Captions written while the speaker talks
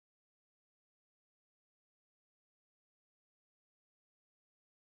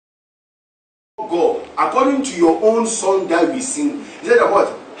God, according to your own song that we sing. He said that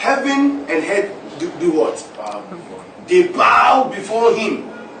what? Heaven and earth do what? They bow before him.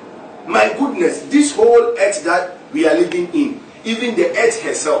 My goodness, this whole earth that we are living in, even the earth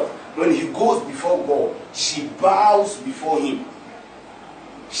herself, when he goes before God, she bows before him.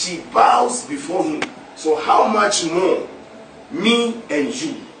 She bows before him. So how much more me and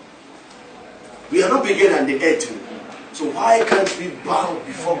you? We are not bigger than the earth. So why can't we bow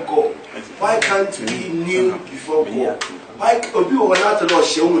before God? Why can't we kneel before God? Why because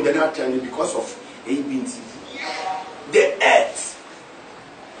of ABC? The earth,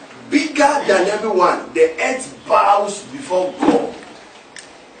 bigger than everyone, the earth bows before God.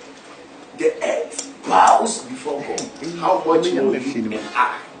 The earth bows before God. How much more you and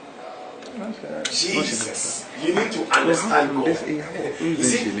I? Jesus, you need to understand God. You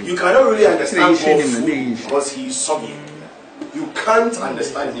see, you cannot really understand God fully because he is sovereign. You can't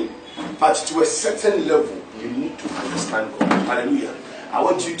understand him, but to a certain level, you need to understand God. Hallelujah. I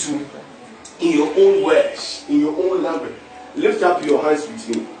want you to, in your own words, in your own language, lift up your hands with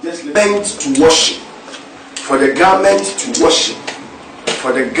me. Just garment to worship. For the garment to worship.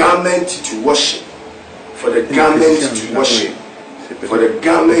 For the garment to worship. For the garment to worship. For the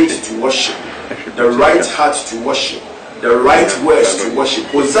garment to worship. The right heart to worship. The right words to worship.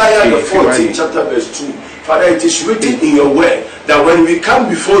 Hosea the 14th chapter verse 2. Father, it is written in your word that when we come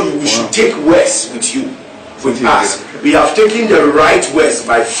before you, we should take words with you, with us. We have taken the right words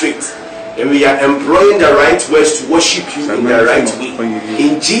by faith. And we are employing the right words to worship you in the right way.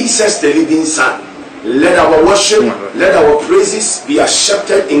 In Jesus the living Son, let our worship, let our praises be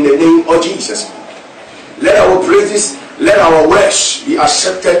accepted in the name of Jesus. Let our praises, let our worship be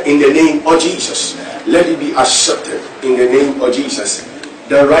accepted in the name of Jesus. Let it be accepted in the name of Jesus.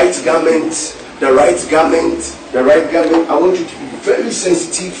 The right garment, the right garment, the right garment. I want you to be very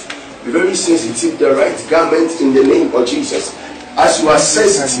sensitive, be very sensitive. The right garment in the name of Jesus. As you are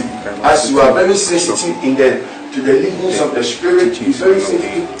sensitive, as you are very sensitive to the leadings of the Spirit, be very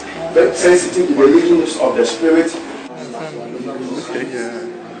sensitive to the leadings of the Spirit.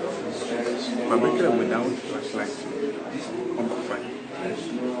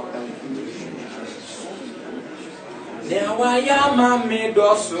 Now I am a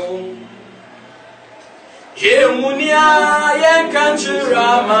medoso. Yemunia yen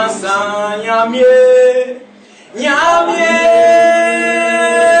kanchira masanya mie. Nyamie,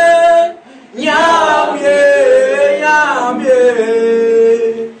 nyamie, nyamie.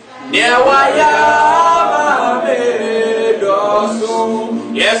 Newayama medoso.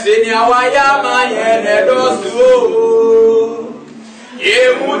 Yes, newayama yenedoso.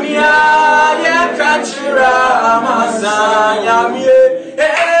 Yemunia yen kanchira masanya mie.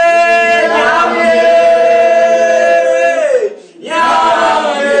 Nyamie.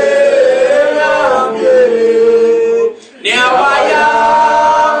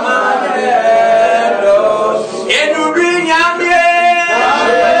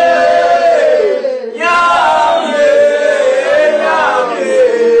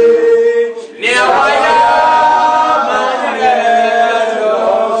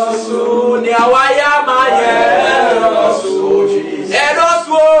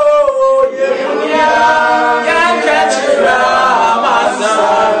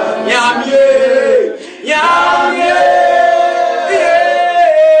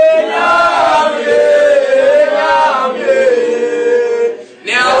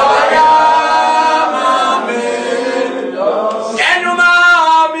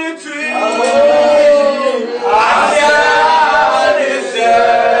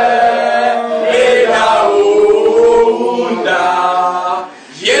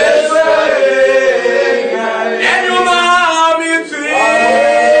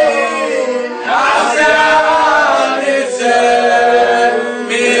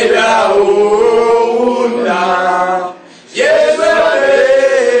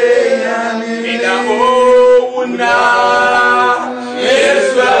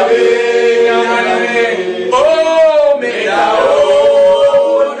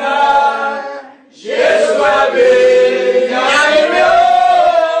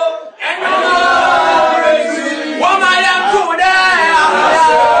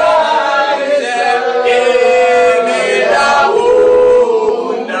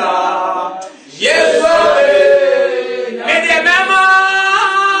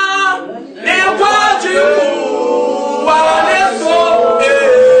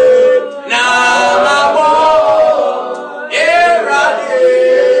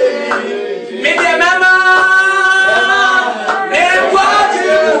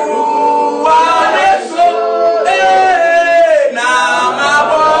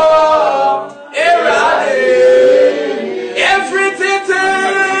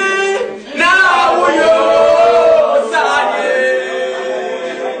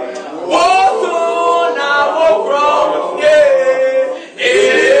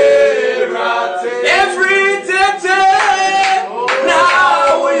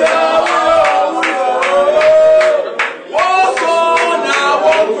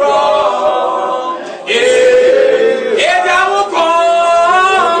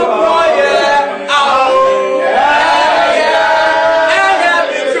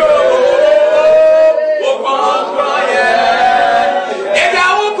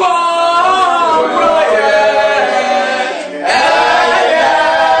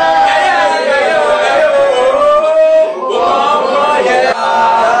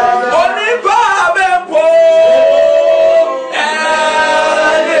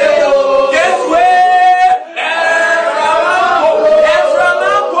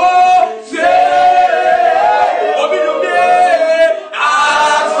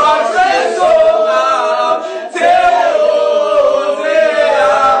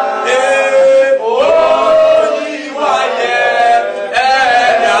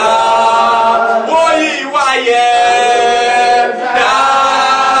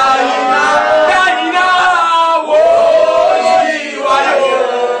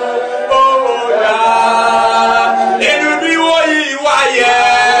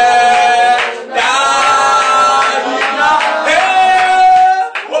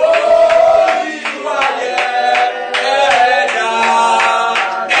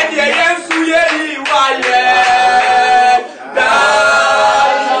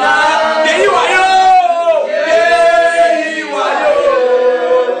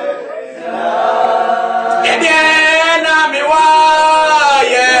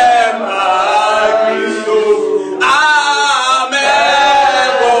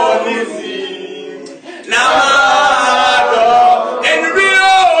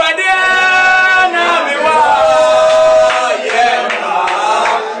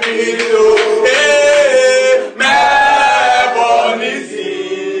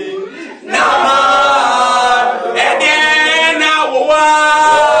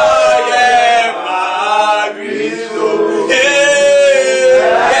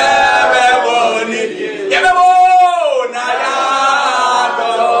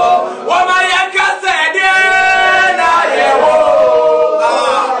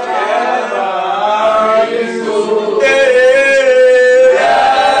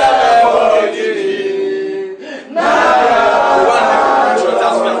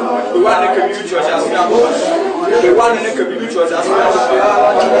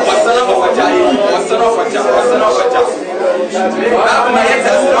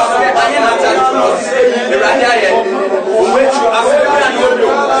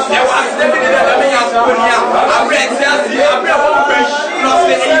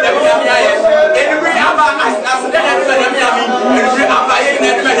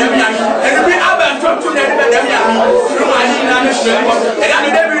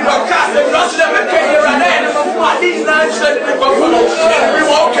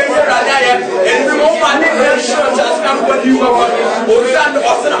 stand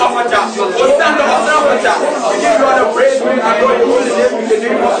awesome Afata. We stand awesome Afata. We give you all the praise. We adore you. Holy name in the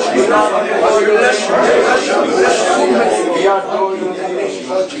name of Jesus. We bless you. We adore you in the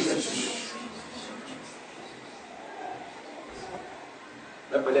name of Jesus.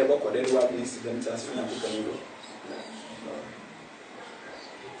 Let me go for the incident as soon as you can go.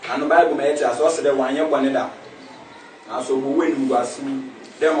 And the Bible makes us also the 1 year one that. And so we win was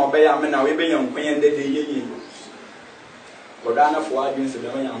them obey a man away beyond Queen the day. But I know for arguments of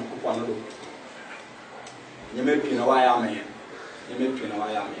the young coupon. You may be no why I mean. You may be no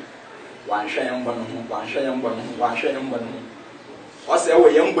why I mean. One shame, one shame, one shame. What's the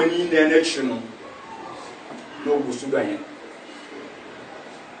way young Benny in the nation? No Busudan.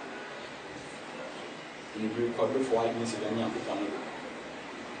 You record before arguments of the young coupon.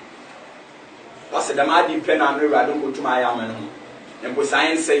 What's the Madi pen and I don't go to my arm. And was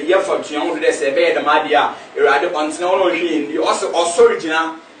science say, yeah, for young, they say, bear the Madia, erratic on snow, you also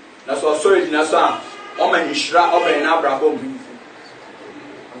original. That's also original, son. Omen Ishra, Omen and Abraham.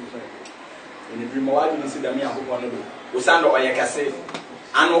 In the dream, why didn't see the mere one who sound or Yakase?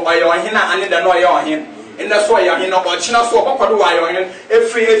 And oil on him, and the noise on him. In the soil, you know, or China, so what do I on him?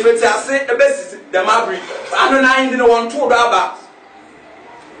 If it's a say the best, the Mabri. I don't know, I didn't want to Baba.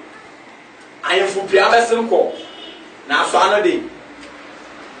 I am for Piabasim call. Now, so another day.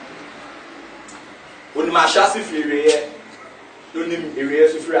 When my chassis free, don't need area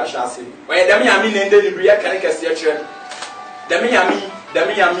to free a chassis. Why, the Miami and then the Bria can get the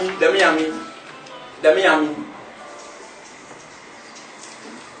Miami.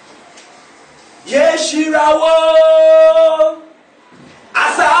 Yeshirawo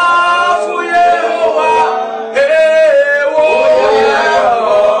Asafu Yehovah. Hey, oh,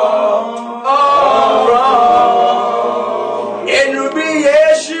 Enubi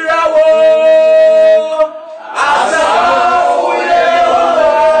Yeshirawo Asafu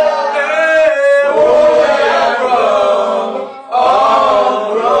Yehovah. Hey, oh,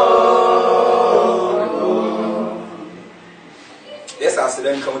 yes, I said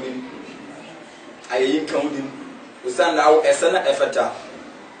them coming. I ain't counting. We stand out a son of Effeta.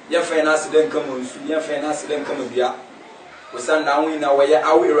 Your friend accident come on, your friend accident come here. We stand down in our way,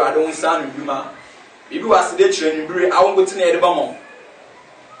 I will rather sound Yuma. If you ask the train, I won't go to near the bomb.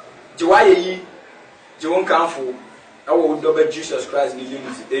 Joy, you won't come for. I will double Jesus Christ in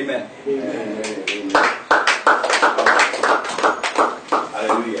unity. Amen.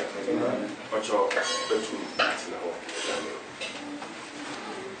 Hallelujah.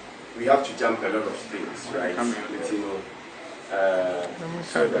 We have to jump a lot of things, right? You know,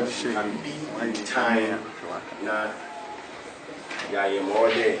 so that we can be in time. Now, yeah, more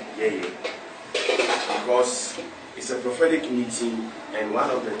there, yeah. Because it's a prophetic meeting, and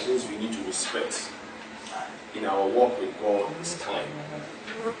one of the things we need to respect in our walk with God is time.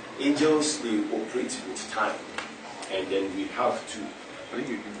 Angels, they operate with time, and then we have to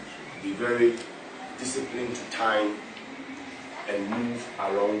be very disciplined to time and move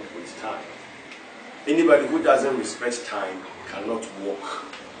along with time. Anybody who doesn't respect time cannot walk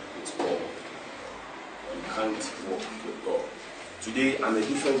with God. You can't walk with God. Today I'm a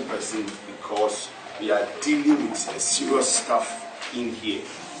different person because we are dealing with a serious stuff in here.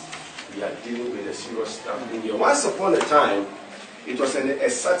 We are dealing with a serious stuff in here. Once upon a time, it was a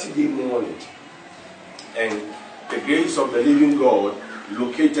Saturday morning, and the grace of the living God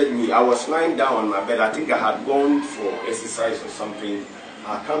located me. I was lying down on my bed. I think I had gone for exercise or something.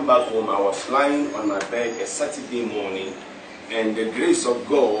 I come back home. I was lying on my bed a Saturday morning, and the grace of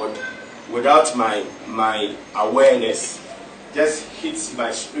God, without my awareness, just hits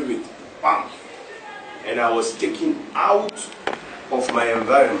my spirit. Bam! And I was taken out of my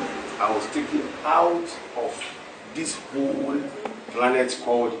environment. I was taken out of this whole planet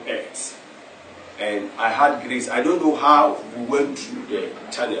called Earth. And I had grace. I don't know how we went through the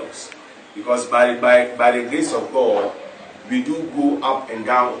tunnels, because by the grace of God, we do go up and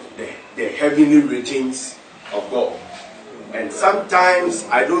down the heavenly regions of God. And sometimes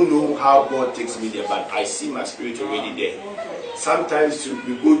I don't know how God takes me there, but I see my spirit already there. Sometimes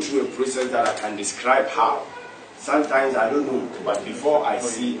we go through a process that I can describe how. Sometimes I don't know, but before I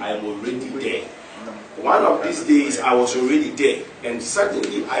see, I am already there. One of these days I was already there, and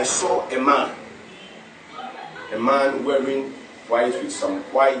suddenly I saw a man wearing white with some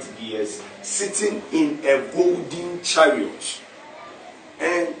white gears, sitting in a golden chariot.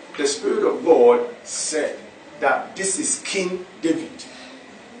 And the Spirit of God said that this is King David.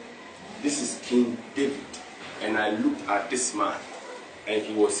 This is King David. And I looked at this man, and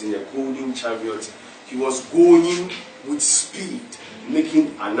he was in a golden chariot. He was going with speed,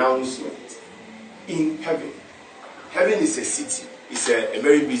 making announcements in heaven. Heaven is a city. it's a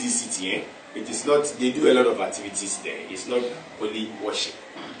very busy city. Eh? It is not, they do a lot of activities there. It's not only worship.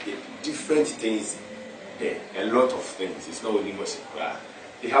 They do different things there, a lot of things. It's not only worship.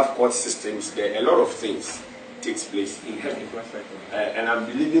 They have court systems there. A lot of things takes place in heaven. And I'm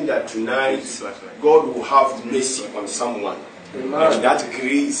believing that tonight God will have mercy on someone. And that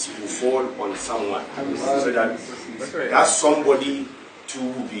grace will fall on someone. So that somebody too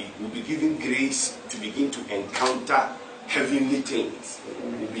will be given grace to begin to encounter heavenly things.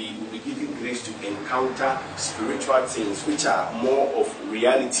 Will be given grace to encounter spiritual things which are more of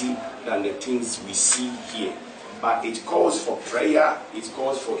reality than the things we see here. But it calls for prayer, it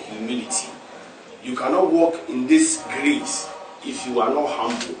calls for humility. You cannot walk in this grace if you are not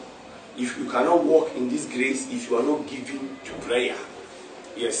humble. If you cannot walk in this grace if you are not given to prayer.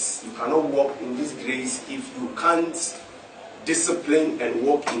 Yes, you cannot walk in this grace if you can't discipline and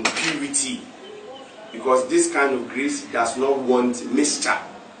walk in purity. Because this kind of grace does not want mixture.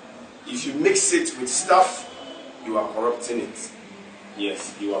 If you mix it with stuff, you are corrupting it.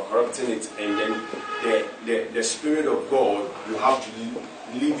 Yes, you are corrupting it, and then the Spirit of God will have to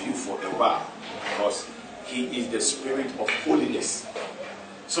leave you for a while, because He is the Spirit of holiness.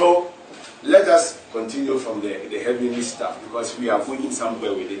 So let us continue from the heavenly stuff, because we are going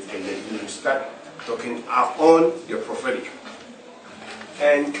somewhere with it, and then we will start talking on the prophetic.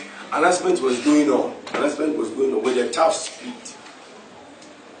 And announcement was going on. Announcement was going on with a tough speed.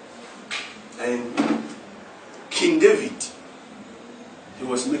 And King David, he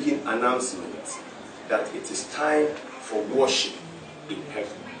was making announcements that it is time for worship in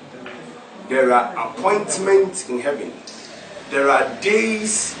heaven. There are appointments in heaven. There are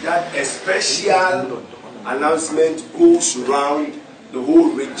days that a special announcement goes around the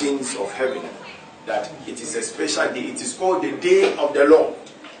whole regions of heaven. That it is a special day. It is called the day of the Lord.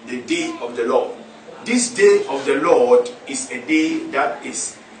 The day of the Lord. This day of the Lord is a day that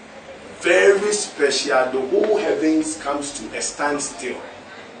is very special. The whole heavens comes to a standstill.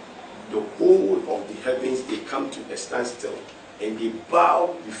 The whole of the heavens, they come to a standstill, and they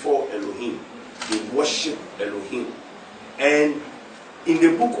bow before Elohim. They worship Elohim. And in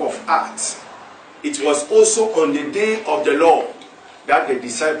the book of Acts, it was also on the day of the Lord that the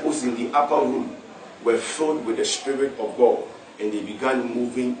disciples in the upper room were filled with the Spirit of God, and they began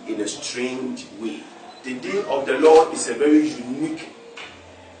moving in a strange way. The day of the Lord is a very unique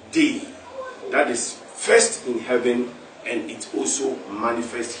day that is first in heaven, and it also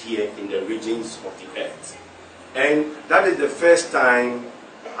manifests here in the regions of the earth. And that is the first time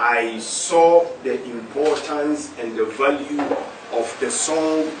I saw the importance and the value of the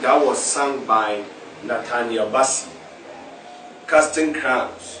song that was sung by Nathaniel Bassey, Casting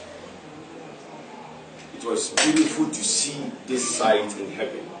Crowns. It was beautiful to see this sight in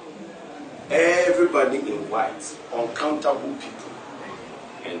heaven. Everybody in white, uncountable people,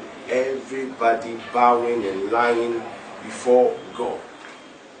 and everybody bowing and lying before God.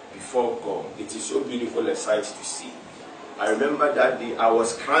 Before God. It is so beautiful a sight to see. I remember that day I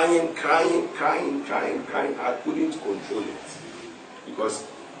was crying. I couldn't control it, because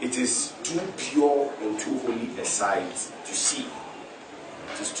it is too pure and too holy a sight to see.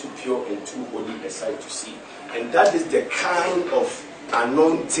 It is too pure and too holy a sight to see. And that is the kind of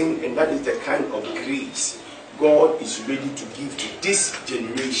anointing, and that is the kind of grace God is ready to give to this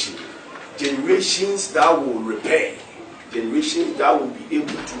generation. Generations that will repair. Generations that will be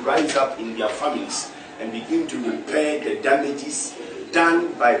able to rise up in their families and begin to repair the damages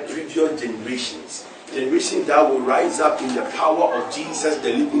done by previous generations. Generations that will rise up in the power of Jesus,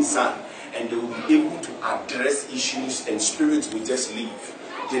 the living Son, and they will be able to address issues, and spirits will just leave.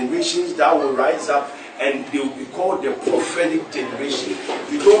 Generations that will rise up and they will be called the prophetic generation.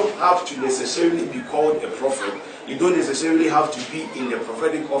 You don't have to necessarily be called a prophet. You don't necessarily have to be in the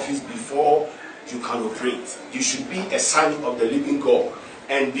prophetic office before you can operate. You should be a son of the living God.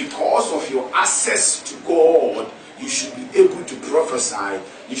 And because of your access to God, you should be able to prophesy.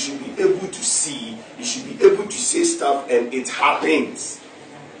 You should be able to see. You should be able to say stuff, and it happens.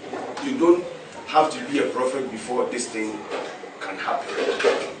 You don't have to be a prophet before this thing can happen.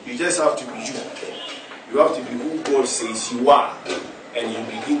 You just have to be you. You have to be who God says you are, and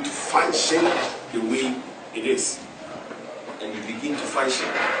you begin to function the way it is. And you begin to function.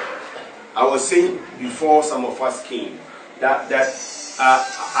 I was saying before some of us came that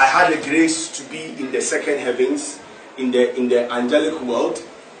I had the grace to be in the second heavens, in the angelic world,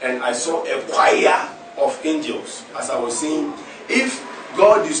 and I saw a choir of angels. As I was saying, if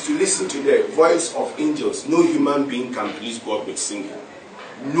God is to listen to the voice of angels, no human being can please God with singing.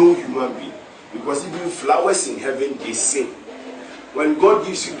 No human being. Because even flowers in heaven, they sing. When God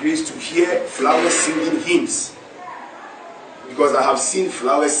gives you grace to hear flowers singing hymns, because I have seen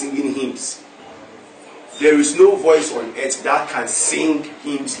flowers singing hymns. There is no voice on earth that can sing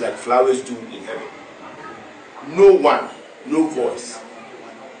hymns like flowers do in heaven. No one, no voice,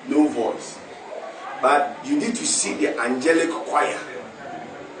 no voice. But you need to see the angelic choir.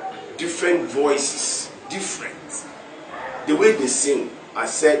 Different voices, different. The way they sing, I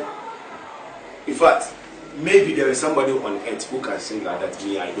said, in fact, maybe there is somebody on earth who can sing like that.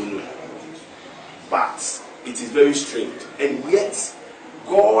 Me, I don't know. But it is very strange. And yet,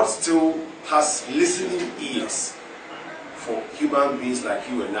 God still has listening ears for human beings like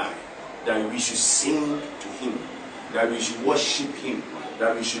you and I, that we should sing to Him, that we should worship Him,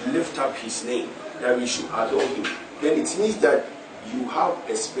 that we should lift up His name, that we should adore Him. Then it means that you have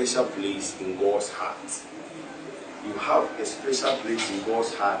a special place in God's heart. You have a special place in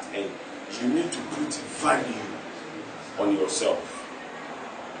God's heart, and you need to put value on yourself.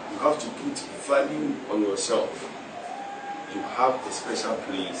 You have to put value on yourself. You have a special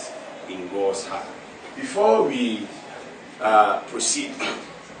place in God's heart. Before we proceed,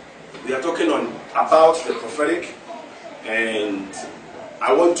 we are talking about the prophetic, and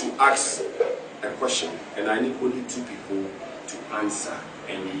I want to ask a question, and I need only 2 people to answer,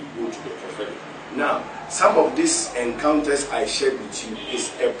 and we go to the prophetic. Now, some of these encounters I shared with you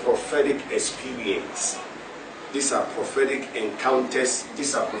is a prophetic experience. These are prophetic encounters.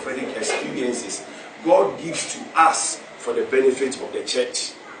 These are prophetic experiences God gives to us for the benefit of the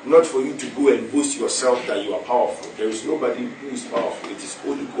church. Not for you to go and boast yourself that you are powerful. There is nobody who is powerful. It is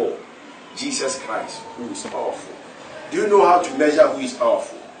only God, Jesus Christ, who is powerful. Do you know how to measure who is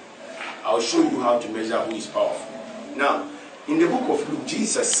powerful? I'll show you how to measure who is powerful. Now, in the book of Luke,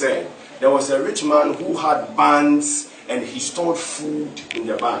 Jesus said, there was a rich man who had barns, and he stored food in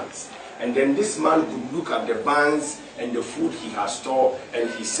the barns. And then this man could look at the barns and the food he had stored, and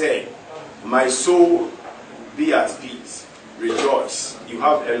he said, my soul, be at peace, rejoice. You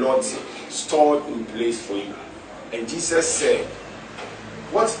have a lot stored in place for you. And Jesus said,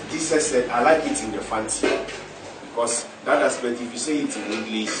 what Jesus said, I like it in the fancy. Because that aspect, if you say it in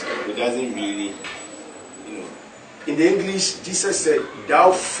English, it doesn't really, In the English, Jesus said,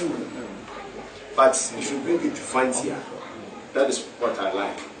 thou fool. But if you bring it to fancier, that is what I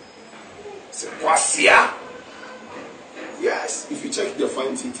like. Say, kwasia. Yes, if you check the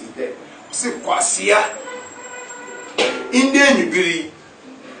fancy, it is there. Say, kwasia. Indian Nibiri,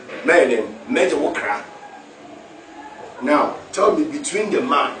 man, major worker. Now, tell me, between the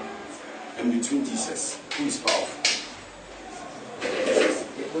man and between Jesus, who is powerful?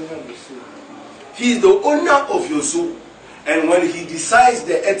 He is the owner of your soul. And when he decides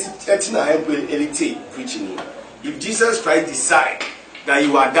the elite preaching, if Jesus Christ decide that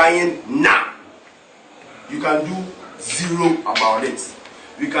you are dying now, you can do 0 about it.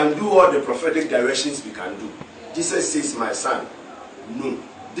 We can do all the prophetic directions we can do. Jesus says, my son, no,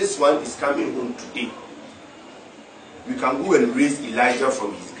 this one is coming home today. We can go and raise Elijah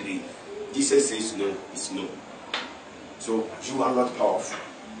from his grave. Jesus says no, it's no. So you are not powerful.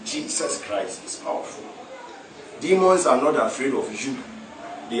 Jesus Christ is powerful. Demons are not afraid of you.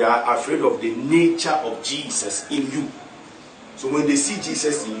 They are afraid of the nature of Jesus in you. So when they see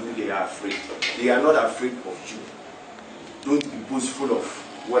Jesus in you, they are afraid. They are not afraid of you. Don't be boastful of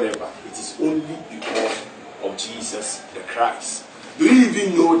whatever. It is only because of Jesus the Christ. Do you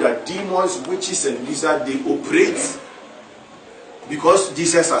even know that demons, witches, and wizards, they operate because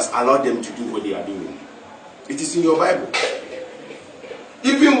Jesus has allowed them to do what they are doing? It is in your Bible.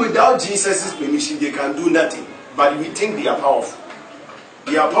 Even without Jesus' permission, they can do nothing. But we think they are powerful.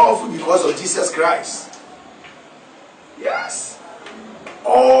 They are powerful because of Jesus Christ. Yes.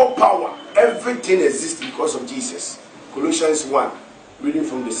 All power, everything exists because of Jesus. Colossians 1, reading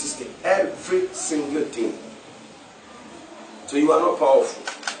from the system. Every single thing. So you are not powerful.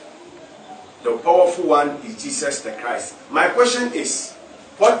 The powerful one is Jesus the Christ. My question is,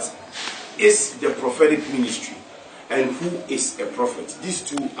 what is the prophetic ministry? And who is a prophet? These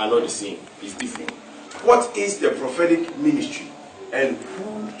two are not the same. It's different. What is the prophetic ministry? And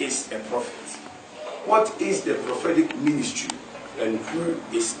who is a prophet? What is the prophetic ministry? And who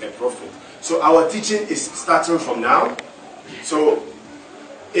is a prophet? So our teaching is starting from now. So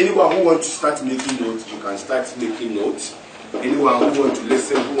anyone who wants to start making notes, you can start making notes. Anyone who wants to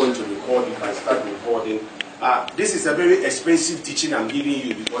listen, who wants to record, you can start recording. This is a very expensive teaching I'm giving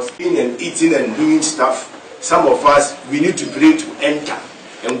you, because eating and eating and doing stuff, some of us, we need to pray to enter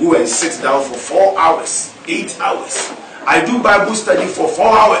and go and sit down for 4 hours, 8 hours. I do Bible study for 4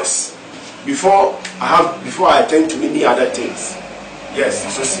 hours before I attend to any other things. Yes,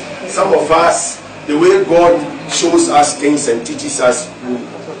 so some of us, the way God shows us things and teaches us,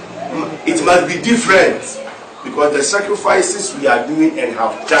 it must be different. Because the sacrifices we are doing and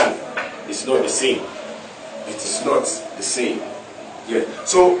have done is not the same. It is not the same. Yeah.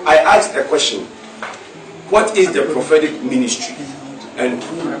 So I asked a question. What is the prophetic ministry? And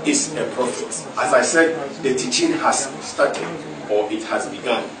who is a prophet? As I said, the teaching has started or it has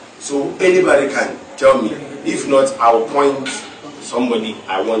begun. So anybody can tell me. If not, I'll point somebody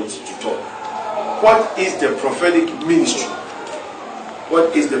I want to talk. What is the prophetic ministry?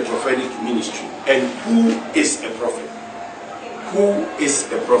 What is the prophetic ministry? And who is a prophet? Who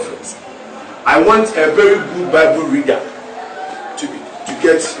is a prophet? I want a very good Bible reader to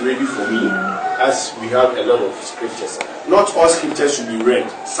get ready for me, as we have a lot of scriptures. Not all scriptures should be read.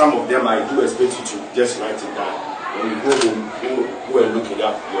 Some of them I do expect you to just write it down. When you go home, go and look it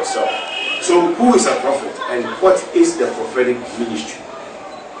up yourself. So who is a prophet and what is the prophetic ministry?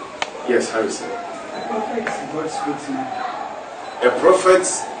 Yes, Harrison. A prophet is God's spokesman. A prophet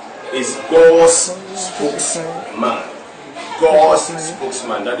is God's spokesman. God's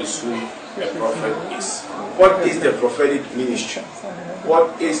spokesman, that is who a prophet is. What is the prophetic ministry?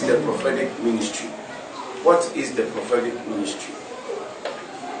 What is the prophetic ministry? What is the prophetic ministry?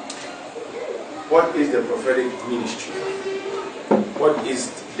 What is the prophetic ministry? What is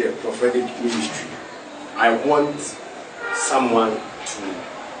the prophetic ministry? I want someone to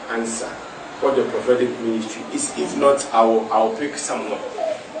answer what the prophetic ministry is. If not, I'll pick someone.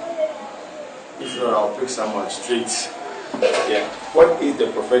 If not, I'll pick someone straight. Yeah. What is the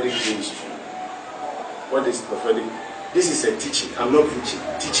prophetic ministry? What is prophetic? This is a teaching. I'm not preaching.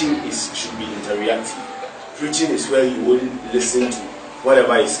 Teaching should be interactive. Preaching is where you will listen to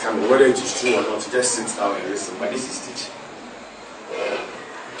whatever is coming, whether it is true or not. Just sit down and listen. But this is teaching.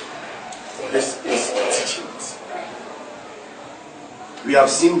 This is teaching. We have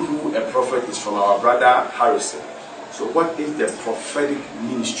seen who a prophet is from our brother Harrison. So what is the prophetic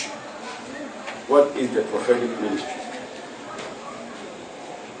ministry? What is the prophetic ministry?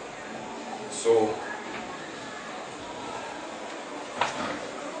 So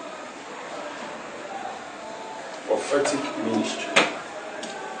prophetic ministry.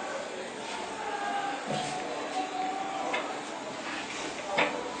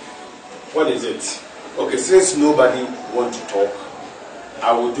 What is it? Okay, since nobody wants to talk,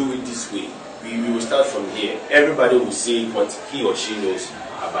 I will do it this way. We will start from here. Everybody will say what he or she knows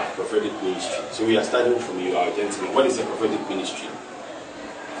about prophetic ministry. So we are starting from you, our gentlemen. What is a prophetic ministry?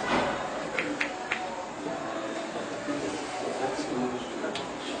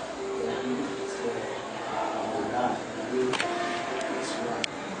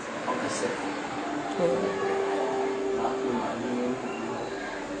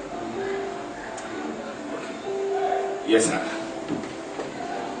 Yes, sir.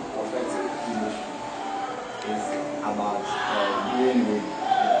 Prophetic ministry is about dealing with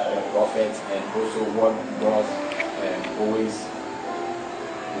the prophet and also what God always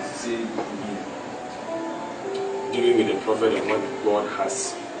is saying to him. Dealing with the prophet and what God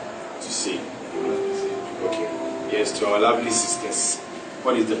has to say. Okay. Yes, to our lovely sisters,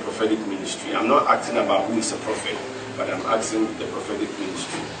 what is the prophetic ministry? I'm not asking about who is a prophet, but I'm asking the prophetic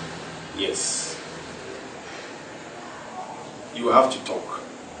ministry. Yes. You have to talk.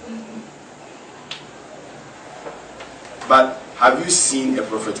 But have you seen a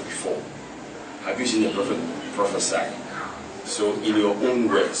prophet before? Have you seen a prophet prophesy? So in your own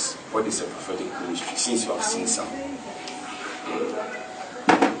words, what is a prophetic ministry? Since you have seen some.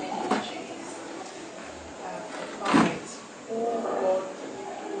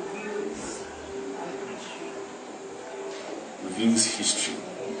 Reveals history.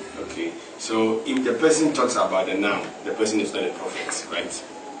 Okay. So if the person talks about the now, the person is not a prophet, right?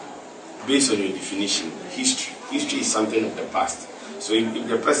 Based on your definition, history is something of the past. So if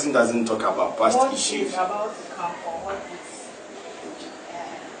the person doesn't talk about past issues, about to come or what is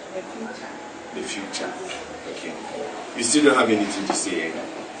the future. Okay. You still don't have anything to say.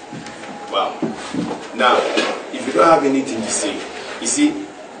 Wow. Now, if you don't have anything to say, you see,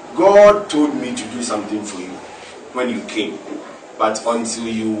 God told me to do something for you when you came. But until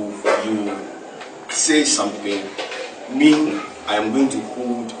you say something, me, I am going to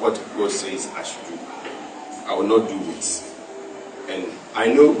hold what God says I should do. I will not do it. And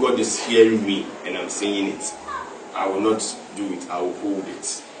I know God is hearing me and I'm saying it. I will not do it. I will hold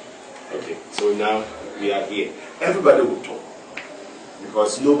it. Okay, so now we are here. Everybody will talk.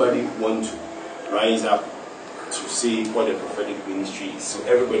 Because nobody wants to rise up to say what the prophetic ministry is. So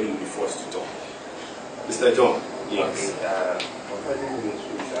everybody will be forced to talk. Mr. John, yes. Okay, prophetic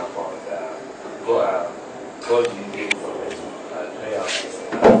ministry is about God using prophets to carry out his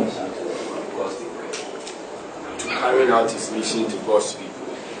mission to God's people. To carry out his mission to God's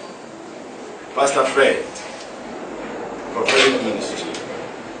people. Pastor Fred, prophetic ministry.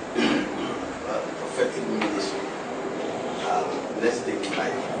 The prophetic ministry. Let's take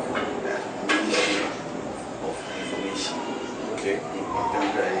like ministry of information. Okay. In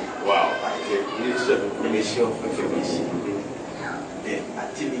contemporary. Wow. Like ministry of information The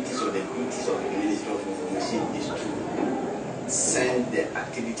activities or the duties of the ministry of information is to send the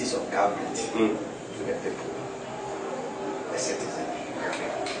activities of government to the people, the citizen. Okay.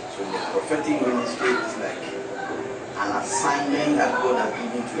 So the prophetic ministry is like an assignment that God has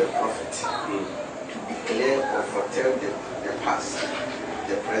given to a prophet to declare or foretell the past,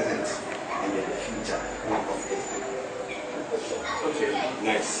 the present, and the future of it. Okay,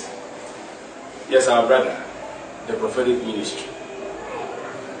 nice. Yes, our brother, the prophetic ministry.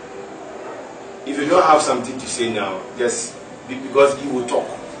 If you don't have something to say now, just because he will talk.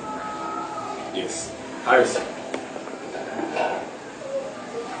 Yes. Harrison.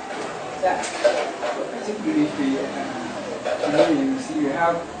 Prophetic ministry, you see, you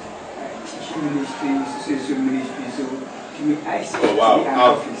have teaching ministry, social ministry, so to me, I see Oh, wow. it an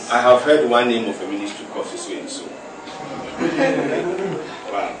office. I have heard one name of a ministry called so and so.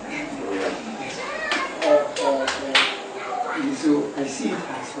 Wow. So I see it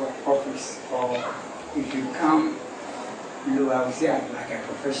as an office, or if you come low, I would say like a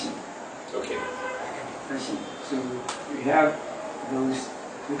profession. Okay. Like a profession. So we have those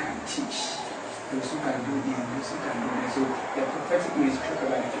who can teach, those who can do this, those who can do that. So the prophetic ministry talk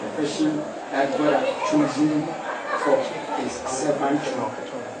about a profession that God has chosen for his servant to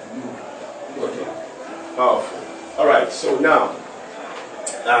do. Okay. Powerful. All right. So now,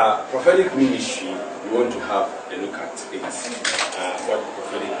 prophetic ministry, we want to have a look at it. What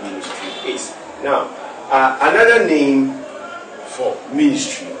prophetic ministry is. Now, another name for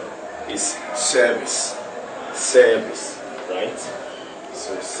ministry is service. Service, right?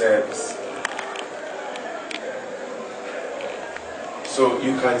 So service. So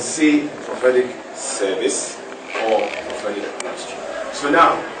you can say prophetic service or prophetic ministry. So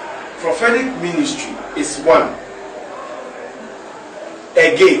now, prophetic ministry is one,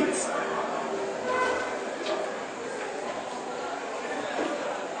 a gate.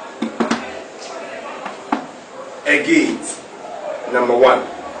 A gate. Number one,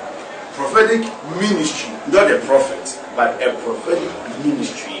 prophetic ministry, not a prophet, but a prophetic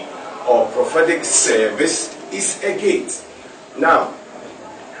ministry or prophetic service is a gate. Now,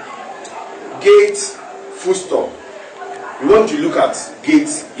 gate, full stop. We want to look at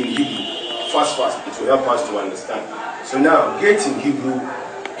gates in Hebrew. Fast, it will help us to understand. So now, gate in Hebrew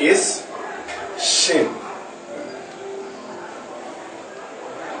is shin,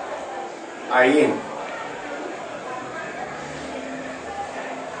 ayin,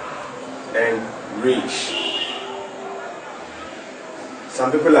 and reach.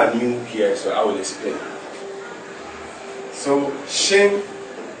 Some people are new here, so I will explain. So shin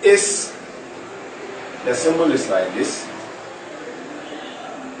is, the symbol is like this.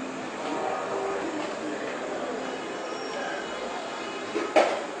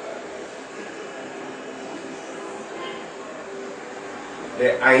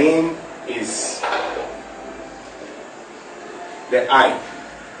 The ayin is the eye.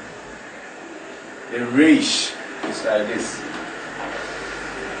 The reach is like this.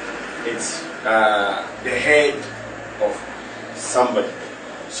 It's the head of somebody.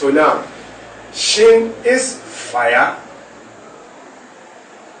 So now, shin is fire,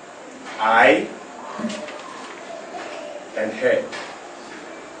 eye, and head.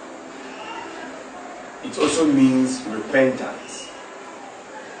 It also means repentance.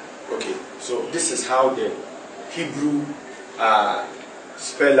 Okay, so this is how the Hebrew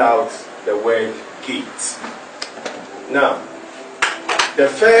spell out the word gate. Now, the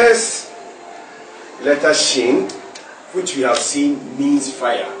first letter shin, which we have seen means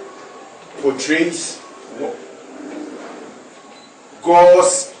fire, portrays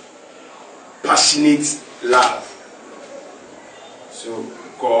God's passionate love. So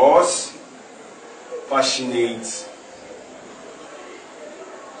God's passionate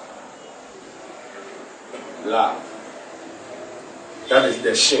love. That is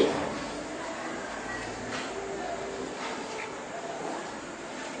the shin.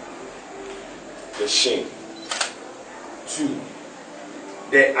 The shin. 2.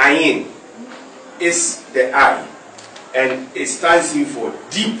 The ayin is the eye, and it stands in for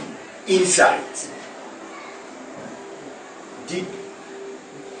deep insight. Deep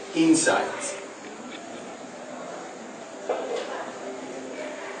insight.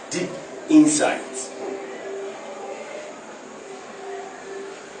 Deep insight.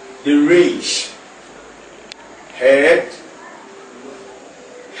 The rage, head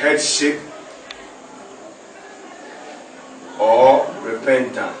shape,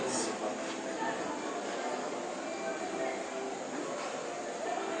 repentance.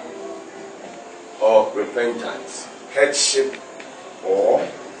 Or repentance. Headship or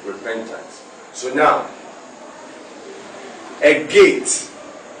repentance. So now, a gate,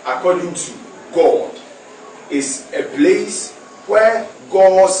 according to God, is a place where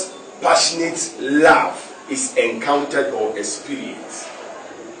God's passionate love is encountered or experienced.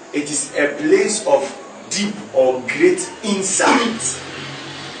 It is a place of deep or great insight,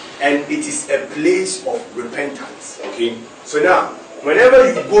 and it is a place of repentance. Okay, so now whenever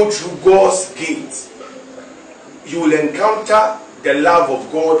you go through God's gate, you will encounter the love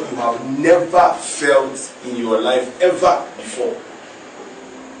of God you have never felt in your life ever before.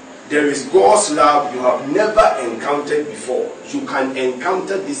 There is God's love you have never encountered before. You can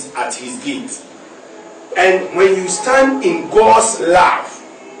encounter this at His gate. And when you stand in God's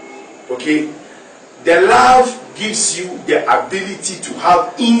love, okay, the love gives you the ability to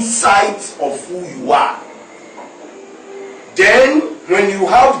have insight of who you are. Then, when you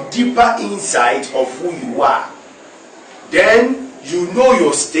have deeper insight of who you are, then you know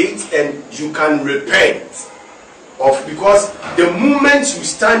your state and you can repent. Because the moment you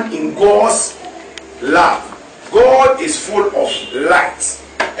stand in God's love, God is full of light.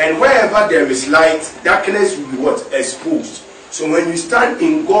 And wherever there is light, darkness will be what? Exposed. So when you stand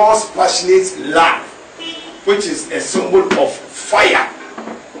in God's passionate love, which is a symbol of fire,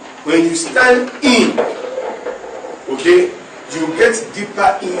 when you stand in, okay, you get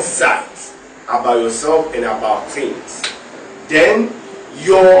deeper insights about yourself and about things. Then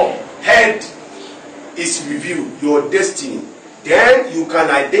your head is revealed, your destiny. Then you can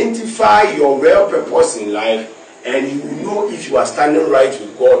identify your real purpose in life, and you will know if you are standing right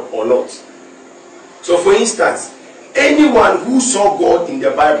with God or not. So for instance, anyone who saw God in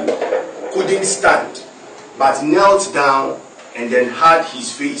the Bible couldn't stand, but knelt down and then had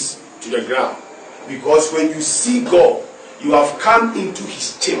his face to the ground. Because when you see God, you have come into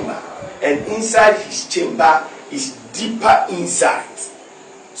His chamber, and inside His chamber is deeper insight.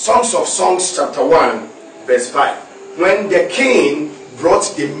 Songs of Songs chapter 1 verse 5. When the king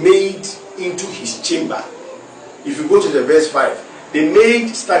brought the maid into his chamber, if you go to the verse 5, the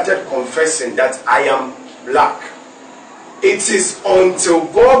maid started confessing that I am black. It is until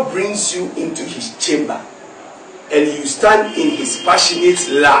God brings you into His chamber and you stand in His passionate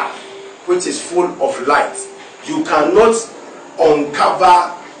love, which is full of light, you cannot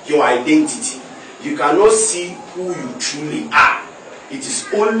uncover your identity. You cannot see who you truly are. It is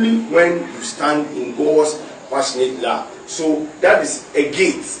only when you stand in God's passionate love. So that is a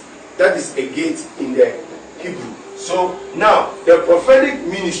gate. That is a gate in the Hebrew. So now the prophetic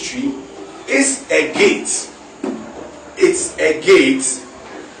ministry is a gate. It's a gate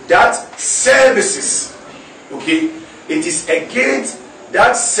that services. Okay? It is a gate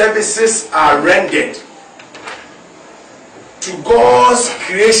that services are rendered to God's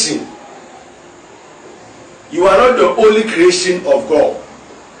creation. You are not the only creation of God,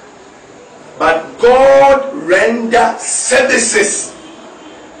 but God renders services.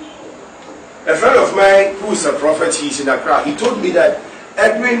 A friend of mine who is a prophet, he is in Accra, he told me that,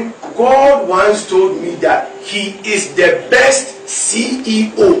 Edwin, God once told me that He is the best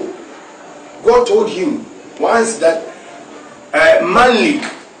CEO. God told him once that, Malik,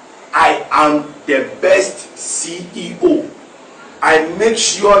 I am the best CEO. I make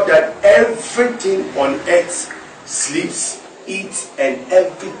sure that everything on earth sleeps, eats, and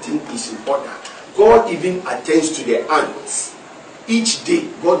everything is in order. God even attends to the ants. Each day,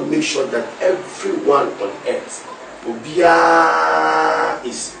 God makes sure that everyone on earth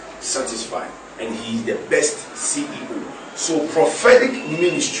is satisfied, and He is the best CEO. So prophetic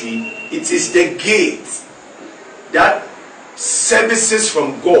ministry, it is the gate that services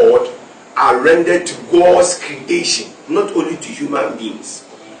from God are rendered to God's creation, not only to human beings,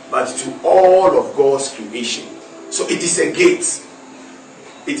 but to all of God's creation. So it is a gate.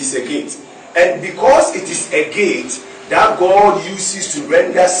 It is a gate. And because it is a gate that God uses to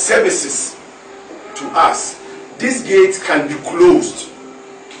render services to us, this gate can be closed.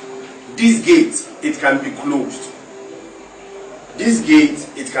 This gate, it can be closed. This gate,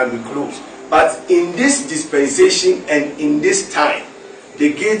 it can be closed. But in this dispensation and in this time,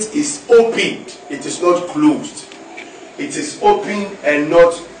 the gate is opened. It is not closed. It is open and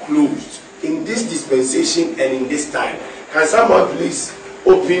not closed. In this dispensation and in this time. Can someone please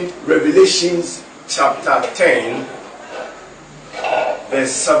open Revelation chapter 10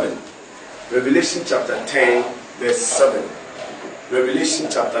 verse 7. Revelation chapter 10 verse 7. Revelation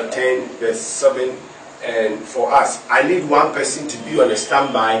chapter 10 verse 7. And for us, I need one person to be on a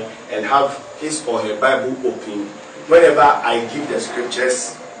standby and have his or her Bible open. whenever I give the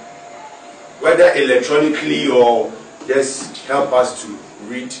scriptures, whether electronically or just help us to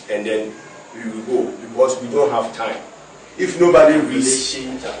read and then we will go, because we don't have time. If nobody reads,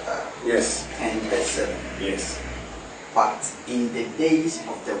 chapter yes, 10 verse 7. yes. But in the days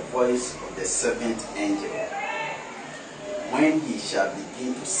of the voice of the seventh angel, when he shall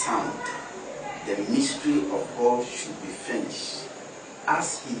begin to sound, the mystery of God should be finished,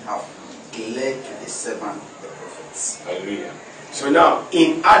 as he hath declared to the servant the prophets. Hallelujah. So now,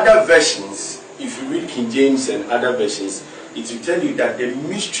 in other versions, if you read King James and other versions, it will tell you that the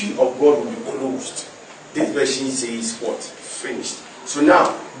mystery of God will be closed. This version says what? Finished. So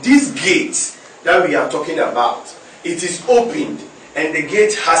now, this gate that we are talking about, it is opened, and the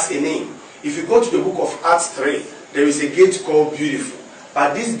gate has a name. If you go to the book of Acts 3, there is a gate called Beautiful.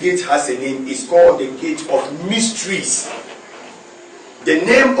 But this gate has a name. It's called the Gate of Mysteries. The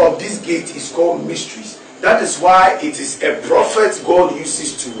name of this gate is called Mysteries. That is why it is a prophet God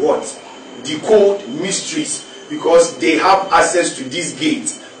uses to what? Decode mysteries. Because they have access to this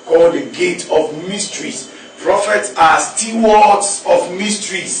gate called the Gate of Mysteries. Prophets are stewards of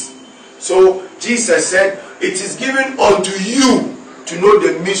mysteries. So Jesus said, it is given unto you to know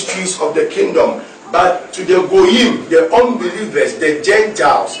the mysteries of the kingdom. But to the Goyim, the unbelievers, the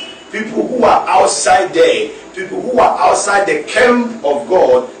Gentiles, people who are outside there, people who are outside the camp of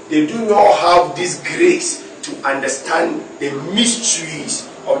God, they do not have this grace to understand the mysteries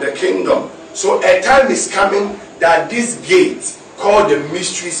of the kingdom. So a time is coming that this gate, called the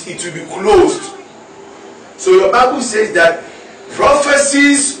mysteries, it will be closed. So your Bible says that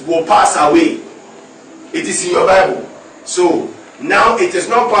prophecies will pass away. It is in your Bible. So now it is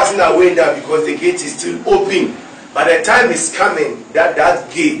not passing away now because the gate is still open. But the time is coming that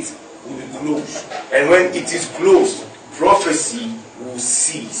that gate will be closed. And when it is closed, prophecy will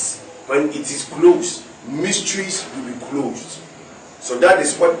cease. When it is closed, mysteries will be closed. So that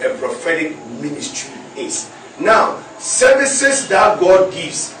is what a prophetic ministry is. Now, services that God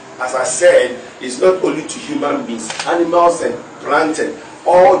gives, as I said, is not only to human beings, animals and plants and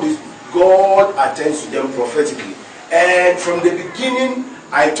all this. God attends to them prophetically. And from the beginning,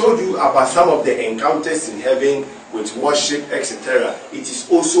 I told you about some of the encounters in heaven with worship, etc. It is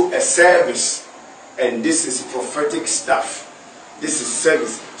also a service. And this is prophetic stuff. This is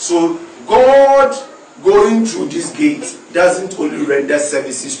service. So God going through this gate doesn't only render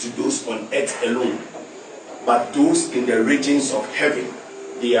services to those on earth alone, but those in the regions of heaven.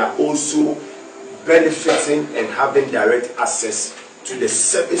 They are also benefiting and having direct access to the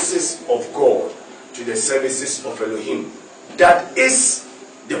services of God, to the services of Elohim. That is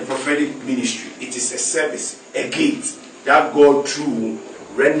the prophetic ministry. It is a service, a gate that God through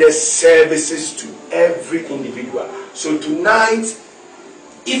renders services to every individual. So tonight,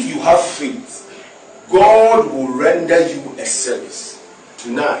 if you have faith, God will render you a service.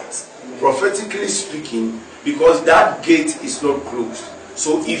 Tonight, prophetically speaking, because that gate is not closed.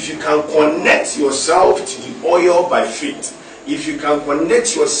 So if you can connect yourself to the oil by faith, if you can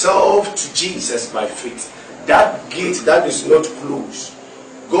connect yourself to Jesus by faith, that gate that is not closed,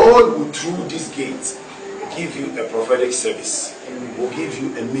 God will through this gate give you a prophetic service, will give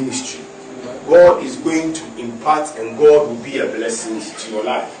you a ministry. God is going to impart and God will be a blessing to your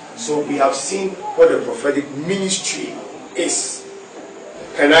life. So we have seen what the prophetic ministry is.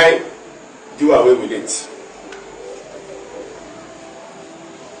 Can I do away with it?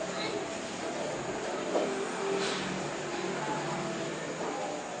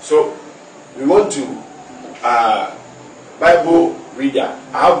 So we want to Bible reader.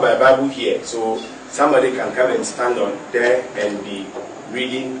 I have my Bible here, so somebody can come and stand on there and be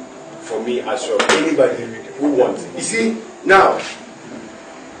reading for me as well. Anybody who wants. You see, now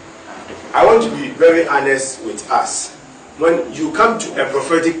I want to be very honest with us. When you come to a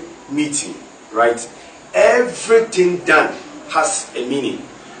prophetic meeting, right, everything done has a meaning.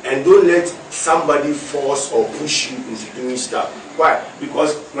 And don't let somebody force or push you into doing stuff. Why?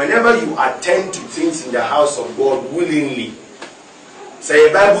 Because whenever you attend to things in the house of God willingly, say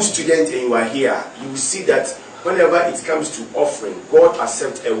a Bible student and you are here, you will see that whenever it comes to offering, God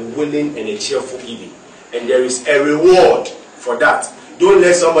accepts a willing and a cheerful giving. And there is a reward for that. Don't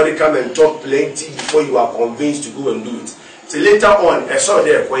let somebody come and talk plenty before you are convinced to go and do it. So later on, I saw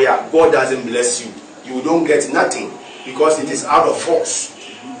there where God doesn't bless you. You don't get nothing because it is out of force.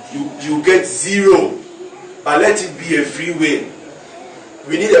 You get zero. But let it be a free will.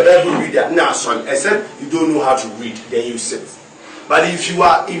 We need a Bible reader. Now, son, except you don't know how to read, then you sit. But if you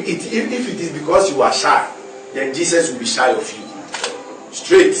are, if it is because you are shy, then Jesus will be shy of you.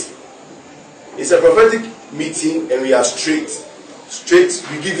 Straight. It's a prophetic meeting and we are straight. Straight,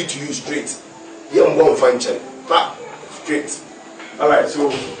 we give it to you straight. You don't go and find check. Great. Alright, so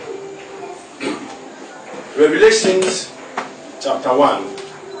Revelations chapter 1,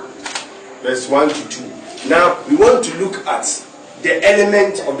 verse 1 to 2. Now we want to look at the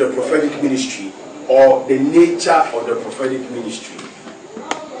element of the prophetic ministry, or the nature of the prophetic ministry.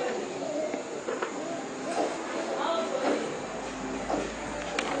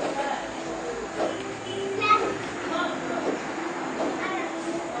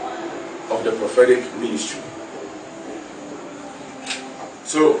 Of the prophetic ministry.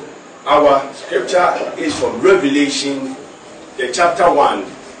 So our scripture is from Revelation, the chapter 1,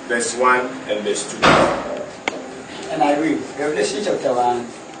 verse 1 and verse 2. And I read Revelation chapter 1,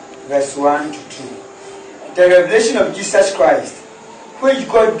 verse 1 to 2. The revelation of Jesus Christ, which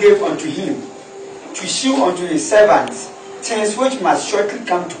God gave unto him, to shew unto his servants things which must shortly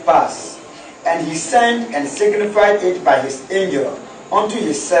come to pass. And he sent and signified it by his angel unto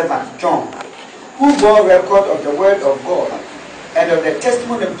his servant John, who bore record of the word of God, and of the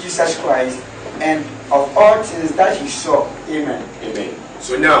testimony of Jesus Christ, and of all things that he saw. Amen. Amen.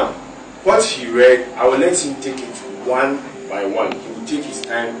 So now, what he read, I will let him take it one by one. He will take his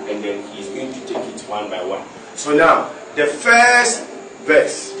time, and then he is going to take it one by one. So now, the first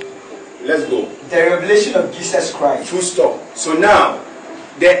verse. Let's go. The revelation of Jesus Christ. Full stop. So now,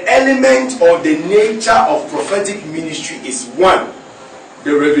 the element or the nature of prophetic ministry is one,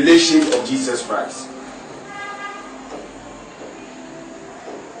 the revelation of Jesus Christ.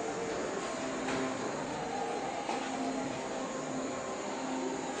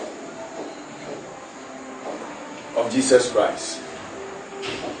 Of Jesus Christ.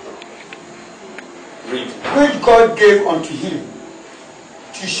 Read. Which God gave unto him,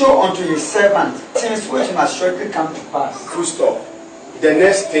 to show unto his servant things which must shortly come to pass. Full stop. The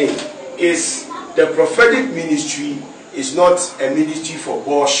next thing is the prophetic ministry is not a ministry for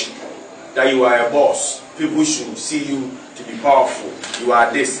worship. That you are a boss. People should see you to be powerful. You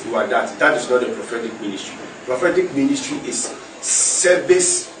are this, you are that. That is not the prophetic ministry. Prophetic ministry is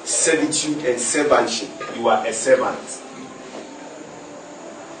service, servitude, and servantship. You are a servant.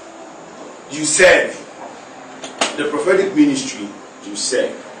 You serve. The prophetic ministry, you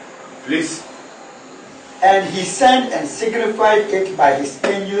serve. Please. And he sent and signified it by his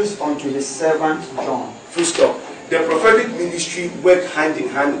angels unto his servant John. Full stop. The prophetic ministry work hand in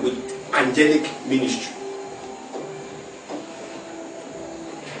hand with angelic ministry.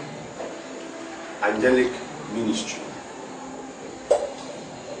 Angelic ministry.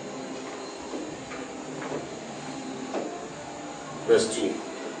 Verse 2.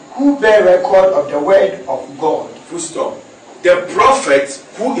 Who bear record of the word of God. Full stop. The prophet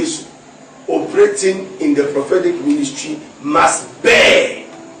who is operating in the prophetic ministry must bear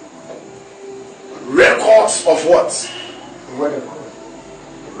records of what? The word of God.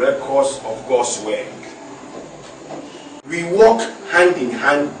 Records of God's word. We walk hand in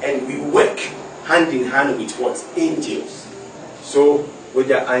hand and we work hand in hand with what? Angels. So with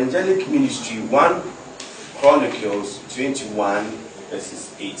the angelic ministry, 1 Chronicles 21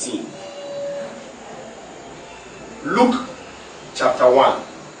 verses 18. Luke chapter 1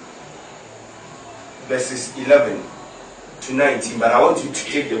 verses 11 to 19, but I want you to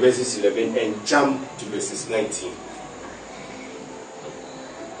take the verses 11 and jump to verses 19.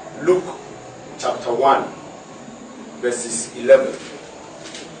 Luke chapter 1 verses 11.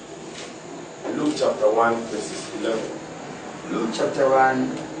 Luke chapter 1 verses 11. Luke chapter 1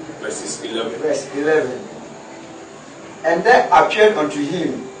 verses 11. verse 11. And there appeared unto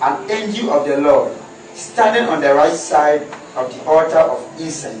him an angel of the Lord, standing on the right side of the altar of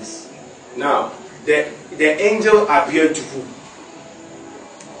incense. Now, the angel appeared to who?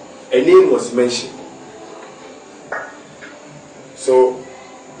 A name was mentioned. So,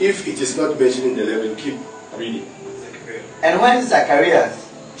 if it is not mentioned in the 11, keep reading. And when Zacharias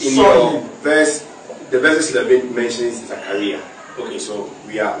In saw your him, verse, the verses 11 mentions Zachariah. Okay, so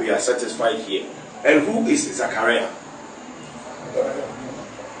we are satisfied here. And who is Zachariah?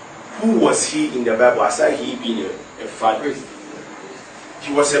 Who was he in the Bible aside he being a father?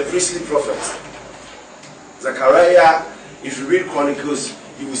 He was a priestly prophet. Zachariah, if you read Chronicles,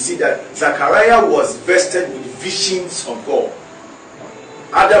 you will see that Zachariah was vested with visions of God.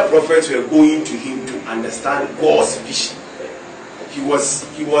 Other prophets were going to him to understand God's vision. He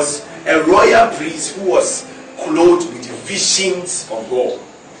was a royal priest who was clothed with visions of God.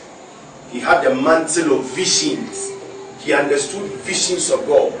 He had the mantle of visions. He understood visions of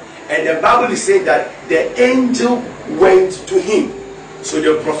God. And the Bible is saying that the angel went to him. So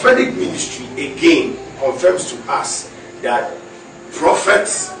the prophetic ministry again confirms to us that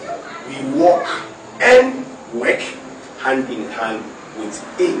prophets, we walk and work hand in hand with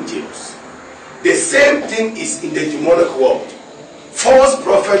angels. The same thing is in the demonic world. False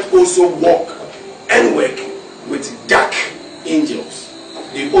prophets also walk and work with dark angels.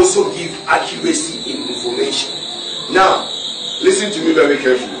 They also give accuracy in information. Now, listen to me very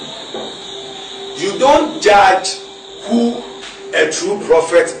carefully. You don't judge who a true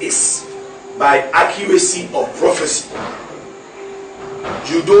prophet is by accuracy of prophecy.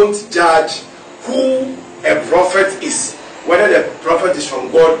 You don't judge who a prophet is, whether the prophet is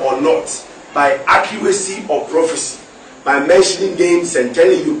from God or not, by accuracy of prophecy, by mentioning names and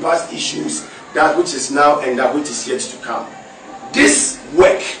telling you past issues, that which is now and that which is yet to come. This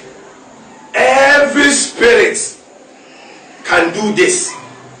work, every spirit can do this.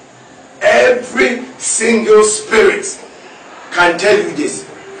 Every single spirit can tell you this.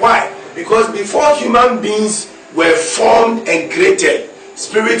 Why? Because before human beings were formed and created,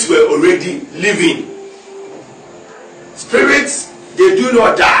 spirits were already living. Spirits, they do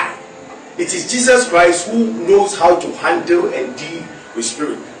not die. It is Jesus Christ who knows how to handle and deal with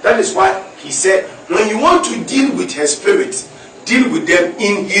spirit. That is why he said, when you want to deal with her spirits, deal with them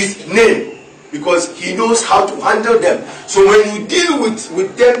in his name, because he knows how to handle them. So when you deal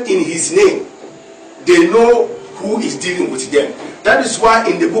with them in his name, they know who is dealing with them. That is why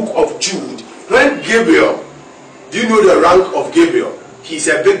in the book of Jude, when Gabriel, do you know the rank of Gabriel? He is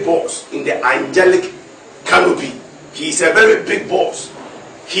a big boss in the angelic canopy. He is a very big boss.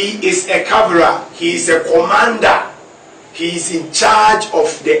 He is a cavalry. He is a commander. He is in charge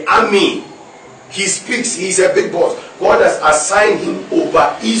of the army. He speaks. He is a big boss. God has assigned him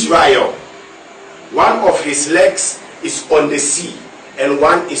over Israel. One of his legs is on the sea and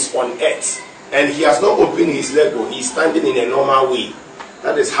one is on earth. And he has not opened his leg, or he is standing in a normal way.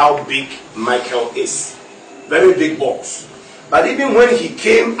 That is how big Michael is. Very big boss. But even when he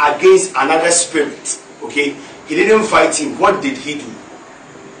came against another spirit, okay, he didn't fight him. What did he do?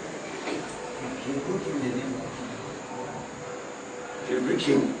 He rebuked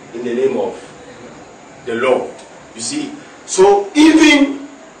him in the name of the Lord. You see? So even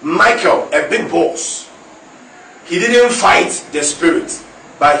Michael, a big boss, he didn't fight the spirit,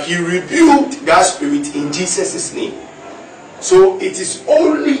 but he rebuked that spirit in Jesus' name. So it is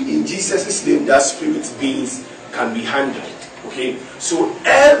only in Jesus' name that spirit beings can be handled. Okay? So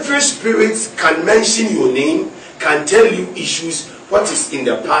every spirit can mention your name, can tell you issues, what is in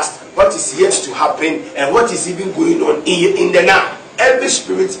the past, what is yet to happen, and what is even going on in the now. Every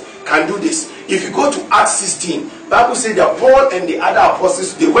spirit can do this. If you go to Acts 16, Bible says that Paul and the other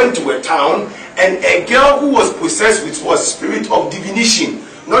apostles, they went to a town, and a girl who was possessed with was spirit of divination,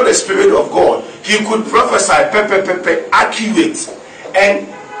 not the spirit of God. He could prophesy, accurate. And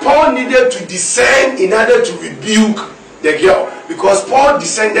Paul needed to descend in order to rebuke the girl, because Paul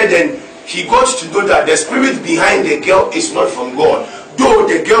descended and he got to know that the spirit behind the girl is not from God. Though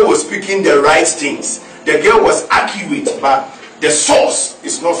the girl was speaking the right things, the girl was accurate, but the source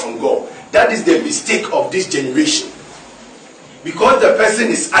is not from God. That is the mistake of this generation. Because the person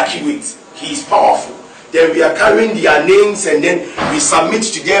is accurate, he is powerful, then we are carrying their names and then we submit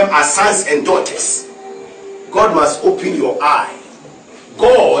to them as sons and daughters. God must open your eye.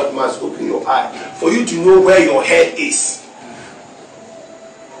 God must open your eye for you to know where your head is.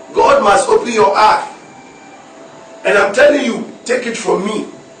 God must open your eye. And I'm telling you, take it from me.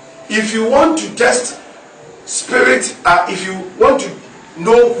 If you want to test spirit, if you want to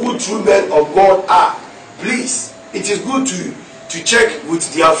know who true men of God are, please, it is good to check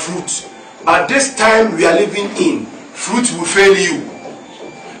with their fruit. But this time we are living in, fruit will fail you.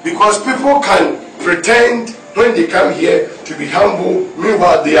 Because people can pretend when they come here to be humble,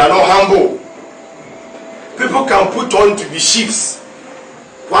 meanwhile they are not humble. People can put on to be sheep,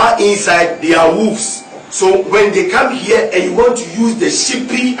 while inside they are wolves. So when they come here and you want to use the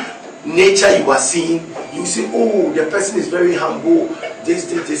sheepy nature you are seeing, you say, oh, the person is very humble,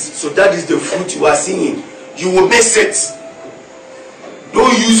 this. So that is the fruit you are seeing. You will miss it.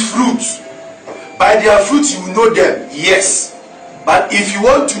 Don't use fruits. By their fruits you will know them, yes. But if you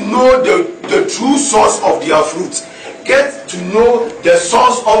want to know the true source of their fruits, get to know the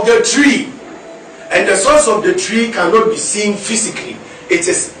source of the tree. And the source of the tree cannot be seen physically. It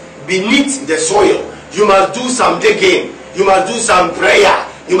is beneath the soil. You must do some digging. You must do some prayer.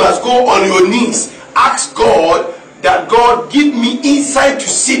 You must go on your knees. Ask God that God give me insight to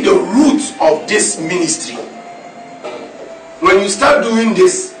see the roots of this ministry. When you start doing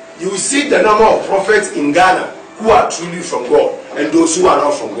this, you will see the number of prophets in Ghana who are truly from God and those who are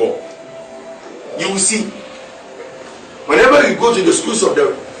not from God. You will see. Whenever you go to the schools of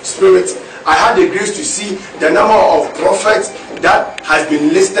the Spirit, I had the grace to see the number of prophets that has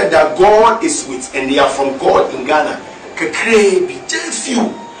been listed that God is with, and they are from God in Ghana. Just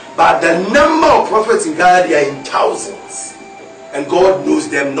few. But the number of prophets in Ghana, they are in thousands. And God knows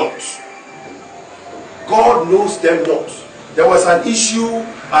them not. God knows them not. There was an issue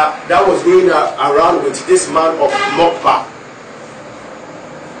that was going around with this man of Mokpa.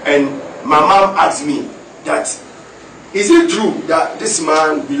 And my mom asked me that, is it true that this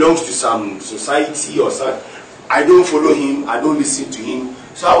man belongs to some society or something? I don't follow him, I don't listen to him.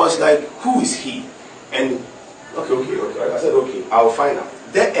 So I was like, who is he? And okay. I said, okay, I'll find out.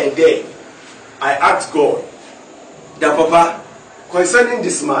 Then and there, I asked God, that Papa, concerning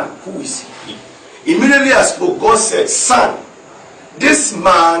this man, who is he? Immediately I spoke, God said, son, this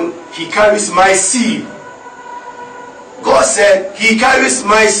man, he carries my seal. God said, he carries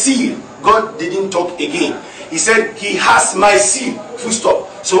my seal. God didn't talk again. He said, he has my seal. Full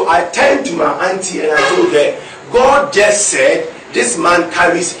stop. So I turned to my auntie and I told her, God just said, this man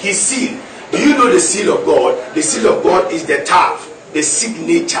carries his seal. Do you know the seal of God? The seal of God is the taf, the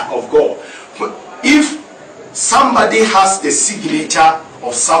signature of God. If somebody has the signature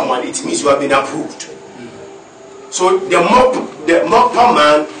of someone, it means you have been approved. So the Mokpa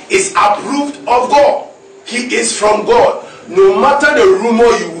man is approved of God. He is from God. No matter the rumor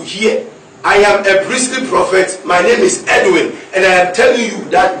you will hear, I am a priestly prophet, my name is Edwin, and I am telling you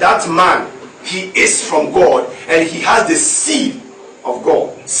that that man, he is from God, and he has the seal of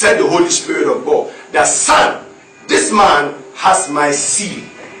God, said the Holy Spirit of God. The son, this man has my seal.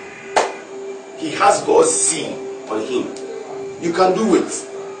 He has God's seal on him. You can do it.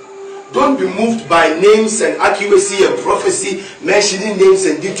 Don't be moved by names and accuracy and prophecy, mentioning names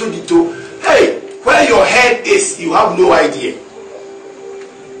and dito. Hey, where your head is, you have no idea.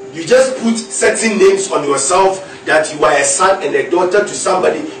 You just put certain names on yourself that you are a son and a daughter to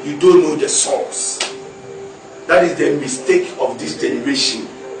somebody, you don't know the source. That is the mistake of this generation.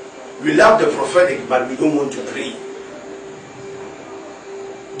 We love the prophetic, but we don't want to pray.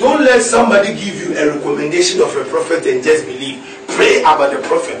 Don't let somebody give you a recommendation of a prophet and just believe. Pray about the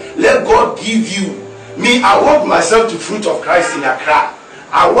prophet. Let God give you. Me, I walked myself to Fruit of Christ in Accra.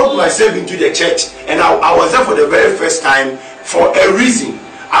 I walked myself into the church, and I was there for the very first time for a reason.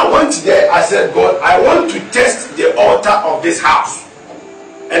 I went there, I said, God, I want to test the altar of this house.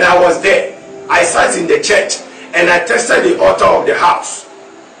 And I was there. I sat in the church, and I tested the altar of the house.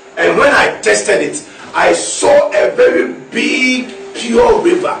 And when I tested it, I saw a very big, pure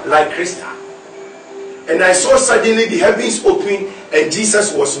river like crystal. And I saw suddenly the heavens open, and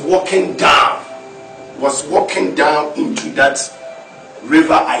Jesus was walking down into that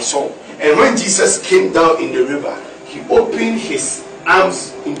river I saw. And when Jesus came down in the river, he opened his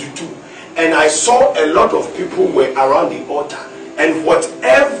arms into two, and I saw a lot of people were around the altar, and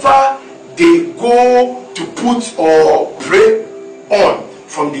whatever they go to put or pray on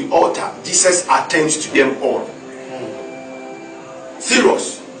from the altar, Jesus attends to them all.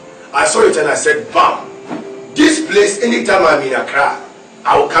 Serious. I saw it and I said, bam, this place, anytime I'm in Accra,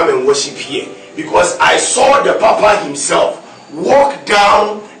 I will come and worship here, because I saw the Papa himself walk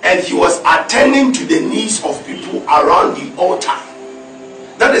down and he was attending to the needs of people around the altar.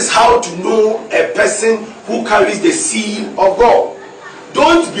 That is how to know a person who carries the seal of God.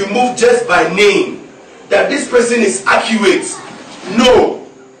 Don't be moved just by name, that this person is accurate. No.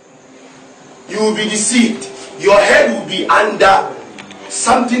 You will be deceived. Your head will be under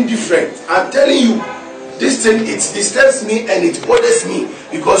something different. I'm telling you, this thing, it disturbs me and it bothers me,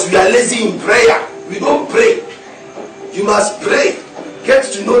 because we are lazy in prayer. We don't pray. You must pray. Get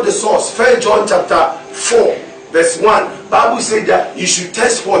to know the source. 1 John chapter 4 verse 1. Bible says that you should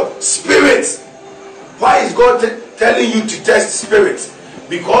test what? Spirits. Why is God telling you to test spirits?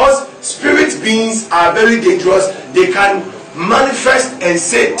 Because spirit beings are very dangerous. They can manifest and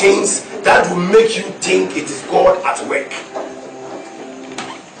say things that will make you think it is God at work.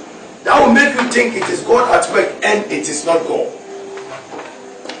 That will make you think it is God at work, and it is not God.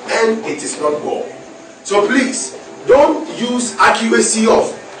 And it is not God. So please, don't use accuracy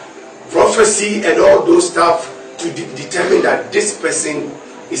of prophecy and all those stuff to determine that this person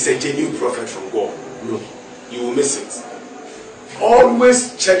is a genuine prophet from God. No, you will miss it.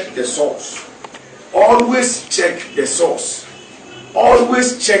 Always check the source. Always check the source.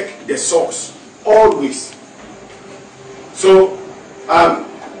 Always check the source. Always. So,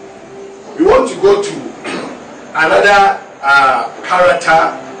 we want to go to another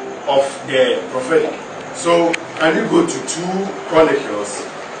character of the prophetic. So, can you go to 2 Chronicles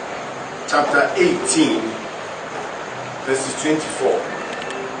chapter 18 verses 24.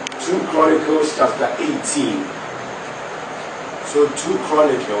 2 Chronicles chapter 18. So 2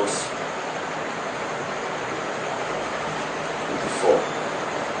 Chronicles 24.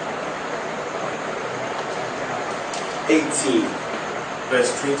 18.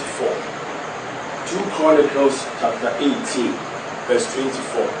 verse 24. 2 Chronicles chapter 18, verse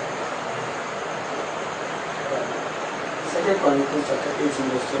 24. 2 Chronicles chapter 18,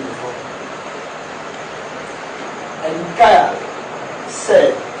 verse 24. And Micaiah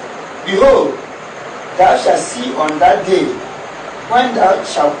said, Behold, thou shalt see on that day, when thou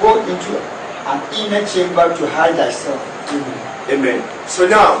shalt go into an inner chamber to hide thyself. Amen. So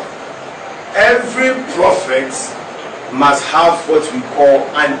now, every prophet must have what we call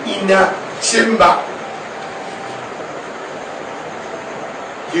an inner chamber.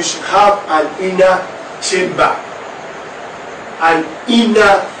 You should have an inner chamber. An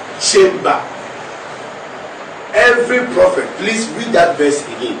inner chamber. Every prophet, please read that verse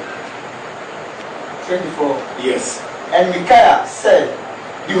again. 24. Yes. And Micaiah said,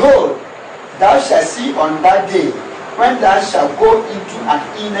 Behold, thou shalt see on that day, when thou shalt go into an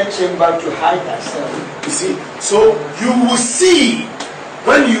inner chamber to hide thyself. You see, so you will see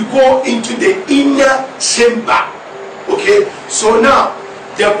when you go into the inner chamber. Okay, so now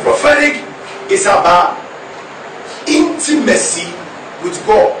the prophetic is about intimacy with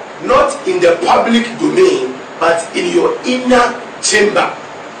God, not in the public domain, but in your inner chamber.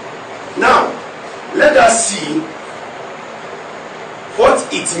 Now, let us see what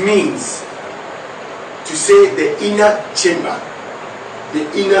it means to say the inner chamber. The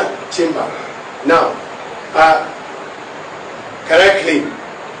inner chamber. Now, correctly,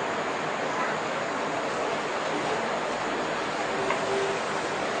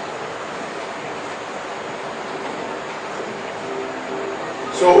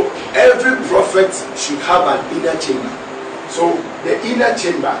 so every prophet should have an inner chamber. So the inner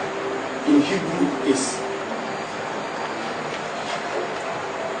chamber in Hebrew is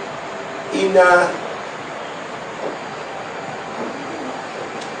inner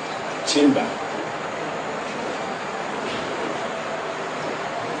chamber.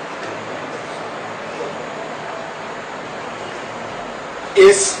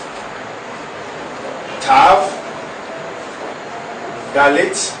 Is Tav,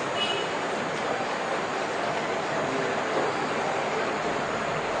 Dalit,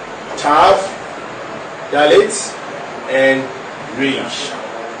 Tav, Dalit, and Resh.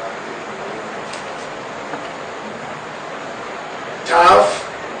 Tav,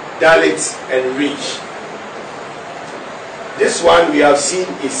 Dalit, and Resh. This one we have seen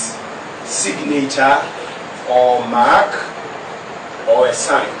is signature or mark or a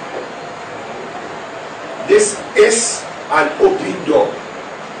sign. This is an open door.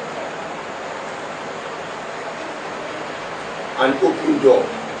 An open door.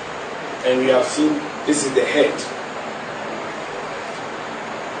 And we have seen this is the head.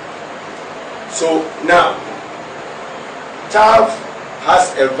 So now, Tav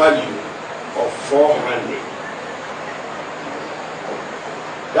has a value of 400.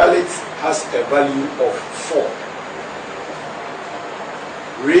 Dalit has a value of 4.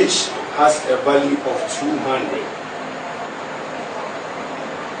 Resh has a value of 200.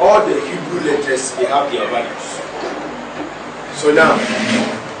 All the Hebrew letters, they have their values. So now,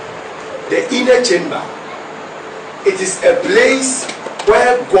 the inner chamber, it is a place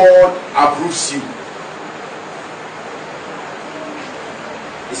where God approves you.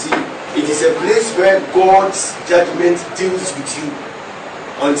 You see, it is a place where God's judgment deals with you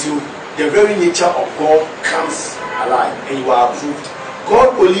until the very nature of God comes alive and you are approved.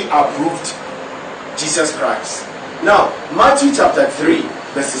 God only approved Jesus Christ. Now, Matthew chapter 3,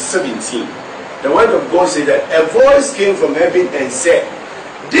 verses 17. The word of God said that a voice came from heaven and said,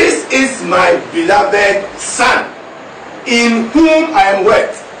 This is my beloved Son, in whom I am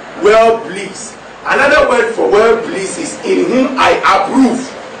well pleased. Another word for well pleased is in whom I approve.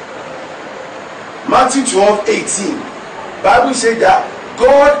 Matthew 12:18. Bible said that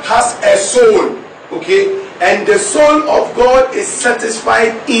God has a soul, okay, and the soul of God is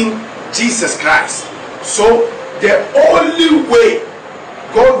satisfied in Jesus Christ. So the only way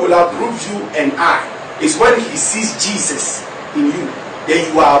God will approve you and I is when He sees Jesus in you. Then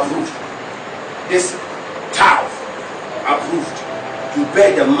you are approved. This Tav, approved. You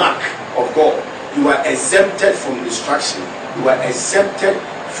bear the mark of God. You are exempted from destruction. You are exempted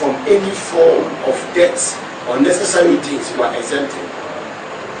from any form of death, unnecessary things. You are exempted.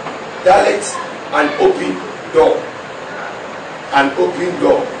 Dalit, an open door. An open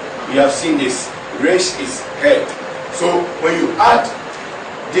door. We have seen this. Resh is head. So when you add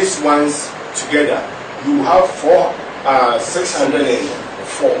these ones together, you have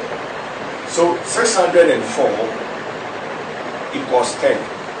 604. So 604 equals 10.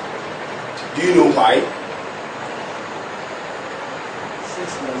 Do you know why?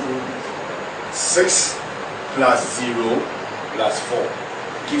 6 plus 0 plus 4.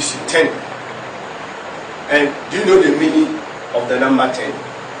 gives you 10. And do you know the meaning of the number 10?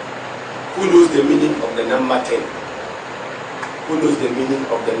 Who knows the meaning of the number 10? Who knows the meaning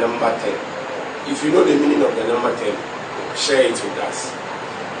of the number 10? If you know the meaning of the number 10, share it with us.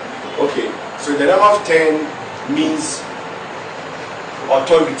 Okay, so the number 10 means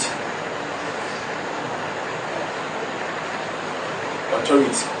authority.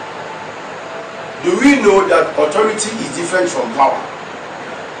 Authority. Do we know that authority is different from power?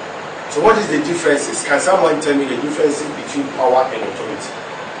 So what is the differences? Can someone tell me the differences between power and authority?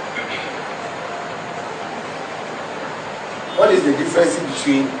 What is the difference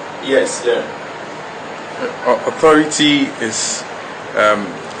between, yes, yeah. Authority is,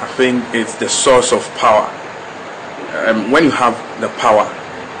 I think it's the source of power. When you have the power,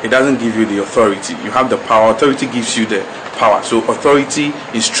 it doesn't give you the authority. You have the power, authority gives you the power. So authority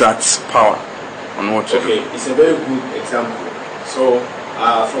instructs power on what to do. Okay, it's a very good example. So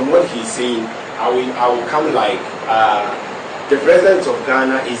from what he's saying, I will come like the president of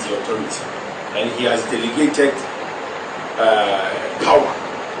Ghana is the authority, and he has delegated power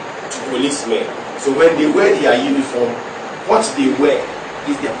to policemen. So when they wear their uniform, what they wear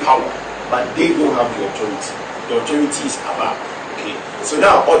is their power, but they don't have the authority. The authority is above. Okay. So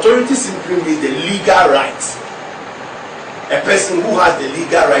now authority simply means the legal right. A person who has the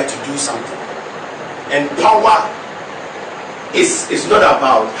legal right to do something. And power is not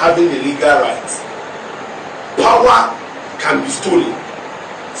about having the legal rights. Power can be stolen.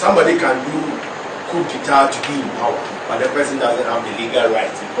 Somebody can do coup d'etat to be in power, but the person doesn't have the legal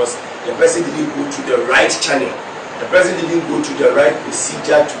rights because the person didn't go to the right channel. The person didn't go to the right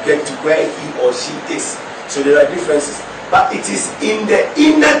procedure to get to where he or she is. So there are differences. But it is in the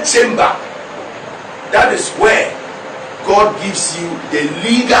inner chamber. That is where God gives you the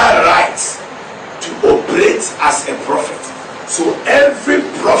legal rights to operate as a prophet. So every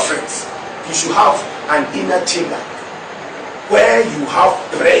prophet, you should have an inner chamber where you have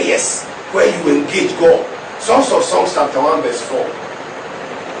prayers, where you engage God. Songs of Songs chapter 1 verse 4.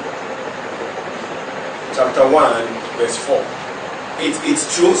 Chapter 1 verse 4. It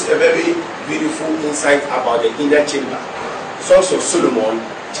shows a very beautiful insight about the inner chamber. Songs of Solomon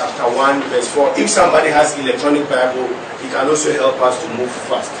chapter 1 verse 4. If somebody has electronic Bible, he can also help us to move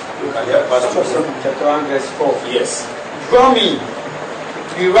fast. You can help us to move. Chapter 1 verse 4. Yes. Draw me,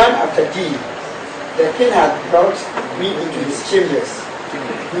 we run after thee. The king hath brought me into his chambers.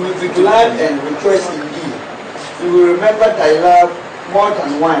 He will be glad and rejoice in thee. He will remember thy love more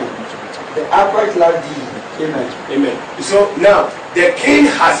than wine. The upright love thee. Amen. Amen. So now the king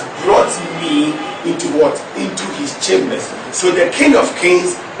has brought me into what? Into his chambers. So the King of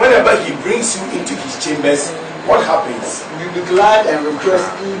Kings, whenever he brings you into his chambers, what happens? You will be glad and rejoice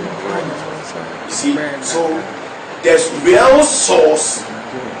in him. You see, so there's real source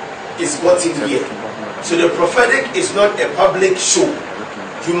is what's in here. So the prophetic is not a public show.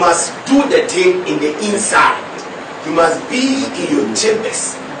 You must do the thing in the inside. You must be in your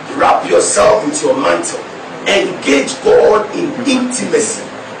chambers. Wrap yourself with your mantle. Engage God in intimacy.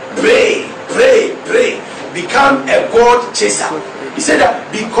 Pray, pray, pray. Become a God chaser. He said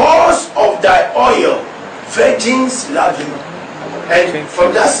that because of thy oil, virgins love you. And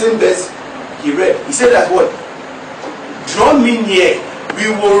from that same verse, he read, he said that what? Draw me near, we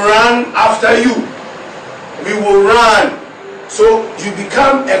will run after you. We will run. So you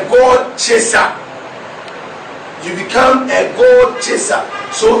become a God chaser. You become a God chaser.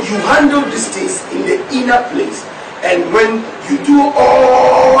 So you handle these things in the inner place. And when you do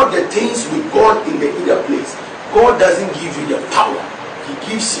all the things with God in the inner place, God doesn't give you the power. He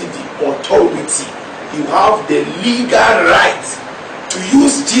gives you the authority. You have the legal right to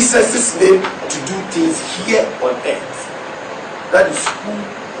use Jesus' name to do things here on earth. That is who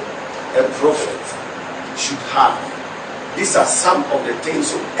a prophet should have. These are some of the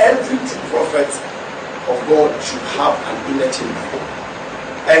things. So every true prophet of God should have an inner chamber.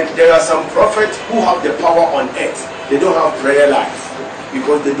 And there are some prophets who have the power on earth. They don't have prayer life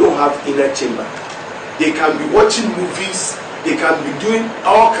because they don't have inner chamber. They can be watching movies. They can be doing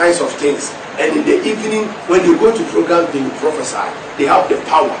all kinds of things. And in the evening, when they go to program, they will prophesy. They have the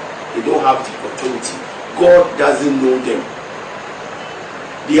power. They don't have the authority. God doesn't know them.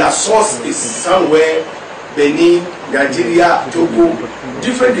 Their source is somewhere, Benin, Nigeria, Togo,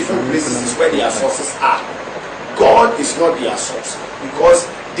 different places is where their sources are. God is not their source because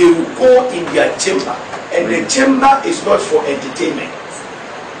they will go in their chamber, and the chamber is not for entertainment.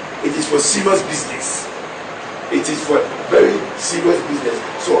 It is for serious business. It is for very serious business.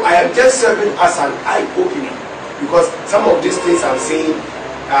 So I am just serving as an eye opener because some of these things I'm saying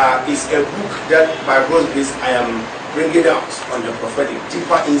is a book that by God's grace I am bring it out on the prophetic,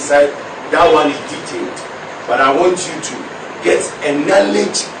 deeper inside. That one is detailed, but I want you to get a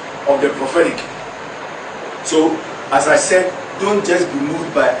knowledge of the prophetic. So, as I said, don't just be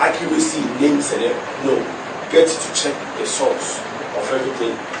moved by accuracy in names and no, get to check the source of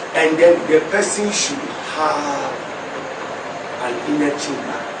everything, and then the person should have an inner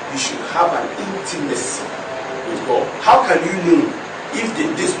chamber. You should have an intimacy with God. How can you know if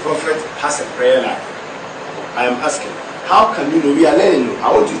this prophet has a prayer life? I am asking. How can you know? We are learning.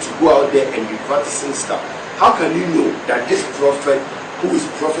 I want you to go out there and be practicing stuff. How can you know that this prophet who is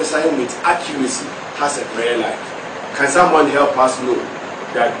prophesying with accuracy has a prayer life? Can someone help us know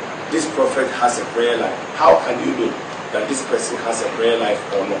that this prophet has a prayer life? How can you know that this person has a prayer life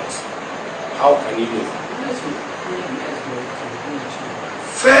or not? How can you know?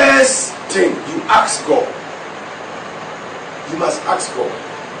 First thing, you ask God. You must ask God.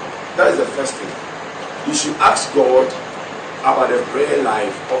 That is the first thing. You should ask God about the prayer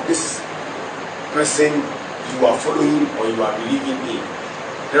life of this person you are following or you are believing in.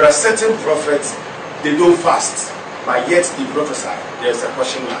 There are certain prophets, they don't fast, but yet they prophesy. There's a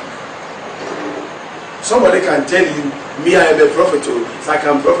question mark. Somebody can tell you, me, I am a prophet, so I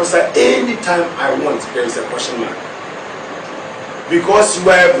can prophesy anytime I want. There is a question mark. Because you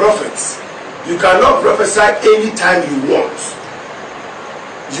are a prophet, you cannot prophesy anytime you want.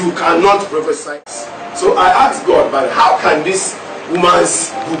 You cannot prophesy. So I asked God, but how can this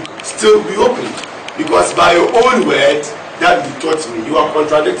woman's book still be opened? Because by your own word that you taught me, you are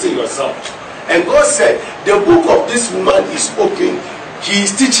contradicting yourself. And God said, the book of this woman is open. He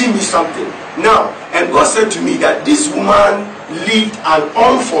is teaching me something. Now, and God said to me that this woman lived an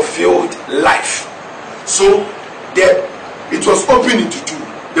unfulfilled life. So it was open into two.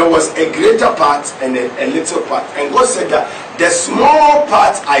 There was a greater part and a little part. And God said that the small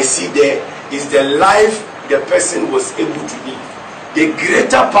part I see there is the life the person was able to live. The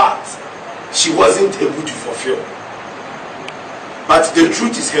greater part, she wasn't able to fulfill. But the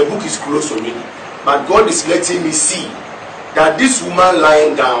truth is, her book is closed already. But God is letting me see that this woman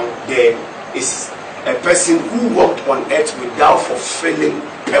lying down there is a person who walked on earth without fulfilling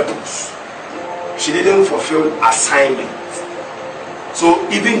purpose. She didn't fulfill assignment. So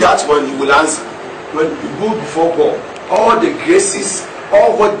even that one you will answer. When you go before God, all the graces,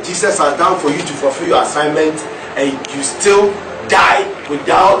 all what Jesus has done for you to fulfill your assignment, and you still die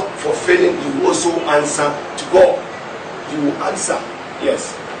without fulfilling, you also answer to God. You will answer.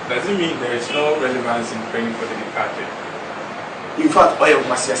 Yes. Does it mean there is no relevance in praying for the departed? In fact,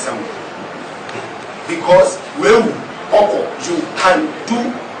 because when you can do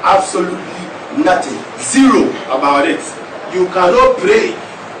absolutely nothing, zero about it. You cannot pray.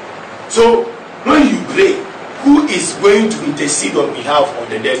 So when you pray, who is going to intercede on behalf of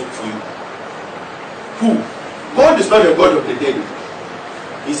the dead for you? Who? God is not a God of the dead.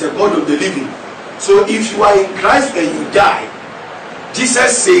 He's a God of the living. So if you are in Christ and you die,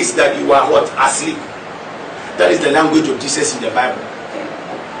 Jesus says that you are what? Asleep. That is the language of Jesus in the Bible.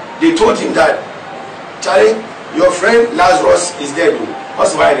 They told him that, Charlie, your friend Lazarus is dead.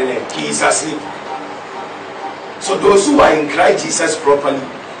 What's why he is asleep? So those who are in Christ Jesus properly,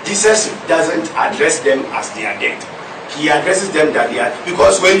 Jesus doesn't address them as they are dead. He addresses them that they are,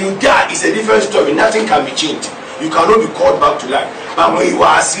 because when you die, it's a different story. Nothing can be changed. You cannot be called back to life. But when you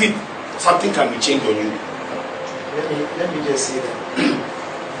are asleep, something can be changed on you. Let me just say that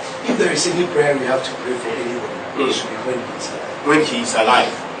if there is any prayer we have to pray for anyone, it should be when he is alive. When he is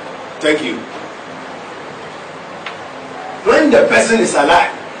alive. Thank you. When the person is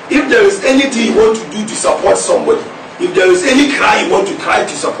alive, if there is anything you want to do to support somebody, if there is any cry you want to cry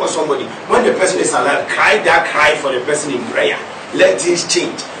to support somebody, when the person is alive, cry that cry for the person in prayer. Let things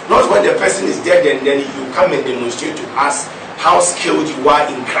change. Not when the person is dead and then you come and demonstrate to us how skilled you are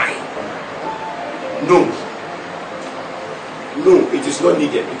in crying. No. No, it is not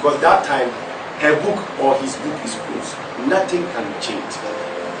needed, because that time her book or his book is closed. Nothing can change.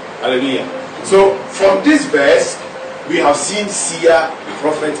 Hallelujah. So from this verse, we have seen seer,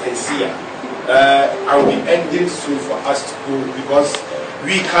 prophet, and seer. I will be ending soon for us to go, because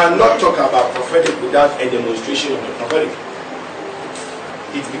we cannot talk about prophetic without a demonstration of the prophetic.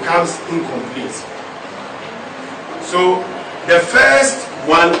 It becomes incomplete. So the first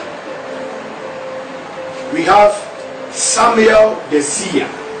one, we have Samuel the seer.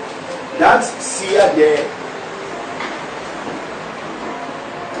 That seer there,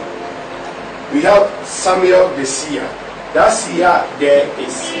 we have Samuel the seer. That seer there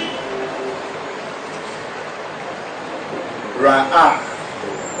is Ra'ah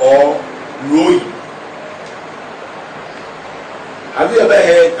or Roi. Have you ever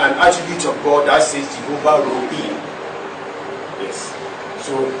heard an attribute of God that says Jehovah Roi? Yes.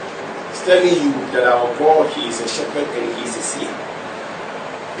 So it's telling you that our God, he is a shepherd and he is a seer.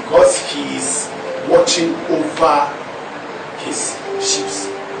 Because he is watching over his sheep.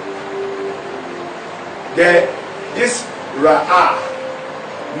 This Ra'ah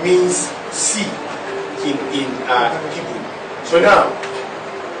means sea in Hebrew. So now,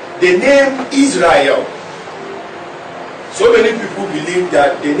 the name Israel, so many people believe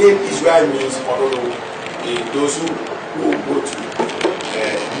that the name Israel means, I don't know, those who go to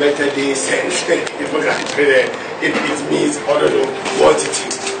Methodist and it means, I don't know,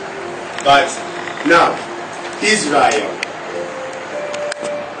 multitude. But now, Israel.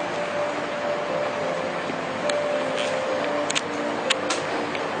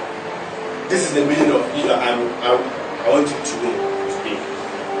 This is the meaning of Israel. I want you to know today.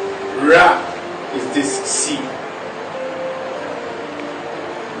 Ra is this sea.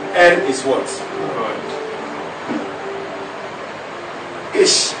 El is what? God.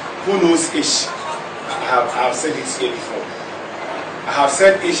 Ish. Who knows Ish? I have said it here before. I have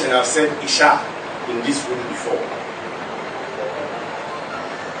said Ish and I have said Isha in this room before.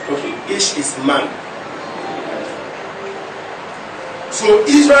 Okay, Ish is man. So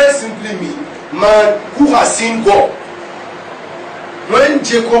Israel simply means man who has seen God. When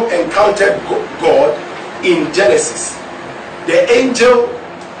Jacob encountered God in Genesis, the angel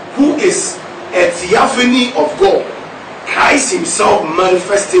who is a theophany of God, Christ himself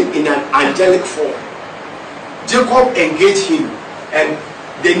manifesting in an angelic form. Jacob engaged him, and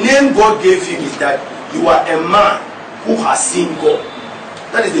the name God gave him is that you are a man who has seen God.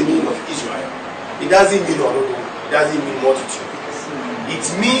 That is the meaning of Israel. It doesn't mean Olodo, it doesn't mean multitude. It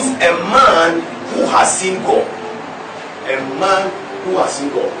means a man who has seen God. A man who has seen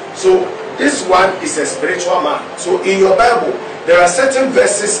God. So this one is a spiritual man. So in your Bible, there are certain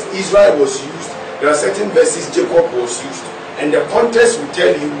verses Israel was used. There are certain verses Jacob was used. And the context will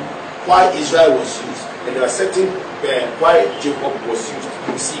tell you why Israel was used. And there are certain why Jacob was used.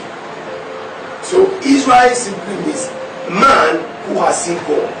 You see. So Israel simply means man who has seen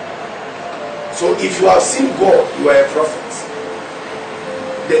God. So if you have seen God, you are a prophet.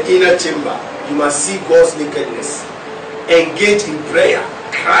 The inner chamber, you must see God's nakedness. Engage in prayer.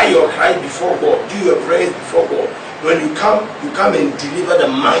 Cry your cry before God. Do your prayers before God. When you come and deliver the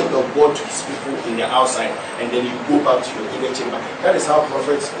mind of God to his people in the outside, and then you go back to your inner chamber. That is how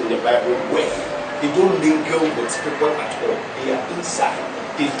prophets in the Bible work. They don't mingle with people at all. They are inside.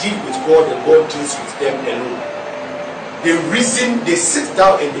 They deal with God and God deals with them alone. They reason, they sit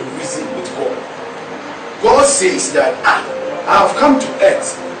down and they reason with God. God says that, I have come to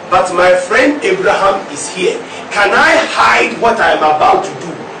earth, but my friend Abraham is here. Can I hide what I am about to do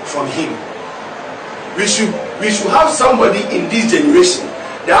from him? We should have somebody in this generation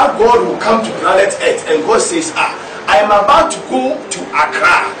that God will come to planet Earth and God says, I am about to go to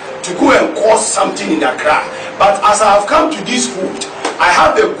Accra to go and cause something in Accra. But as I have come to this hood, I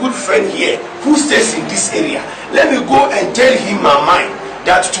have a good friend here who stays in this area. Let me go and tell him my mind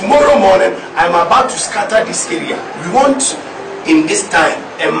that tomorrow morning I am about to scatter this area. We want in this time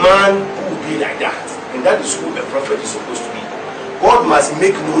a man who will be like that. And that is who a prophet is supposed to be. God must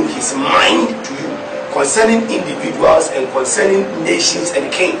make known his mind to you concerning individuals and concerning nations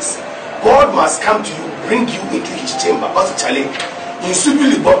and kings. God must come to you, bring you into his chamber.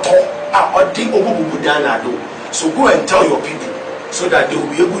 So go and tell your people so that they will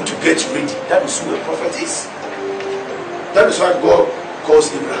be able to get ready. That is who a prophet is. That is why God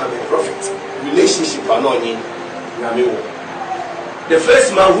calls Abraham a prophet. Relationship anoni. The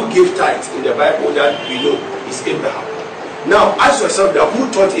first man who gave tithes in the Bible that we know is Abraham. Now ask yourself that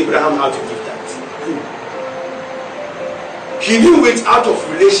who taught Abraham how to give tithes? Who? He knew it out of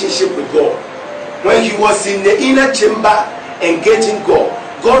relationship with God. When he was in the inner chamber engaging God,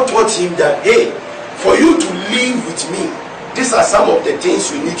 God taught him that, hey, for you to live with me, these are some of the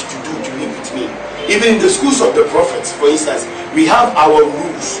things you need to do to live with me. Even in the schools of the prophets, for instance, we have our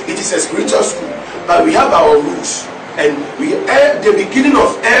rules. It is a spiritual school, but we have our rules. And we, at the beginning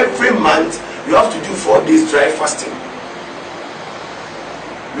of every month, you have to do 4 days dry fasting.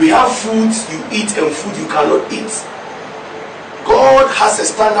 We have foods you eat and food you cannot eat. God has a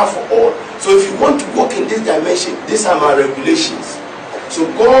standard for all. So if you want to walk in this dimension, these are my regulations. So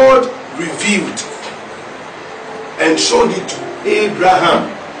God revealed and showed it to Abraham.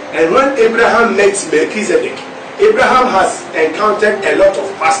 And when Abraham met Melchizedek, Abraham has encountered a lot of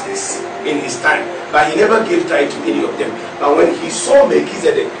pastors in his time, but he never gave tithe to any of them. But when he saw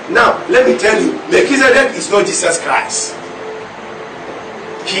Melchizedek, now let me tell you, Melchizedek is not Jesus Christ.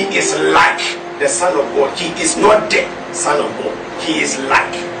 He is like the Son of God. He is not the Son of God. He is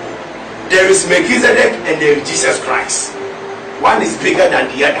like. There is Melchizedek and there is Jesus Christ. one is bigger than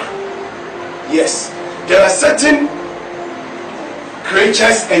the other. Yes, there are certain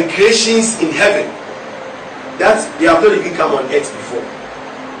creatures and creations in heaven that they have not even come on earth before.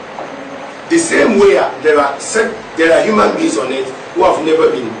 The same way there are human beings on earth who have never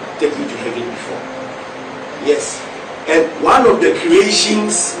been taken to heaven before. Yes, and one of the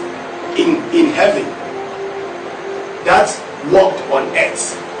creations in heaven that walked on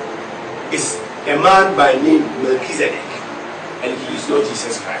earth is a man by name Melchizedek, and he is not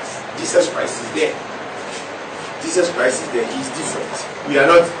Jesus Christ. Jesus Christ is there. Jesus Christ is there. He is different. We are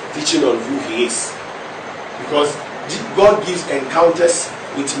not teaching on who he is, because God gives encounters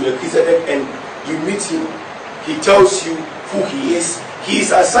with Melchizedek, and you meet him, he tells you who he is. He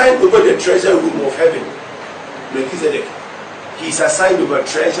is assigned over the treasure room of heaven. Melchizedek, he is assigned over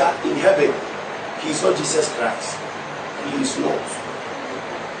treasure in heaven. He is not Jesus Christ. He is not.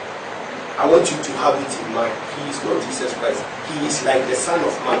 I want you to have it in mind. He is not Jesus Christ. He is like the Son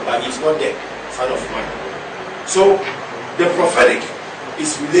of Man, but he is not the Son of Man. So the prophetic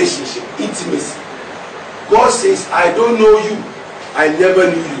is relationship, intimacy. God says, I don't know you, I never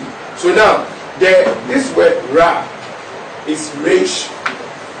knew you. So now this word Ra is Resh,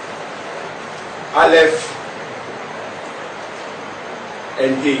 Aleph,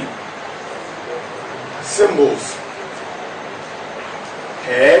 and He. Symbols: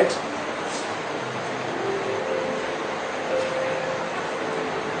 head,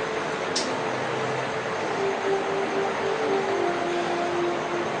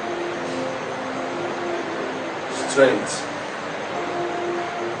 strength.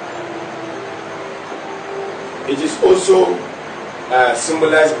 It is also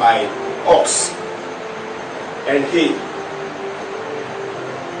symbolized by ox and hay.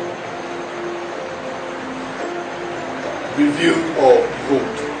 Revealed or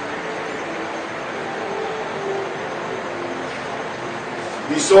behold.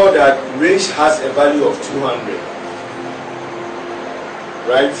 We saw that Resh has a value of 200,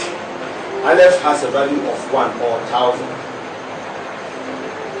 right? Aleph has a value of 1 or 1,000.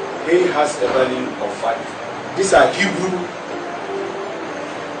 He has a value of 5. These are Hebrew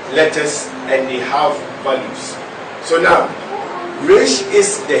letters and they have values. So now, Resh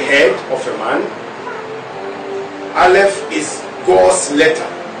is the head of a man. Aleph is God's letter,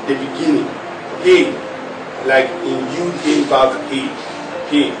 the beginning. He, like in Yud He Vav He,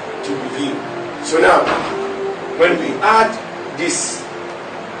 to reveal. So now, when we add this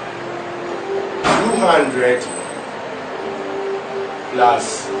 200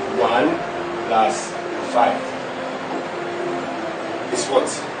 plus 1 plus 5 is what?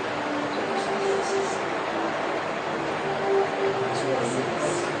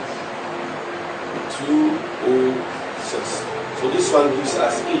 206. So this one gives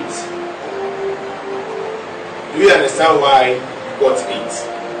us 8. Do you understand why we got 8?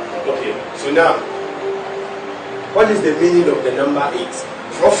 Okay, so now, what is the meaning of the number 8?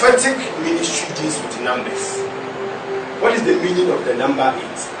 Prophetic ministry deals with numbers. What is the meaning of the number 8?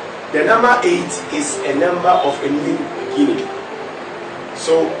 The number 8 is a number of a new beginning.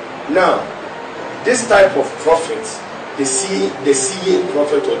 So now, this type of prophet, the seeing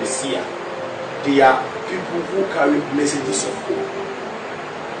prophet or the seer, they are people who carry messages of hope.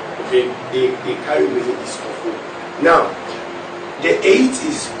 Okay, they carry messages of hope. Now, the 8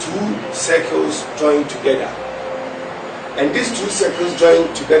 is 2 circles joined together. And these 2 circles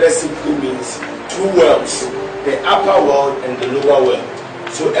joined together simply means 2 worlds, the upper world and the lower world.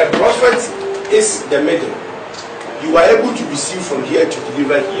 So a prophet is the middle. You are able to receive from here to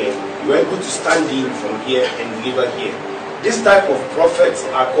deliver here. You are able to stand in from here and deliver here. This type of prophets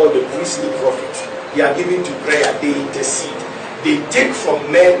are called the priestly prophets. They are given to prayer, they intercede. They take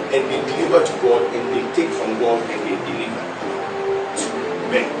from men and they deliver to God, and they take from God and they deliver to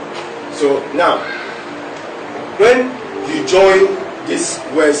men. So now, when you join these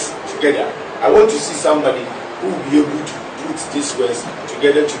words together, I want to see somebody who will be able to put these words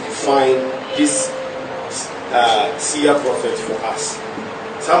together to define this seer prophet for us.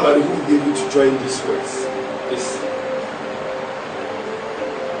 Somebody who will be able to join these words.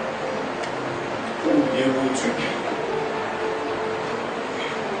 Who will be able to?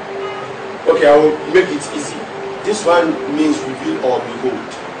 Okay, I will make it easy. This one means reveal or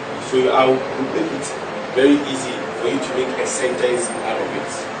behold. So I will make it very easy for you to make a sentence out of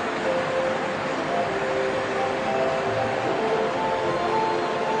it.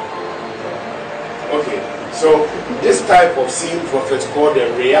 Okay, so this type of seeing prophet called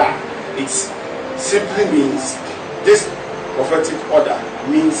the Reah, it simply means, this prophetic order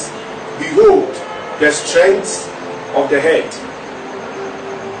means, behold the strength of the head.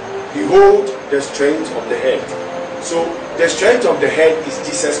 Behold the strength of the head. So the strength of the head is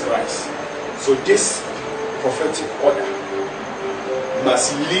Jesus Christ. So this prophetic order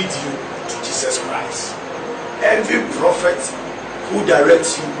must lead you to Jesus Christ. Every prophet who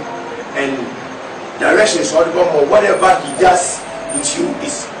directs you, and direction is audible, or whatever he does with you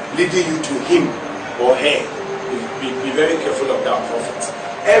is leading you to him or her. Be very careful of that prophet.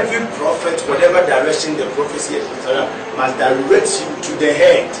 Every prophet, whatever direction the prophecy is, must direct you to the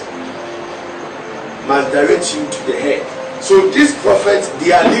head. Must direct you to the head. So these prophets,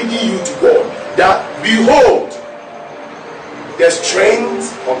 they are leading you to God. That behold, the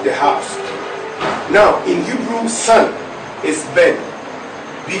strength of the house. Now in Hebrew, son is Ben,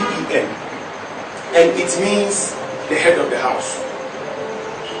 B-E-N, and it means the head of the house.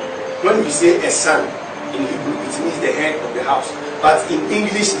 When we say a son in Hebrew, it means the head of the house. But in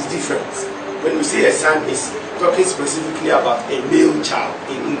English, it's different. When we say a son, it's talking specifically about a male child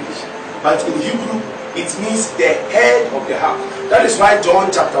in English. But in Hebrew, it means the head of the house. That is why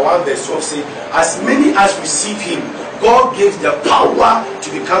John chapter 1 verse 12 says, as many as receive him, God gives the power to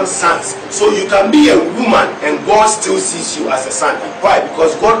become sons. So you can be a woman and God still sees you as a son. Why?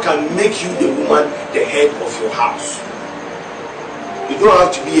 Because God can make you the woman, the head of your house. You don't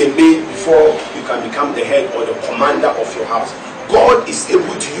have to be a maid before you can become the head or the commander of your house. God is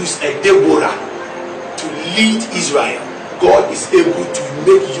able to use a Deborah to lead Israel. God is able to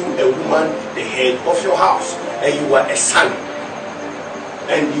make you a woman, the head of your house. And you are a son.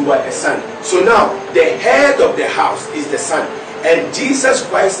 And you are a son. So now, the head of the house is the son. And Jesus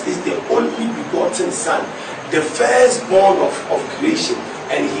Christ is the only begotten son. The firstborn of creation.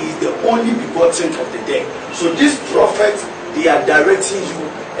 And he is the only begotten of the dead. So these prophets, they are directing you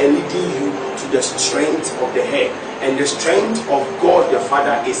and leading you to the strength of the head. And the strength of God the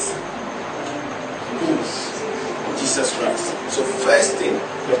Father is who? Jesus Christ. So first thing,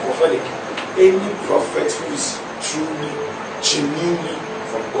 the prophetic. Any prophet who is truly, genuinely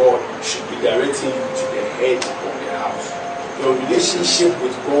from God should be directing you to the head of the house. Your relationship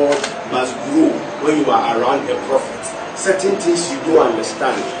with God must grow when you are around a prophet. Certain things you don't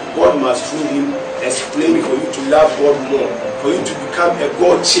understand, God must through him explain for you to love God more, for you to become a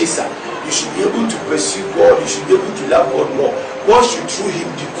God chaser. You should be able to pursue God, you should be able to love God more. God should through him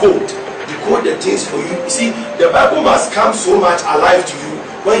decode the things for you. You see, the Bible must come so much alive to you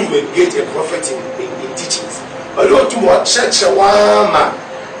when you engage a prophet in teachings. A lot too much church,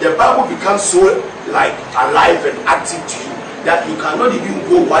 the Bible becomes so like alive and active to you that you cannot even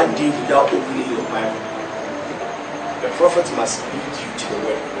go one day without opening your Bible. The prophet must lead you to the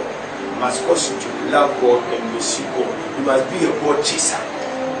word of God. He must cause you to love God and pursue God. You must be a God chaser.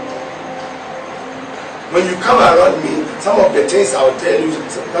 When you come around me, some of the things I will tell you,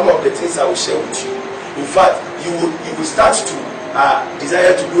 some of the things I will share with you. In fact, you will start to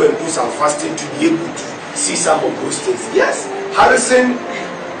desire to go and do some fasting to be able to see some of those things. Yes, Harrison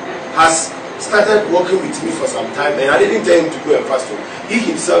has started working with me for some time, and I didn't tell him to go and fast. He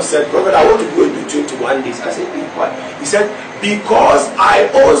himself said, "Prophet, I want to go and do 21 days." I said, "Why?" He said, "Because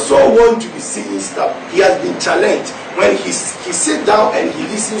I also want to be seeing stuff." He has been challenged. When he sits down and he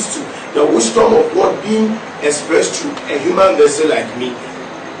listens to the wisdom of God being expressed through a human vessel like me,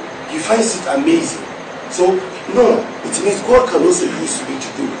 he finds it amazing. So, no, it means God can also use me to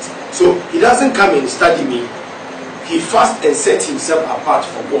do it. So, he doesn't come and study me. He fasts and sets himself apart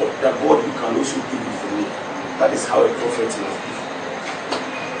for God, that God you can also do it for me. That is how a prophet must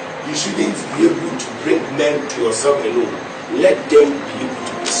be. You shouldn't be able to bring men to yourself alone. Let them be able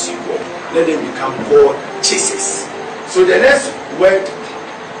to pursue God. Let them become God chasers. So the next word,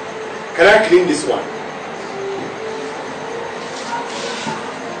 can I clean this one?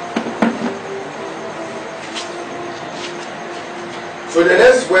 So the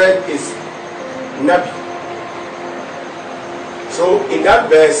next word is Nabi. So in that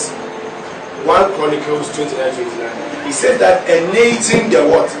verse, 1 Chronicles 29:29, he said that enlightening the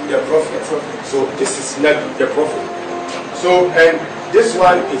what? The prophet. So this is Nabi, the prophet. So, and this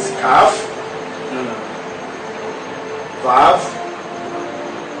one is Kaf, Vav,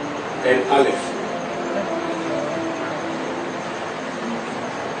 and Aleph.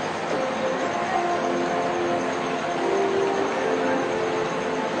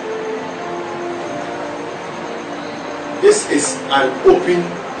 This is an open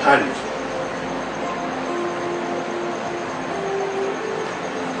hand.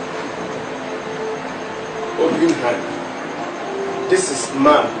 Open hand. This is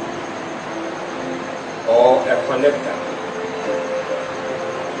man or a connector.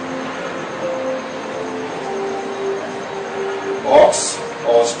 Ox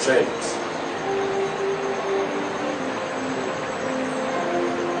or strength.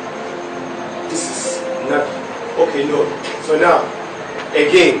 This is Nabi. Okay, no. So now,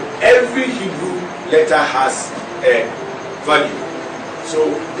 again, every Hebrew letter has a value.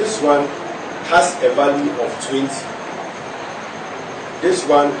 So this one has a value of 20. This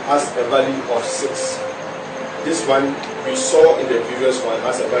one has a value of 6. This one we saw in the previous one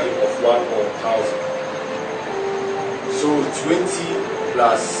has a value of 1 or 1,000. So 20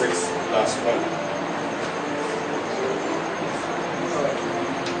 plus 6 plus 1.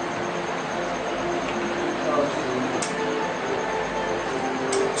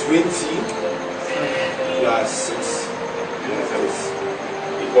 20 plus 6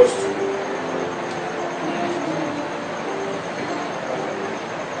 equals to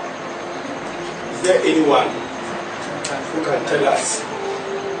Is there anyone who can tell us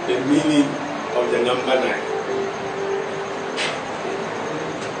the meaning of the number 9?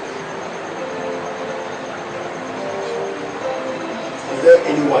 Is there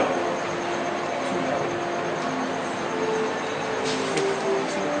anyone?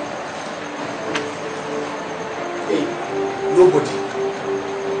 Hey, nobody.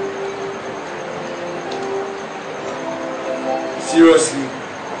 Seriously.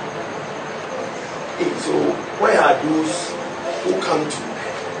 So where are those who come to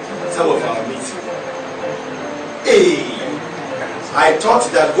some of our meetings? Hey, I thought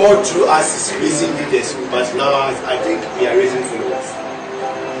that God through us is raising leaders, but now I think we are raising followers.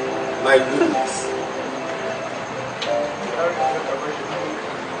 My goodness.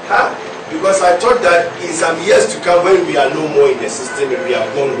 Because I thought that in some years to come, when we are no more in the system and we are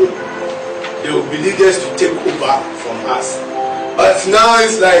gone home, there will be leaders to take over from us. But now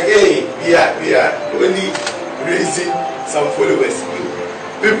it's like, hey, we are only raising some followers.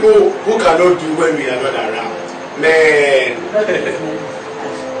 People who cannot do when we are not around. Man,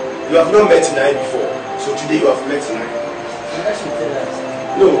 you have not met 9 before, so today you have met 9.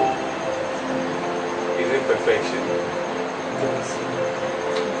 No. Is it perfection?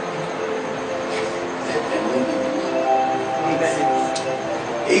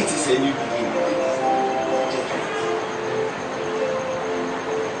 8 is a new beginning.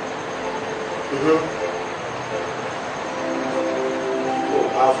 Oh,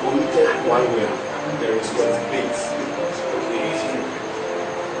 I've omitted one word. There is what? Bait. Okay.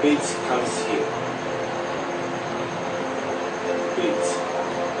 Bait comes here. Bait.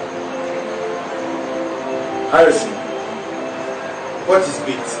 Harrison, what is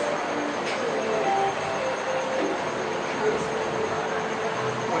bait?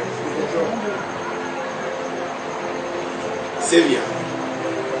 Savior,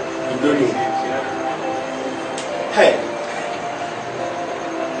 you don't know. Hey,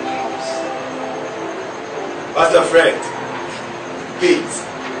 Pastor Fred, bait.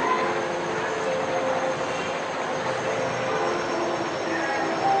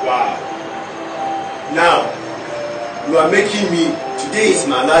 Wow. Now, you are making me, today is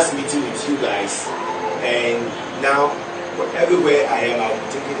my last meeting with you guys, and now, everywhere I am, I'll be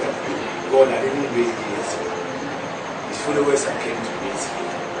taking a break. God, I didn't raise the answer. His followers are came to raise him.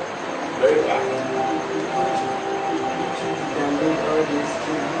 Very bad.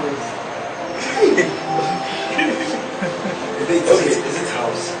 Okay, is it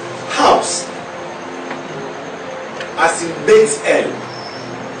house? House. As in Beit El,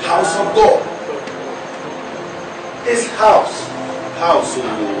 house of God. This house. House,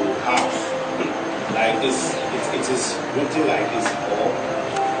 oh, house. Like this. It is written like this, or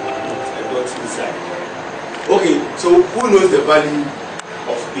I got inside. Okay, so who knows the value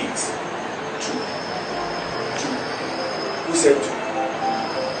of bait? 2. Who said 2?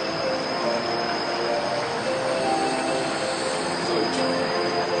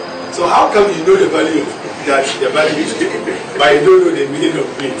 So how come you know the value of that, the value is but you don't know the meaning of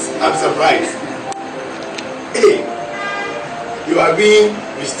bait? I'm surprised. Hey, you are being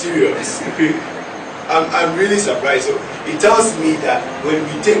mysterious. I'm really surprised. So it tells me that when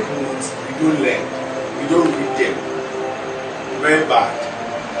we take notes, we don't learn. We don't read them. Very bad.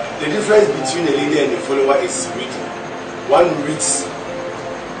 The difference between a leader and a follower is reading. One reads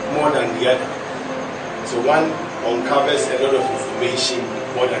more than the other. So one uncovers a lot of information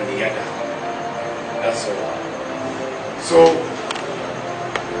more than the other. That's all. So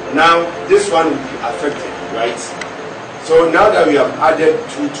now this one will be affected, right? So now that we have added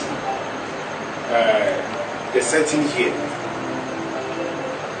 2 to the setting here,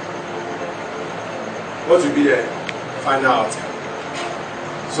 what will be the final outcome?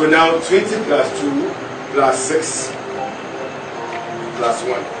 So now 20 plus 2 plus 6 plus 1.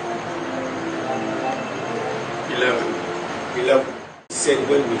 11. He said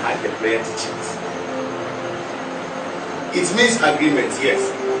when we had the prayer teachings. It means agreement,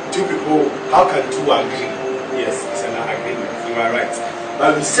 yes. 2 people, how can 2 agree? Yes, it's an agreement. You are right.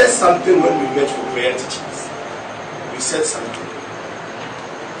 But we said something when we met for prayer teachings. We said something.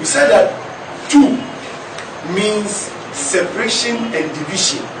 We said that 2 means separation and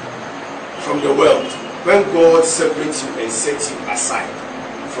division from the world. When God separates you and sets you aside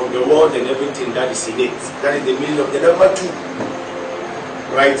from the world and everything that is in it. That is the meaning of the number 2.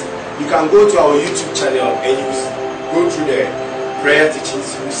 Right? You can go to our YouTube channel and you go through the prayer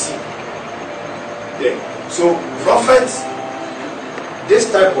teachings, you will see. There. So prophets,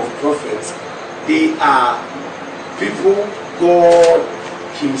 this type of prophets, they are people God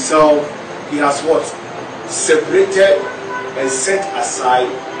himself, he has what? Separated and set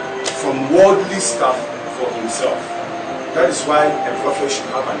aside from worldly stuff for himself. That is why a prophet should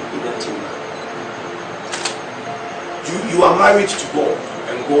have an inner chamber. You are married to God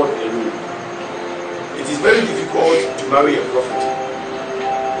and God alone. It is very difficult to marry a prophet.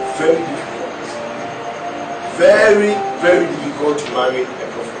 Very difficult. Very, very difficult to marry a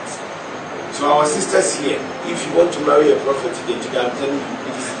prophet. So our sisters here, if you want to marry a prophet today, I'm telling you,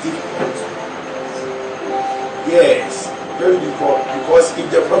 it is difficult. Yes, very difficult, because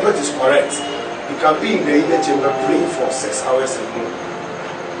if the prophet is correct, he can be in the inner chamber praying for 6 hours and more.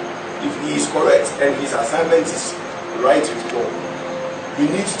 If he is correct and his assignment is right with God, you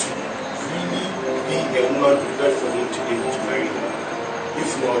need to really be a woman prepared for him to be able to marry him.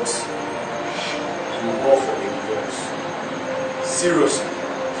 If not, you will go for a divorce. Seriously.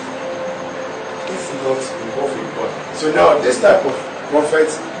 If not, you will go for a divorce. So now, this type of prophet,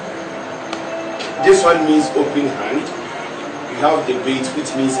 this one means open hand. We have the bait,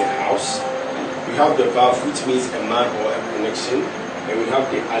 which means a house. We have the Vav, which means a man or a connection. And we have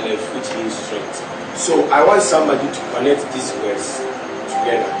the Aleph, which means strength. So I want somebody to connect these words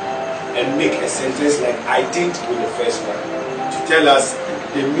together and make a sentence like I did with the first one, to tell us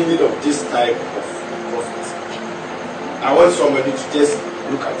the meaning of this type of prophet. I want somebody to just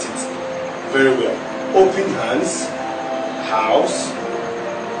look at it very well. Open hands, house,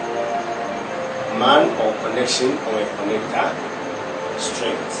 man or connection or a connector,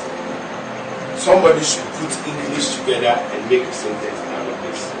 strength. Somebody should put English together and make a sentence out of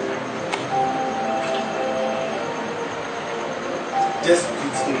this. Just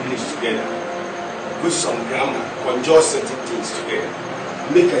put English together. Put some grammar, conjure certain things together.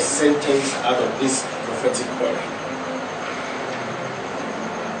 Make a sentence out of this prophetic order.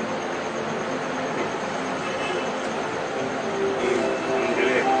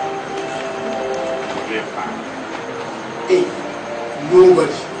 Hey,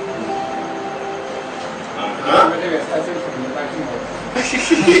 nobody.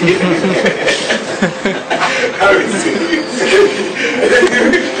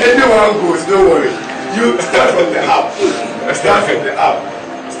 Anyone goes, don't worry. You start from the up. Start from the up.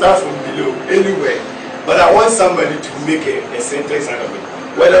 Start from below. Anywhere. But I want somebody to make a sentence out of it.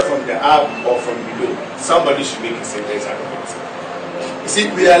 Whether from the up or from below. Somebody should make a sentence out of it. You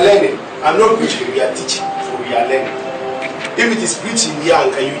see, we are learning. I'm not preaching, we are teaching. So we are learning. If it is preaching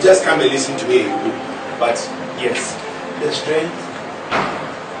young and you just come and listen to me, but yes, the strength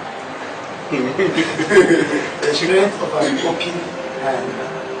the strength of an open hand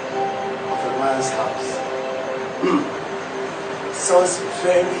of a man's house. Sounds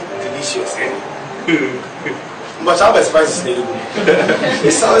very delicious, eh? But how much spice is needed?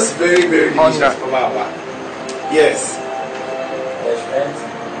 It sounds very, very delicious. Yes. The strength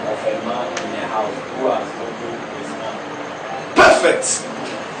of a man in a house who has opened his mouth. Perfect.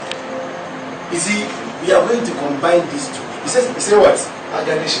 You see, we are going to combine these two. He says what?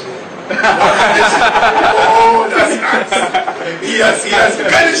 Oh, that's nice. Yes.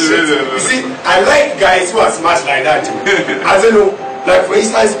 You see, I like guys who are smart like that too. I don't know, like for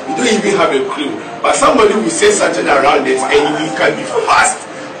instance, you don't even have a clue, but somebody will say something around it and you can be fast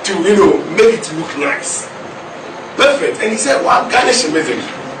to, make it look nice. Perfect. And he said, what garnishing with him?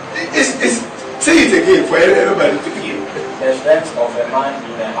 Say it again for everybody to hear. The strength of a man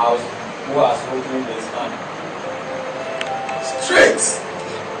in the house who has opened his hand. Strength.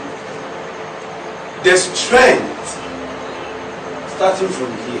 The strength, starting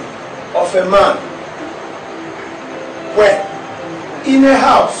from here, of a man, where? In a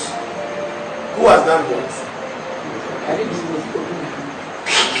house, who has done what?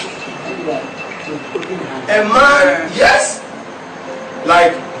 A man, yes,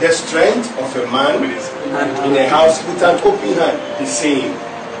 like the strength of a man in a house with an open hand, the same.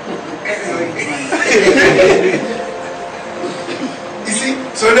 You see,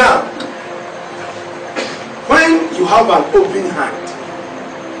 so now, when you have an open hand,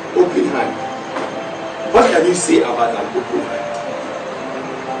 what can you say about an open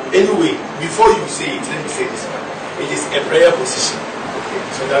hand? Anyway, before you say it, let me say this one. It is a prayer position. Okay,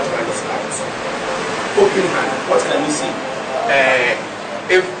 so that one is out. Open hand. What can you see?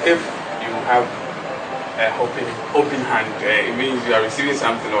 If you have open hand, it means you are receiving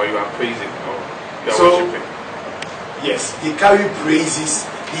something or you are praising or you are worshiping. Yes, they carry praises.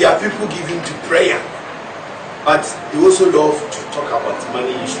 They are people given to prayer, but they also love to talk about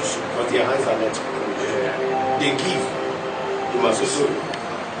money issues because their hands are not cold. They give. You must also.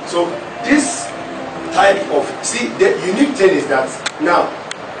 So this type of the unique thing is that now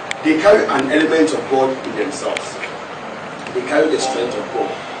they carry an element of God in themselves. They carry the strength of God.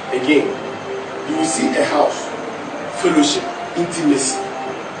 Again, you will see a house, fellowship, intimacy,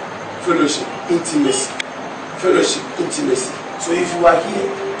 fellowship, intimacy, fellowship, intimacy. So if you are here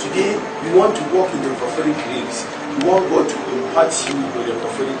today, you want to walk in the prophetic grace, you want God to impart you with the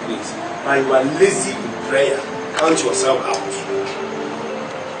prophetic grace, but you are lazy in prayer, count yourself out.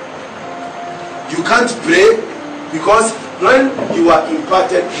 You can't pray because when you are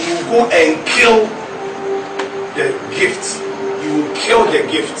imparted, you go and kill the gifts. You will kill the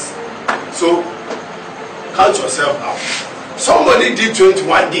gifts. So count yourself out. Somebody did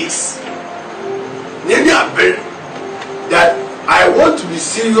 21 days. That I want to be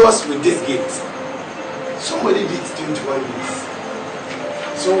serious with this gift. Somebody did 21 days.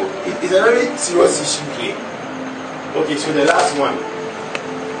 So it's a very serious issue here. Okay, so the last one.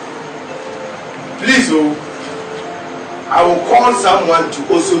 Please, I will call someone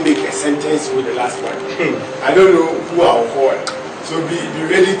to also make a sentence with the last one. I don't know who I will call. So be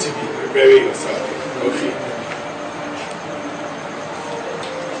ready to be preparing yourself. Okay.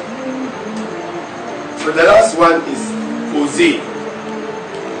 So the last one is Jose.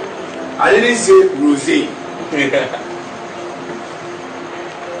 I didn't say Rose.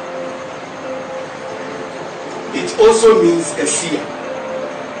 It also means a seer.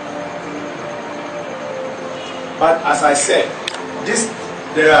 But as I said,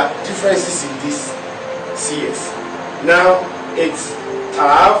 there are differences in these seers. Now it's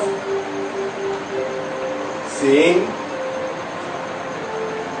Tav, Zain,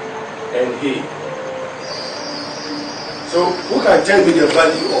 and He. So who can tell me the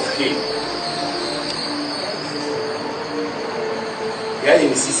value of He? Yeah,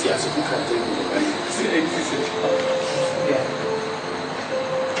 in CCR, so who can tell me the value?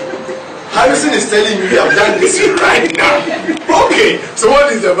 Harrison is telling me we have done this right now. Okay, so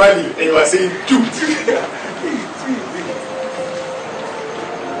what is the value? And you are saying 2.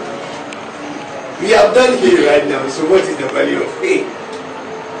 We have done here right now, so what is the value of A?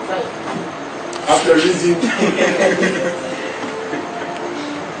 After reading.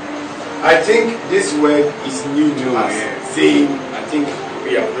 I think this word is new to us. Saying, I think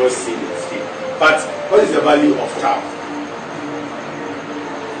we have not seen it here. But what is the value of Tav?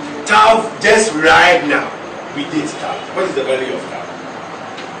 Tav, just right now, we did Tav. What is the value of Tav?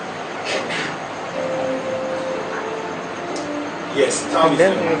 Yes, Tav is the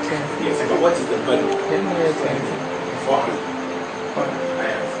value. Yes, but what is the value? 400. I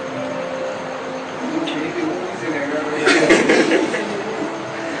have.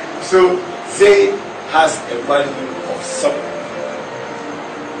 So, Zayn has a value of 7.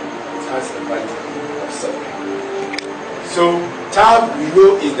 It has a value of 7. So, Tav, we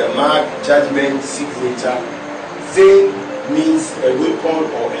know, is the mark, judgment, signature. Zayn means a weapon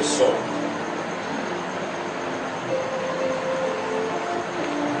or a sword.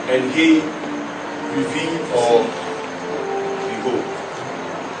 And He, reveal or behold.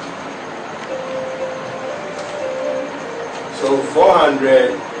 So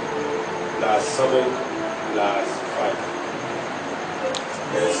 400 plus 7 plus 5.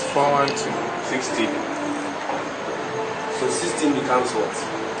 Yes, 416. So 16 becomes what?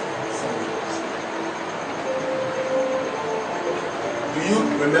 Do you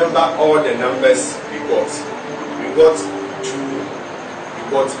remember all the numbers we got? We got 2, we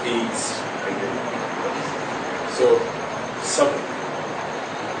got 8, and then so 7.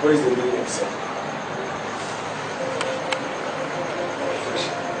 What is the meaning of 7?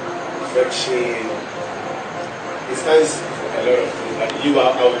 Perfection. It stands for a lot of things, but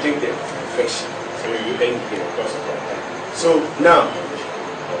I will take the perfection. So you end here because of that. So now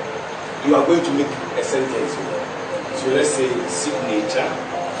you are going to make a sentence. So let's say signature,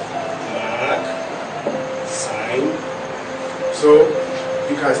 mark, sign. So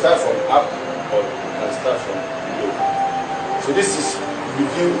you can start from up or you can start from below. So this is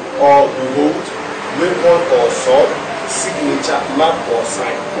review or behold, weapon or sword, signature, mark or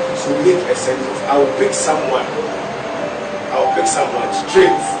sign. So make a sentence. I will pick someone.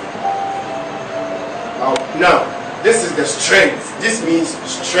 Strength. Now, this is the strength. This means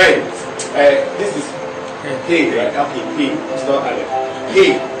strength. This is Hey, right? Okay, hey. It's not Aleph.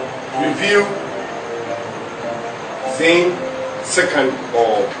 Hey, reveal. Then, second,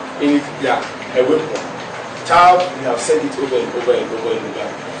 or any, yeah, a weapon. Tab, we have said it over and over and over and over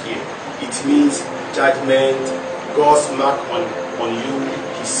here. It means judgment, God's mark on you,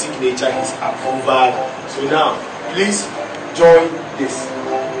 His signature, His approval. So now, please join this.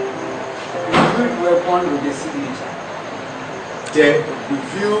 Revealed weapon with the signature. The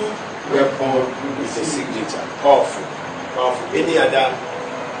revealed weapon with the signature. Powerful. Powerful. Any other?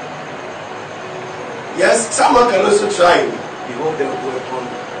 Yes, someone can also try. Behold the weapon.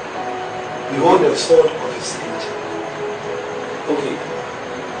 Behold the sword of His signature. Okay.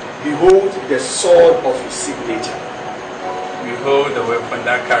 Behold the sword of His signature. Behold the weapon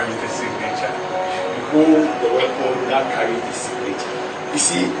that carries the signature. Behold the weapon that carries the signature. You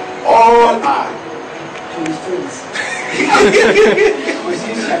see, all are.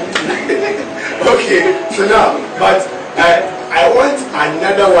 Okay, so now, but I want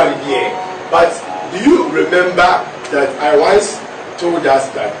another one here. But do you remember that I once told us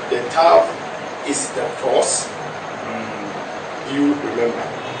that the top is the cross? Do you remember?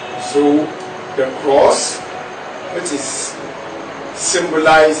 So the cross, which is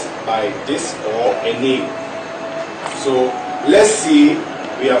symbolized by this or a nail. So let's see,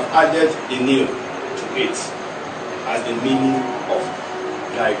 we have added a nail to it as the meaning of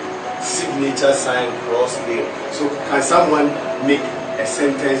like signature sign cross nail. So can someone make a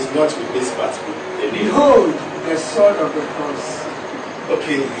sentence not with this but with the nail? Behold the sword of the cross.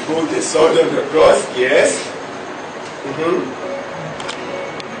 Okay, behold the sword of the cross, yes.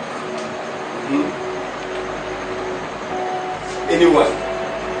 Anyone?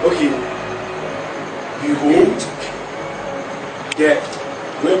 Okay. Behold the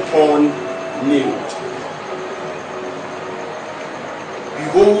weapon nailed.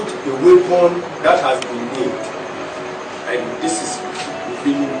 Behold the weapon that has been nailed. And this is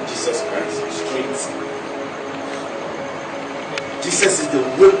revealing Jesus Christ straight. Jesus is the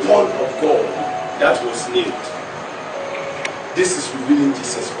weapon of God that was nailed. This is revealing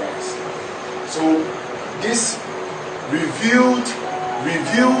Jesus Christ. So this revealed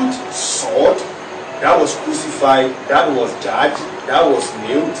sword that was crucified, that was judged, that was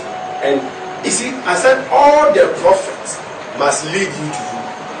nailed. And you see, I said all the prophets must lead you to who?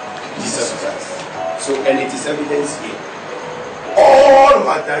 Jesus Christ. So, and it is evidence here. All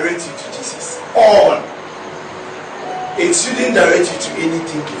must direct you to Jesus. All. It shouldn't direct you to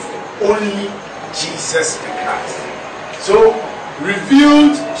anything different. Only Jesus the Christ. So,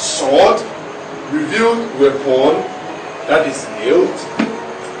 revealed sword, revealed weapon that is nailed.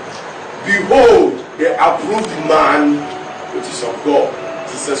 Behold the approved man which is of God,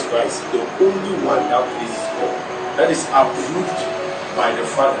 Jesus Christ, the only one that pleases God, that is approved by the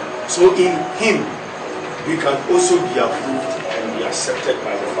Father. So in Him we can also be approved and be accepted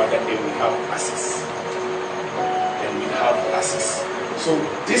by the Father, and we have access. And we have access. So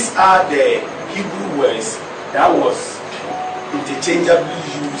these are the Hebrew words that was interchangeably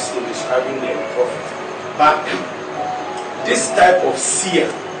used in describing the prophet. But this type of seer,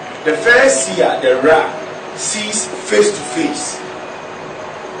 the first seer, the Ra, sees face to face.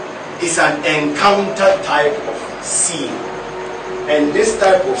 It's an encounter type of seeing. And this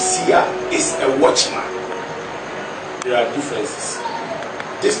type of seer is a watchman. There are differences.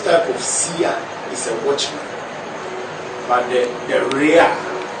 This type of seer is a watchman. But the Ra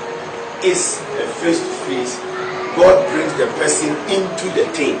is a face to face. God brings the person into the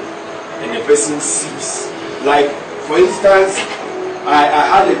thing and the person sees. Like, for instance, I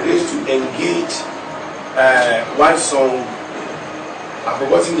had the grace to engage one song. I've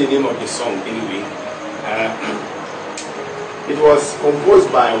forgotten the name of the song anyway. It was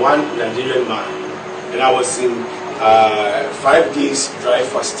composed by one Nigerian man, and I was in 5 days dry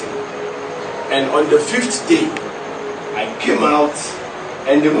fasting. And on the 5th day, I came out,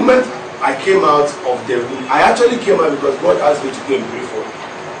 and the moment I came out of the room, I actually came out because God asked me to go and pray for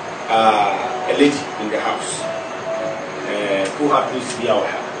a lady in the house who happens to be our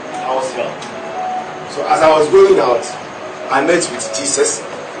house help. So as I was going out, I met with Jesus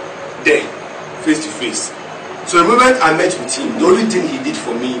there, face to face. So the moment I met with Him, the only thing He did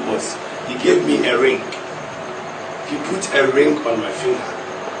for me was He gave me a ring. He put a ring on my finger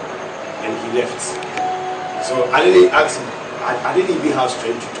and He left. So I didn't ask Him, I didn't even have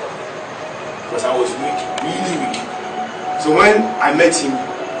strength to talk because I was weak, really weak. So when I met Him,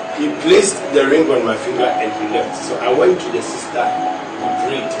 He placed the ring on my finger and He left. So I went to the sister, we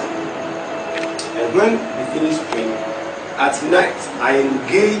prayed. And when we finished praying, at night I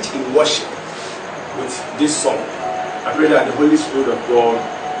engaged in worship with this song. I pray that the Holy Spirit of God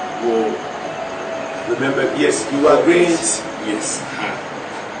will Remember, yes, you were great. Yes.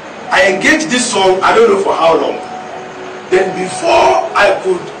 I engaged this song, I don't know for how long. Then before I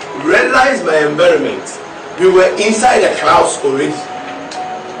could realize my environment, we were inside the clouds already.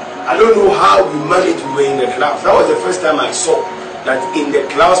 I don't know how we managed, we were in the clouds. That was the first time I saw that in the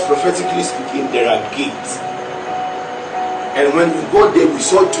clouds, prophetically speaking, there are gates. And when we got there, we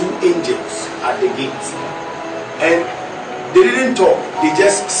saw two angels at the gate. And they didn't talk, they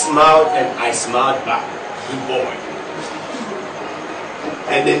just smiled and I smiled back. Good boy.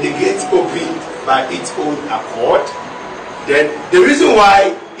 And then the gate opened by its own accord. Then the reason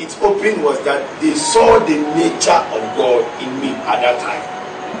why it opened was that they saw the nature of God in me at that time.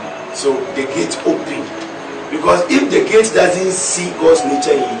 So the gate opened. Because if the gate doesn't see God's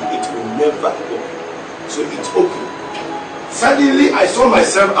nature in you, it will never open. So it opened. Suddenly I saw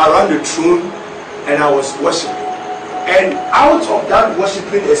myself around the throne and I was worshiping. And out of that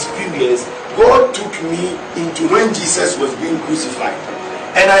worshiping experience, God took me into when Jesus was being crucified.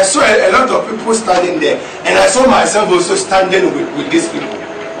 And I saw a lot of people standing there. And I saw myself also standing with these people.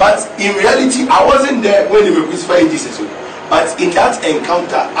 But in reality, I wasn't there when they were crucifying Jesus. But in that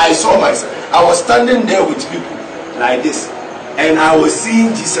encounter, I saw myself. I was standing there with people like this. And I was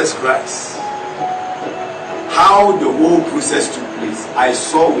seeing Jesus Christ. How the whole process took place, I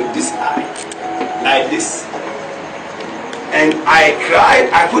saw with this eye. Like this. And I cried.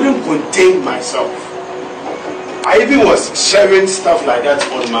 I couldn't contain myself. I even was sharing stuff like that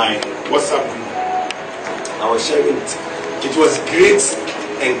on my WhatsApp group. I was sharing it. It was a great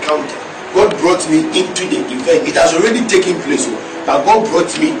encounter. God brought me into the event. It has already taken place, but God brought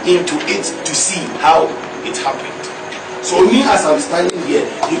me into it to see how it happened. So me, as I'm standing here,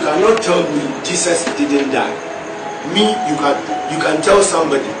 you cannot tell me Jesus didn't die. Me, you can tell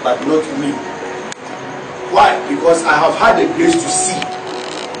somebody, but not me. Why? Because I have had the grace to see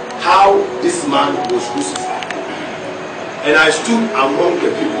how this man was crucified. And I stood among the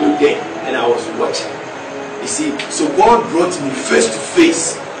people there and I was watching. You see, so God brought me face to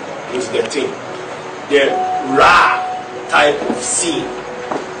face with the thing. The raw type of scene.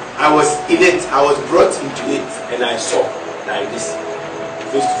 I was in it, I was brought into it and I saw like this,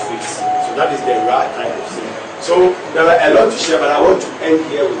 face to face. So that is the raw type of scene. So there are a lot to share, but I want to end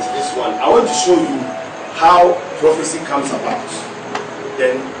here with this one. I want to show you how prophecy comes about.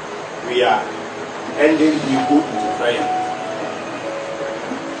 Then we are ending, we go into prayer.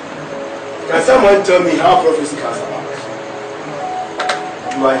 Can someone tell me how prophecy comes about?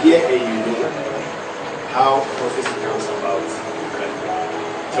 You are here and you know how prophecy comes about.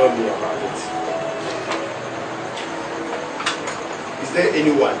 Tell me about it. Is there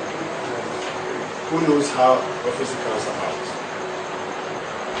anyone who knows how prophecy comes about?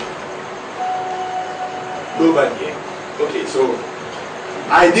 Nobody here. Okay, so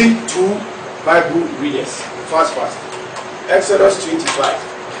I did 2 Bible readers. Fast. Exodus 25.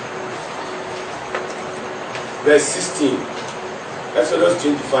 Verse 16, Exodus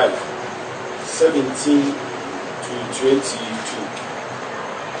 25, 17 to 22.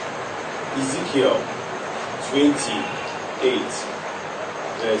 Ezekiel 28,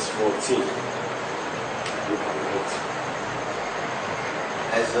 verse 14.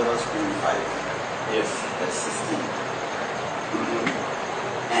 Exodus 25, yes, verse 16.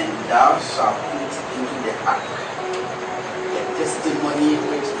 And thou shalt put into the ark the testimony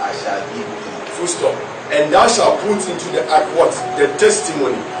which I shall give thee. Full stop. And thou shalt put into the ark what? The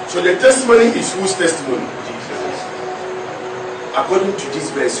testimony. So the testimony is whose testimony? Jesus. According to this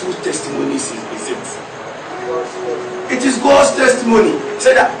verse, whose testimony is it? It is God's testimony.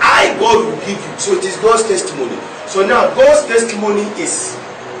 Say that I, God, will give you. So it is God's testimony. So now God's testimony is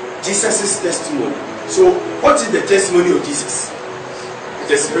Jesus' testimony. So what is the testimony of Jesus?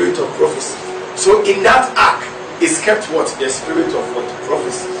 The spirit of prophecy. So in that ark is kept what? The spirit of what?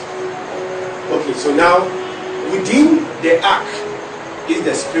 Prophecy. Okay, so now within the ark is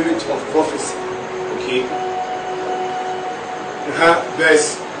the spirit of prophecy. Okay.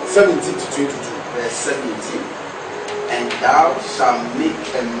 Verse 17 to 22. Verse 17. And thou shalt make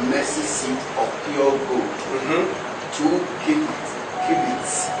a mercy seat of pure gold, 2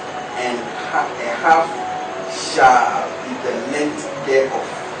 cubits, and a half shall be the length thereof,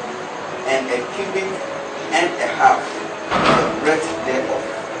 and a cubit and a half the breadth thereof.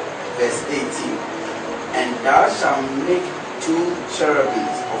 Verse 18. And thou shalt make 2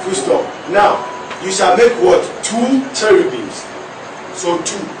 cherubims. Full stop. Now, you shall make what? 2 cherubims. So 2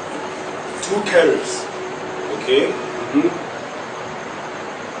 cherubs. Okay?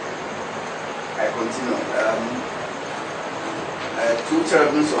 I continue. 2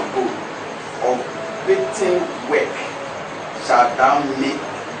 cherubims of gold, of beaten work shalt thou make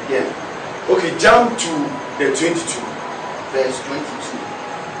them, Okay, jump to the 22. Verse 22.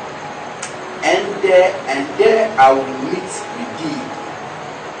 And there I will meet with thee,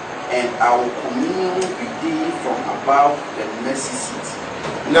 and I will commune with thee from above the mercy seat.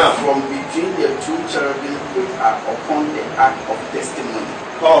 Now, from between the two cherubim which are upon the ark of testimony.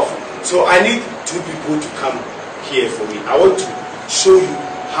 Powerful. So I need two people to come here for me. I want to show you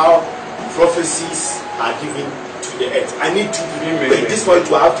how prophecies are given to the earth. I need two people. Wait, this one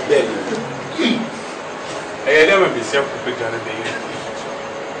to have to bear.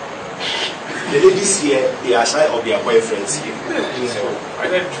 The ladies here, they are shy of their boyfriends here. So,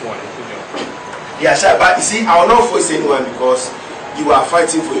 they are shy, but you see, I will not force anyone because you are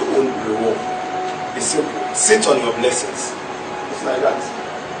fighting for your own reward. It's simple. Sit on your blessings. It's like that.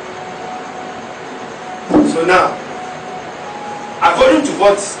 So now, according to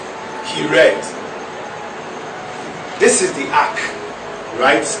what he read, this is the ark,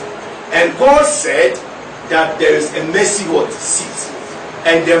 right? And God said that there is a mercy seat,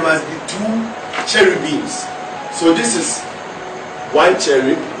 and there must be two cherubims. So this is one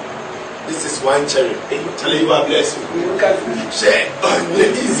cherub. This is one cherub. Hey, tell you are blessed. Share.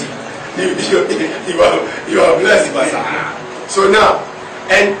 Easy. You are blessed, Pastor. So now,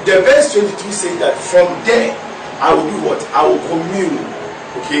 and the verse 22 says that from there I will do what? I will commune.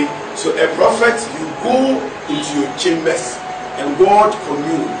 Okay. So a prophet, you go into your chambers and God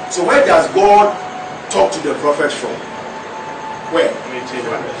commune. So where does God talk to the prophet from? Where?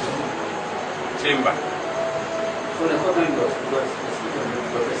 Chamber.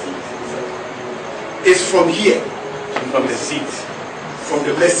 It's from here, from the seat, from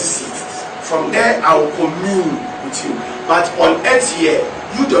the mercy seat. From there, I will commune with you. But on earth here,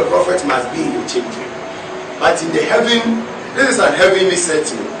 you, the prophet, must be in your chamber. But in the heaven, this is an heavenly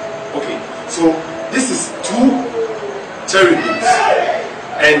setting. Okay, so this is two cherubims,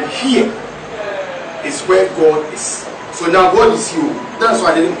 and here is where God is. So now God is here. That's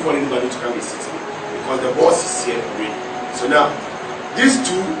why I didn't call anybody to come and sit here, because the boss is here already. So now, these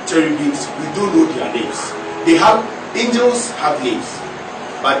two cherubims, we don't know their names. They have, angels have names,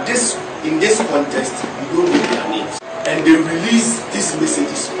 but in this context, we don't know their names. And they release these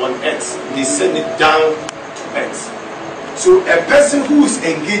messages on earth. They send it down to earth. So a person who is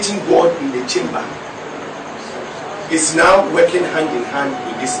engaging God in the chamber is now working hand in hand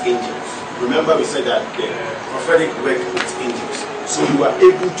with these angels. Remember we said that the prophetic work with angels. So you are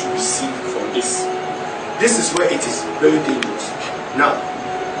able to receive from this. This is where it is very dangerous. Now,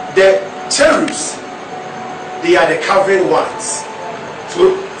 the cherubs, they are the covering ones.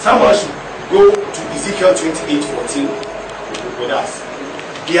 So someone should go to Ezekiel 28:14 with us.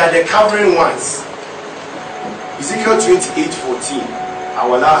 They are the covering ones. Ezekiel 28:14,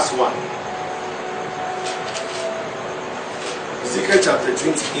 our last one. Ezekiel chapter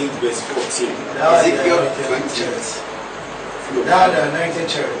 28 verse 14. Ezekiel 28. Thou the anointed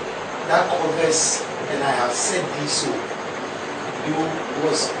cherub, that covers, and I have said thee so. You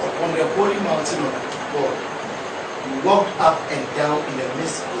was upon the holy mountain of God. You walked up and down in the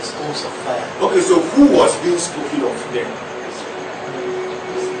midst of the stones of fire. Okay, so who was being spoken of then?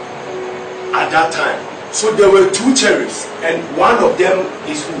 At that time. So there were two cherubs, and one of them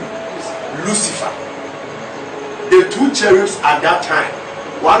is who? Lucifer. The two cherubs at that time,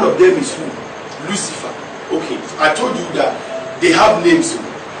 one of them is who? Lucifer. Okay, I told you that they have names,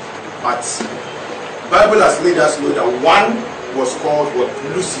 but Bible has made us know that one was called what?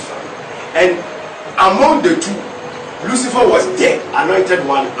 Lucifer. And among the two, Lucifer was the anointed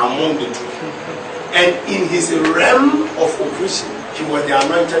one among the two. And in his realm of operation, he was the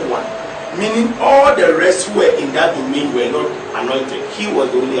anointed one. Meaning all the rest who were in that domain were not anointed. He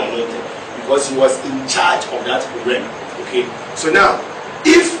was the only anointed because he was in charge of that realm. Okay. So now,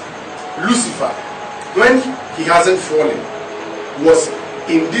 if Lucifer, when he hasn't fallen, was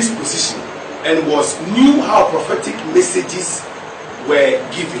in this position and knew how prophetic messages were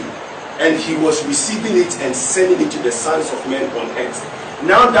given, and he was receiving it and sending it to the sons of men on earth.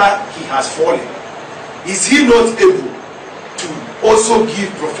 Now that he has fallen, is he not able to also give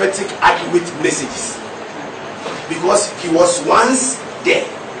prophetic accurate messages? Because he was once there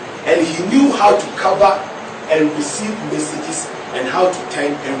and he knew how to cover and receive messages and how to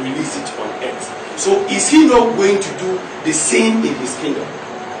turn and release it on earth. So is he not going to do the same in his kingdom?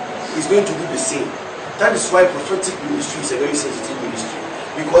 He's going to do the same. That is why prophetic ministry is a very sensitive ministry.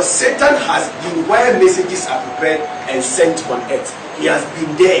 Because Satan has been where messages are prepared and sent on earth. He has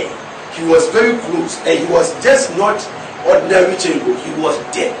been there. He was very close, and he was just not ordinary cherub. He was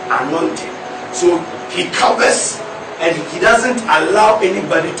dead, anointed. So he covers, and he doesn't allow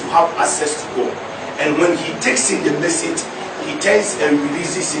anybody to have access to God. And when he takes in the message, he turns and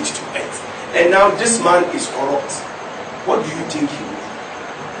releases it to earth. and now this man is corrupt, what do you think he will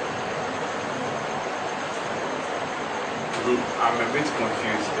do? I'm a bit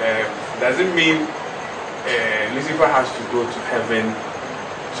confused. Does it mean Lucifer has to go to heaven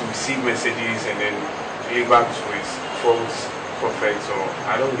to receive messages and then deliver to his false prophets, or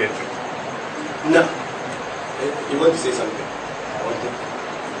I don't get it? No. You want to say something?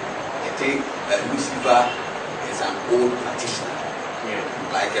 I think Lucifer is an old practitioner,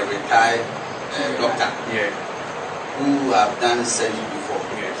 like a retired doctor, who have done surgery before.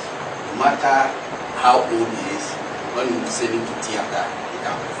 Yes. No matter how old he is, when you send him to theater, he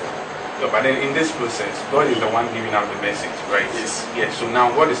can perform. No, but then in this process, God is the one giving out the message, right? Yes. Yes. So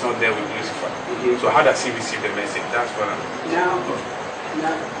now God is not there with Lucifer. So how does he receive the message? That's what I'm... Now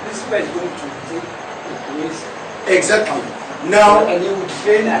Lucifer is going to take the place. Exactly. Now, and he would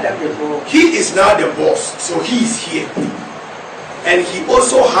train other people. he is now the boss, so he is here. And he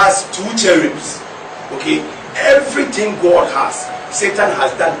also has 2 cherubs. Okay? Everything God has, Satan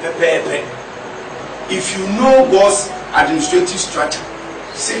has done pepe. If you know God's administrative structure,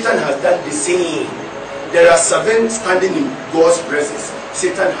 Satan has done the same. There are 7 standing in God's presence.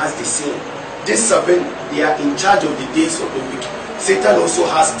 Satan has the same. These 7, they are in charge of the days of the week. Satan also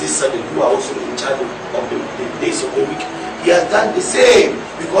has these 7 who are also in charge of the days of the week. He has done the same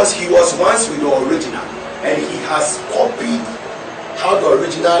because he was once with the original, and he has copied how the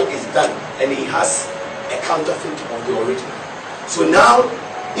original is done, and he has a counterfeit of the original. So now,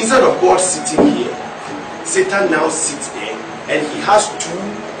 instead of God sitting here, Satan now sits there, and he has 2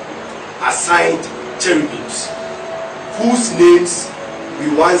 assigned cherubims whose names we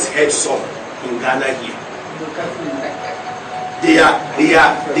once heard some in Ghana here. They are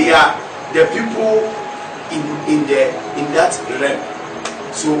the people in that realm.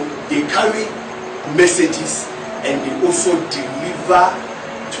 So they carry messages and they also deliver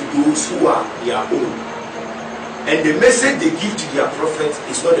to those who are their own. And the message they give to their prophet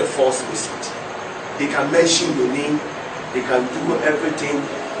is not a false message. They can mention your name, they can do everything,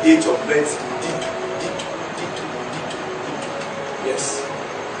 date of birth, dito. Yes.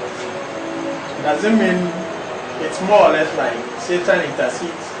 Does it mean it's more or less like Satan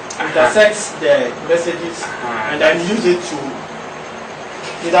intersects the messages and then use it to,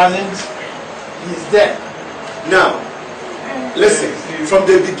 he's there. Now, listen, from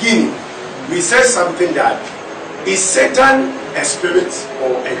the beginning, we said something that, is Satan a spirit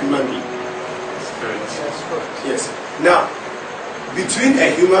or a human being? Spirit. Yes. Now, between a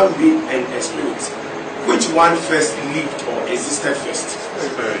human being and a spirit, which one first lived or existed first?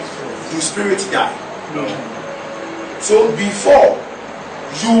 Spirit. Do spirits die? No. So before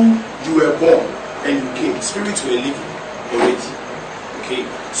you were born and you came, spirits were living already. Okay.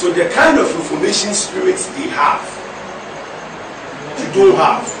 So the kind of information spirits they have, you don't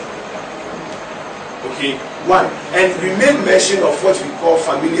have. Okay. 1. And we made mention of what we call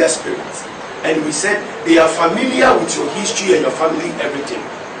familiar spirits. And we said they are familiar with your history and your family, everything.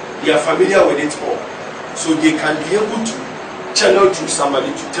 They are familiar with it all. So they can be able to channel through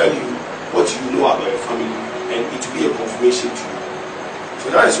somebody to tell you what you know about your family, and it will be a confirmation to you. So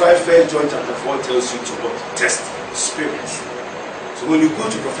that is why 1 John chapter 4 tells you to what? Test spirits. So when you go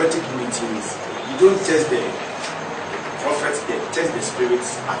to prophetic meetings, you don't test the prophets, they test the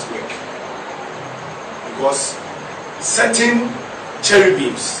spirits at work. Because certain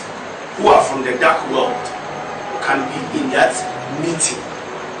cherubims who are from the dark world can be in that meeting,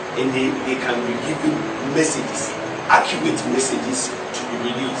 and they can be given messages, accurate messages to be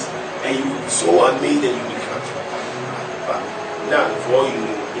released, and you will be so amazed that you will come. But now, for all you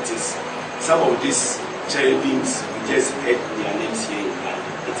know, it is some of these cherubims, we just heard their names here, and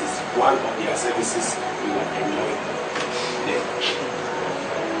it is one of their services we will enjoy there.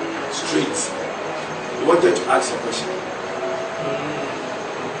 Straight. You wanted to ask a question,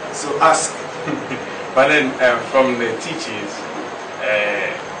 so ask. But then from the teachings,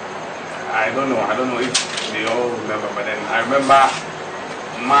 I don't know if they all remember, but then I remember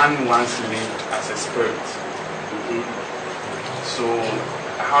man once lived as a spirit. So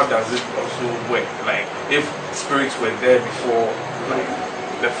how does it also work? Like if spirits were there before, like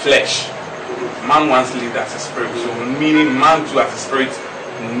the flesh, man once lived as a spirit. So meaning man too as a spirit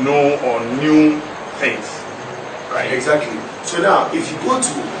know or knew things, right? Exactly. So now, if you go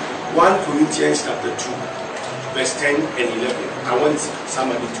to 1 Corinthians chapter 2, verse 10 and 11, I want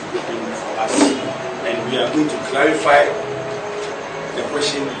somebody to open for us, and we are going to clarify the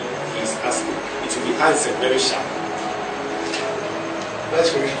question he is asking. It will be answered very sharp. 1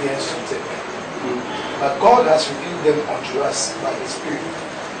 Corinthians 2:10. But God has revealed them unto us by His Spirit.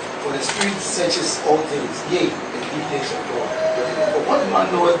 For the Spirit searches all things, yea, the deep things of God. For what man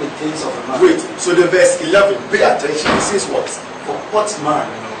knoweth the things of a man? Wait, so the verse 11, pay attention, it says what? For what man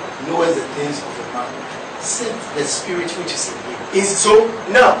knoweth the things of a man? Except the spirit which is in him. So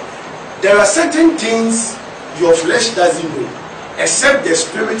now, there are certain things your flesh doesn't know, except the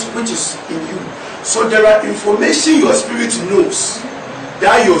spirit which is in you. So there are information your spirit knows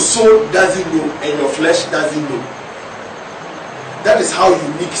that your soul doesn't know and your flesh doesn't know. That is how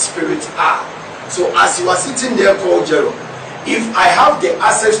unique spirits are. So as you are sitting there called Jerome, if I have the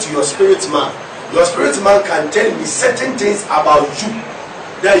access to your spirit man can tell me certain things about you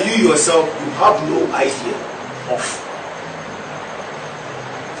that you yourself you have no idea of.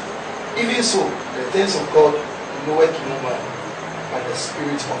 Even so, the things of God knoweth no man but the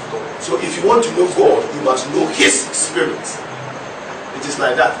spirit of God. So if you want to know God, you must know his spirit. It is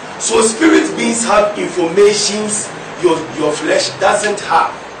like that. So spirit beings have informations your flesh doesn't have.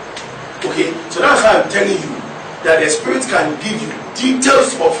 Okay, so that's why I'm telling you that the spirit can give you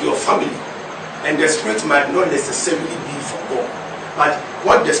details of your family, and the spirit might not necessarily be for God, but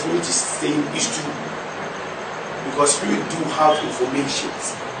what the spirit is saying is true, because spirit do have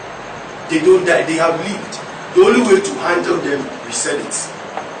informations. They don't die, they have lived. The only way to handle them, we said it.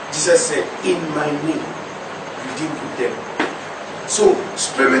 Jesus said, in my name you deal with them. So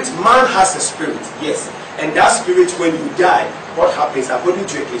spirit, man has a spirit, yes. And that spirit, when you die, what happens? According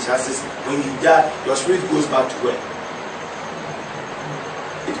to Ecclesiastes, when you die, your spirit goes back to where?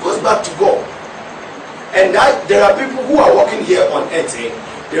 It goes back to God. And that there are people who are walking here on earth.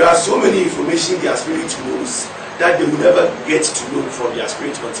 There are so many information their spirit knows that they will never get to know from their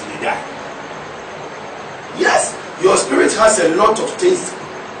spirit until they die. Yes, your spirit has a lot of things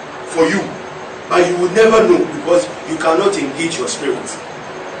for you, but you will never know because you cannot engage your spirit.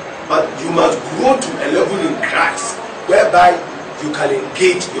 But you must grow to a level in Christ whereby you can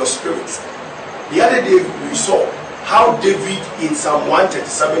engage your spirit. The other day we saw how David in Psalm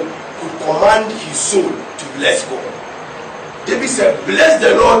 137 could command his soul to bless God. David said, bless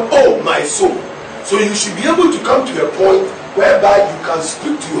the Lord, oh my soul. So you should be able to come to a point whereby you can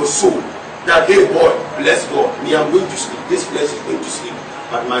speak to your soul that, hey boy, bless God. Me, I'm going to sleep. This flesh is going to sleep.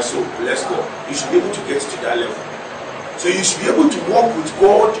 But my soul, bless God. You should be able to get to that level. So you should be able to walk with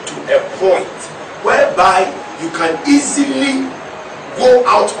God to a point whereby you can easily go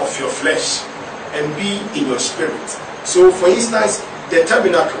out of your flesh and be in your spirit. So for instance, the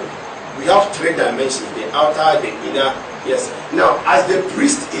tabernacle, we have 3 dimensions, the outer, the inner. Yes. Now, as the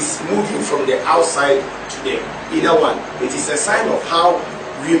priest is moving from the outside to the inner one, it is a sign of how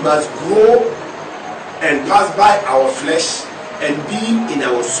we must grow and pass by our flesh and be in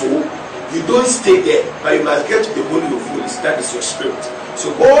our soul. You don't stay there, but you must get to the Holy of Holies. That is your spirit.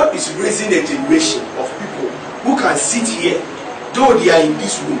 So God is raising a generation of people who can sit here, though they are in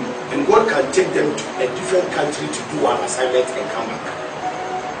this room, and God can take them to a different country to do an assignment and come back.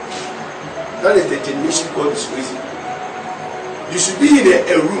 That is the generation God is raising. You should be in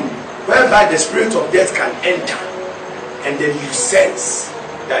a room whereby the spirit of death can enter, and then you sense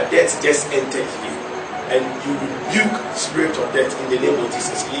that death just entered you, and you rebuke spirit of death in the name of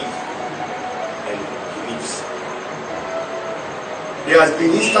Jesus. Leave. And he leaves. There has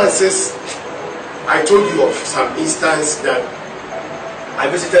been instances, I told you of some instance that I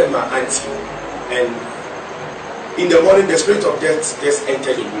visited my auntie, and in the morning the spirit of death just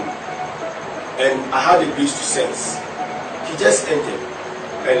entered the room, and I had the grace to sense. He just entered,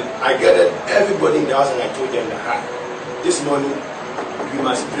 and I gathered everybody in the house and I told them that this morning we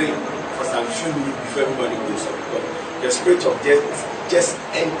must pray for some few minutes before everybody goes up, because the spirit of death just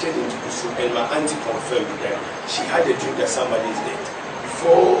entered into the room, and my auntie confirmed that she had a dream that somebody is dead.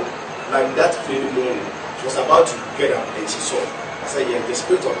 Before, like that very morning, she was about to get up and she saw. I said, yeah, the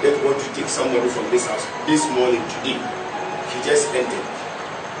spirit of death wants to take somebody from this house this morning, today. He just entered.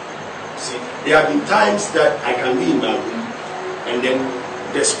 See, there have been times that I can be in my room, and then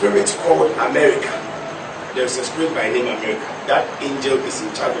the spirit called America. There's a spirit by name America. That angel is in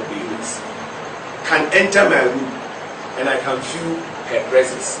charge of the units. Can enter my room, and I can feel her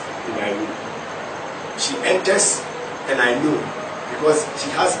presence in my room. She enters, and I know, because she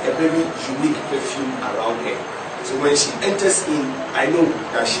has a very unique perfume around her. So when she enters in, I know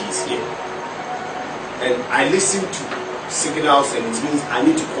that she is here. And I listen to signals, and it means I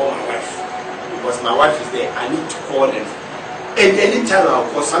need to call my wife, because my wife is there. I need to call them. And anytime I'll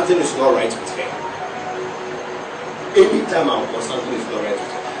call, something is not right with her. Anytime I'll call, something is not right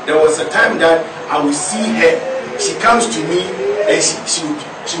with her. There was a time that I will see her. She comes to me and she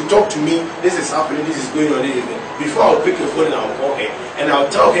will talk to me. This is happening, this is going on, this is going. Before I'll pick the phone and I'll call her, and I'll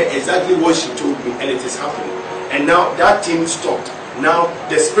tell her exactly what she told me, and it is happening. And now that thing stopped. Now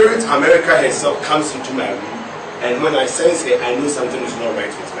the spirit America herself comes into my room, And when I sense it, I know something is not right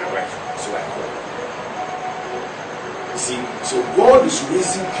with my wife. So I call. You see, so God is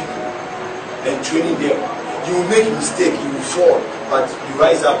raising people and training them. You will make mistake, you will fall, but you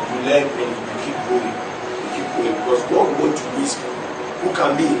rise up, you learn, and you keep going. You keep going because God wants to raise people who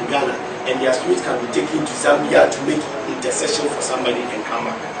can be in Ghana and their spirit can be taken to Zambia to make intercession for somebody and come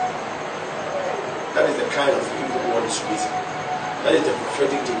back. That is the kind of people God is raising. That is the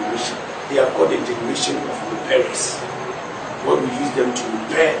prophetic generation. They are called the generation of repairers. God will use them to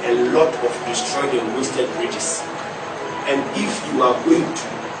repair a lot of destroyed and wasted bridges. And if you are going to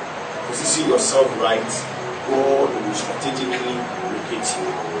position yourself right, God will strategically locate you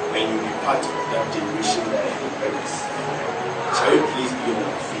and you will be part of that generation that is repairers. Shall you please be on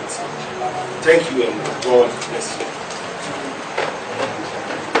your feet? Thank you and God bless you.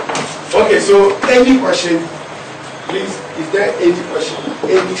 Okay, so any question? Please, is there any question?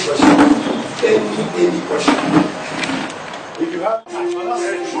 Any question? Any question? If you have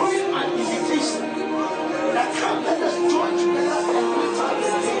an invitation that come, let us join together and lift up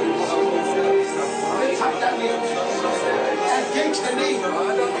the name. Lift up that name. Engage the name.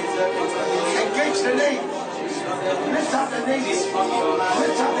 Engage the name. Lift up the name. Lift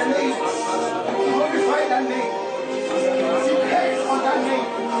up the name. Glorify that name. Depend on that name.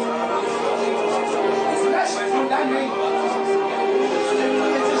 Rest on that name.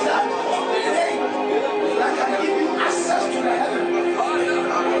 It is that name that can give you access to the heaven.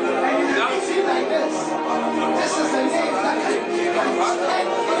 And if you feel like this is the name that can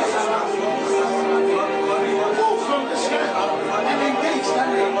move from this land and engage that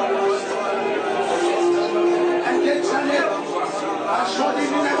name. Engage that name. I showed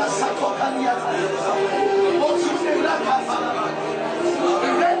him in a Sakokania. What's your name?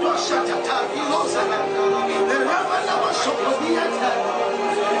 The red was shut up. He loves it. The Ramana was shot for the attack.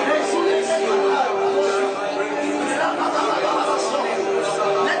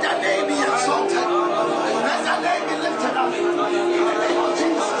 Let that name be exalted. Let that name be lifted up. In the name of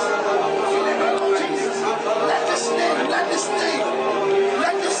Jesus. In the name of Jesus. Let this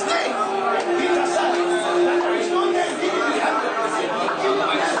name be the Son. There is no name given in heaven.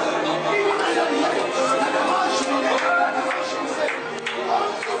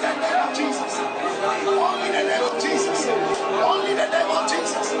 Only the name of Jesus. Only the name of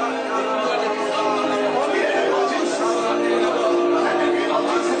Jesus. Only the name of Jesus. Let the name of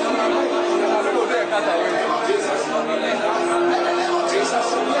Jesus. Let the name of Jesus. Let the name of Jesus. The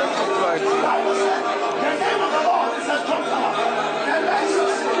Bible said, the name of the Lord is a strong tower. The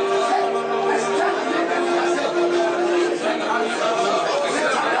righteous say, establish them in the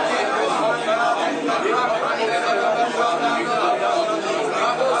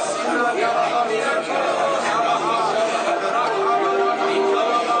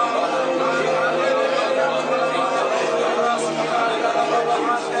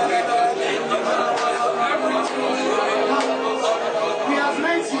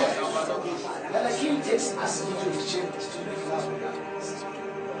as into his chambers to make love.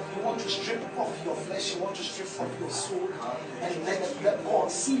 You want to strip off your flesh, you want to strip off your soul, and let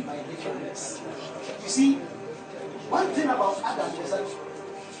God see my nakedness. You see, one thing about Adam was that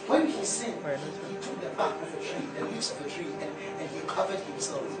when he sinned, he took the bark of the tree, the leaves of the tree, and he covered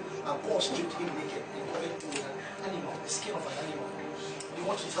himself. And God stripped him naked and covered him with an animal, the skin of an animal. You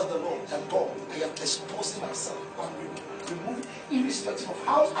want to tell the Lord that God, I am exposing myself on you. Remove, irrespective of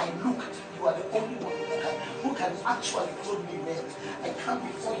how I look, you are the only one who can actually clothe me, man. I come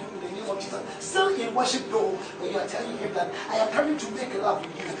before you in the name of Jesus. Still in worship though, when you are telling him that I am coming to make love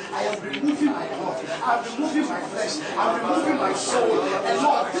with you. I am removing my heart. I am removing my flesh. I am removing my soul. And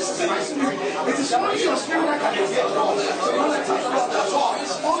Lord, this is my spirit. It is only your spirit that can get Lord. So Lord, let us Lord,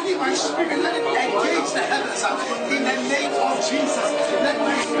 only my spirit, let it engage the heavens in the name of Jesus. Let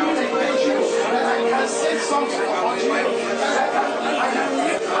my spirit engage you. That I can sing songs about you. That I can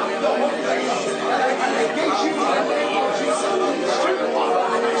lift up the Holy Ghost. That I can engage you in the name of Jesus. Strip off the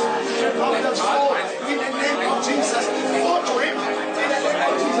flesh. Strip off the soul in the name of Jesus. Go to him in the name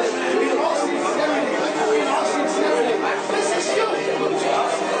of Jesus. In all sincerity. In all sincerity. This is you.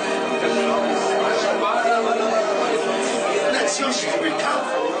 Let your spirit come.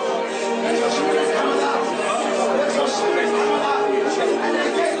 Let your spirit come alive. Let your spirit come alive. And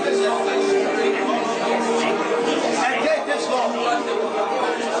engage this Lord. Engage this Lord.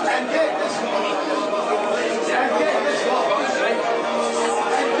 Engage this Lord. Engage this Lord.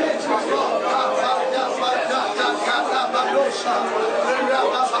 Engage this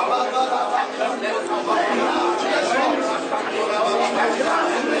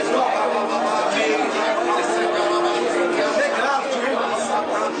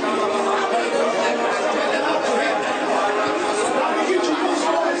Make love to him.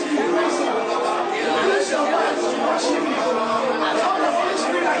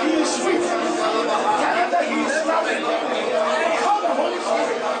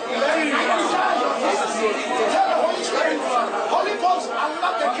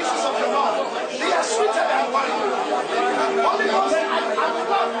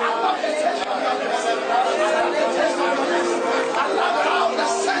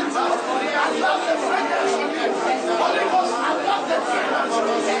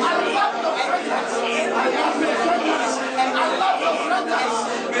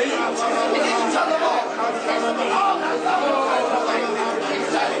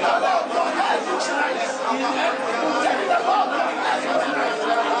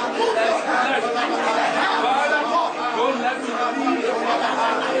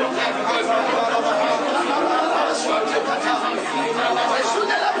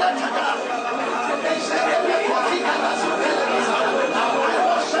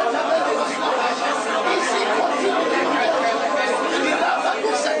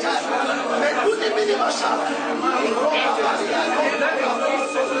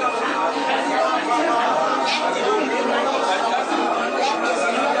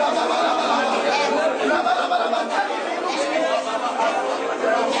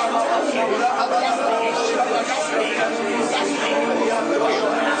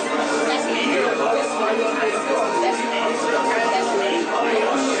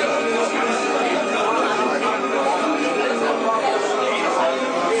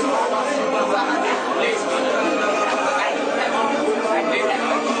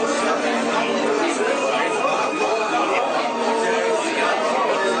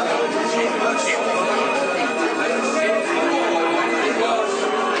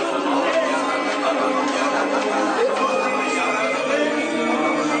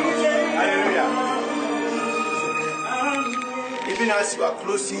 As you are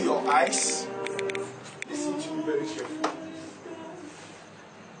closing your eyes, listen to me very carefully.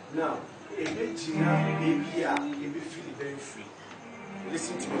 Now, if you feel very free,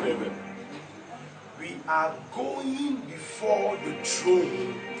 listen to me very well. We are going before the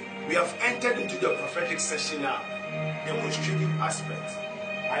throne. We have entered into the prophetic session now, demonstrative aspect.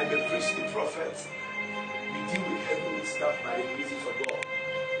 I am a priestly prophet. We deal with heavenly stuff by the graces of God.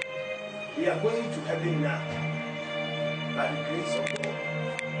 We are going to heaven now. By the grace of God.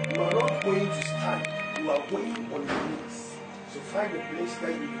 You are not going to stand, you are going on your knees. So find a place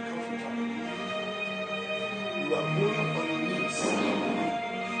where you will be comfortable. You are going on your knees.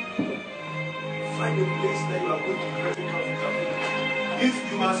 Find a place where you are going to be very comfortable. If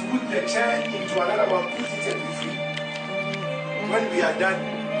you must put the chair into another one, put it and be free. When we are done,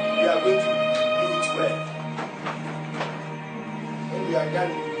 we are going to do it well. When we are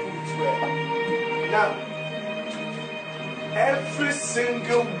done, we will do it well. Now, every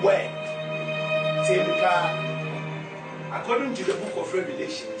single word, according to the book of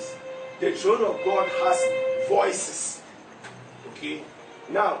Revelations, the throne of God has voices. Okay?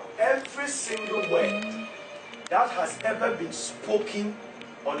 Now, every single word that has ever been spoken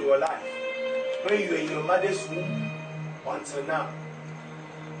on your life, when you were in your mother's womb until now,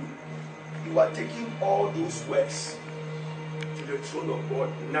 you are taking all those words to the throne of God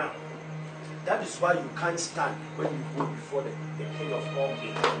now. That is why you can't stand when you go before the King of all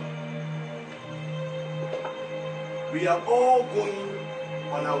kings. We are all going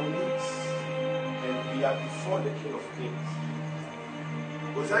on our knees and we are before the King of Kings.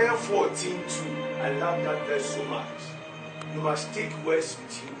 Hosea 14:2. I love that verse so much. You must take words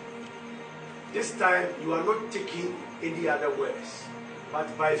with you. This time you are not taking any other words, but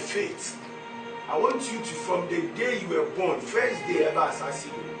by faith. I want you to, from the day you were born, first day ever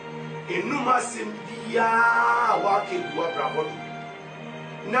assassin. Enuma sembia wake duwa bravodo.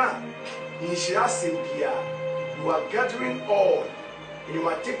 Now, Nishira sembia, you are gathering all and you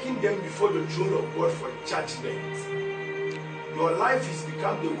are taking them before the throne of God for judgment. Your life has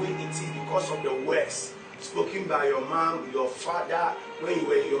become the way it is because of the words spoken by your mom, your father, when you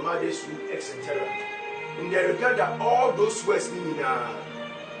were in your mother's womb, etc. In the regard that all those words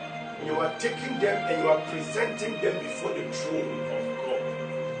you are taking them and you are presenting them before the throne of God.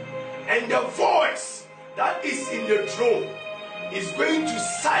 And the voice that is in the throne is going to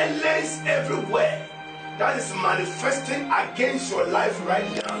silence every word that is manifesting against your life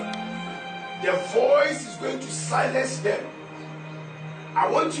right now. The voice is going to silence them. I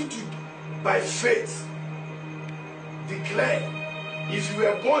want you to, by faith, declare, if you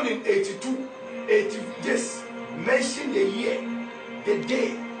were born in 82, just mention the year, the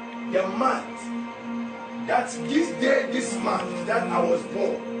day, the month, that this day, this month that I was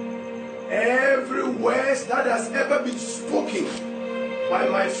born. Every word that has ever been spoken by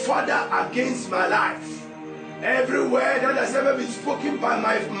my father against my life, every word that has ever been spoken by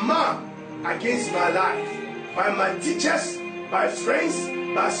my mom against my life, by my teachers, by friends,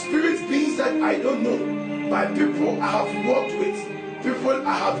 by spirit beings that I don't know, by people I have worked with, people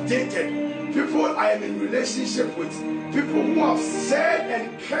I have dated, people I am in relationship with, people who have said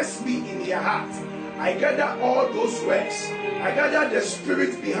and cursed me in their heart. I gather all those words. I gather the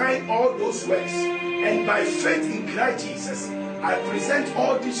spirit behind all those words. And by faith in Christ Jesus, I present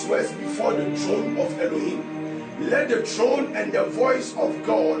all these words before the throne of Elohim. Let the throne and the voice of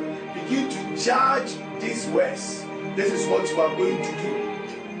God begin to judge these words. This is what you are going to do.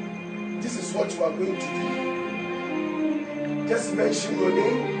 this is what you are going to do. Just mention your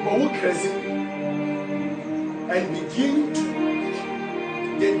name, and begin to,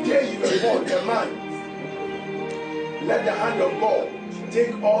 the day you were born, the man, let the hand of God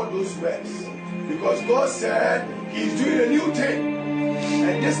take all those words. Because God said He's doing a new thing.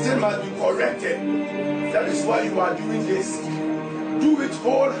 And this thing must be corrected. That is why you are doing this. Do it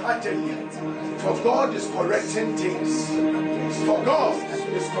wholeheartedly. For God is correcting things. For God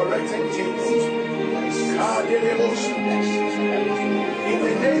is correcting things. In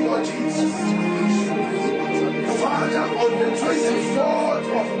the name of Jesus. Father, on the 24th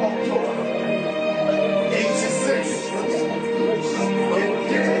of October, 86, the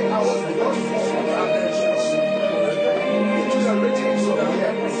day I was brought forth into the regions of the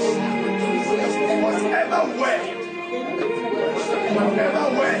earth, whatever word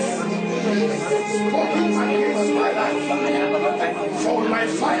spoken against my life, from my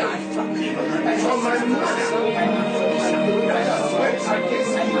fire, from my mother, that has went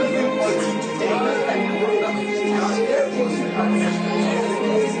against me until today. Let us come to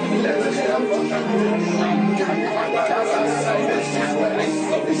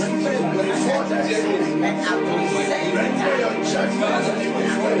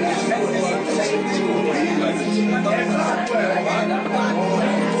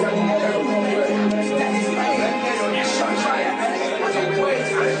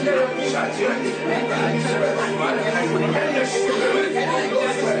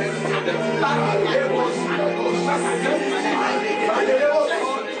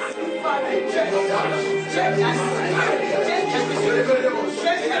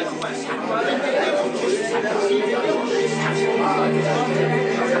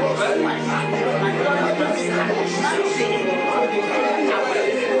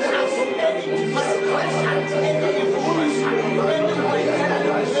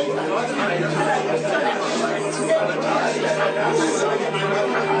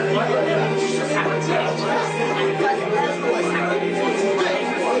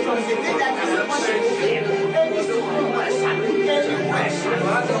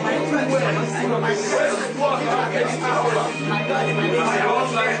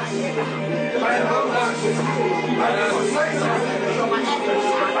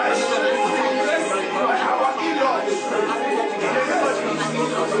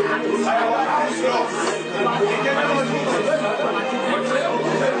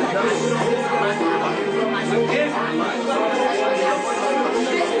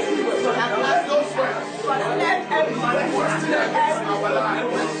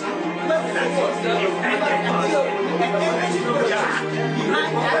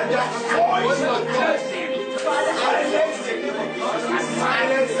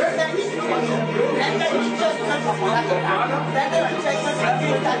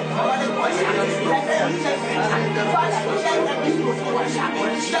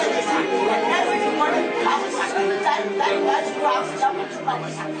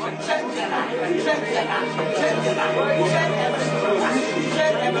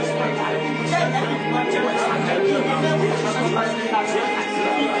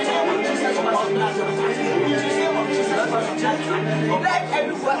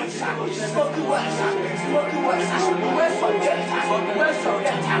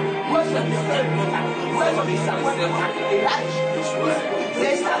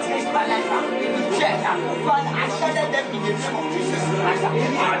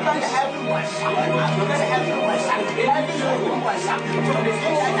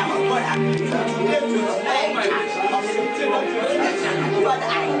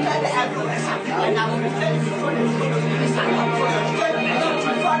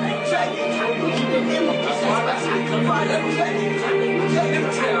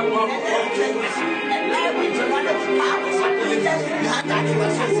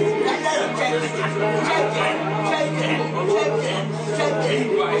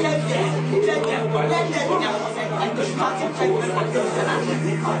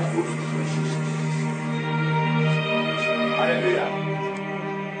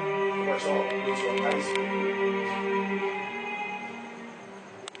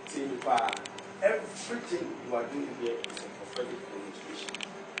everything you are doing here is a prophetic demonstration.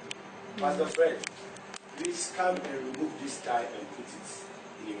 Pastor Fred, please come and remove this tie and put it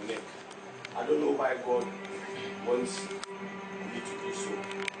in your neck. I don't know why God wants you to do so,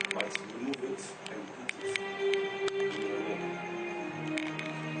 but remove it and put it in your neck.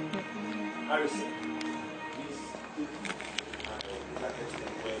 Harrison, please put that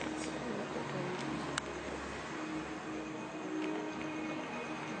and wear it.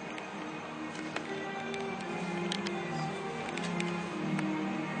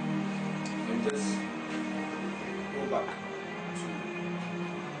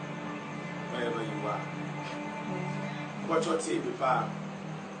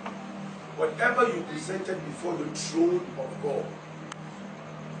 Whatever you presented before the throne of God,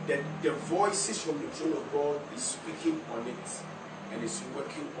 the voices from the throne of God is speaking on it and is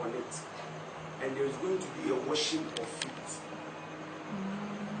working on it. And there is going to be a washing of feet.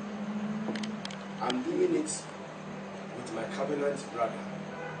 I'm doing it with my covenant brother.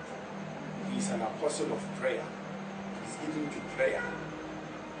 He's an apostle of prayer. He's given to prayer.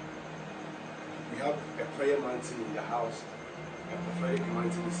 We have a prayer mountain in the house. A prophetic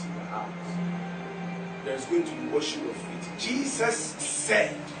mountain is in the house. There's going to be washing of feet. Jesus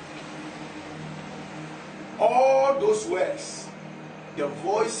said all those words, the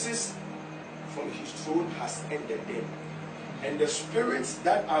voices from his throne has ended them, and the spirits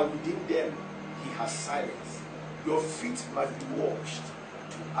that are within them he has silenced. Your feet must be washed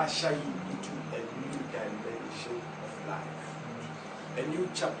to usher you into a new dimension of life. A new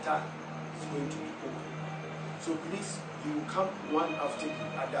chapter is going to be opened. So please, you will come one after the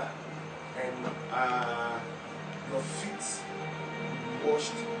other, and your feet will be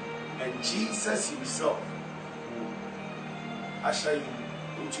washed, and Jesus himself will usher you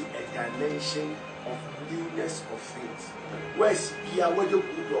into a dimension of newness of things. Whereas whether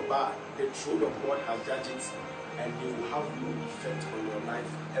good or bad, the throne of God has judged it, and they will have no effect on your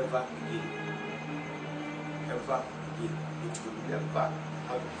life ever again. Ever again. It will never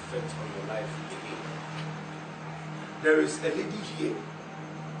have effect on your life again. There is a lady here.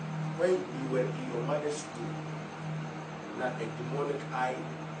 When you were in your mother's womb, not a demonic eye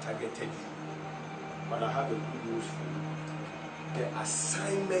targeted you. But I have a good news for you. The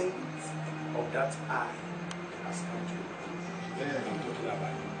assignment of that eye has come to an end. I'm talking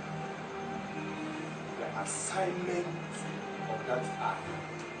about you. The assignment of that eye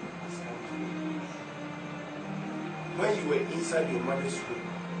has come to an end. When you were inside your mother's womb,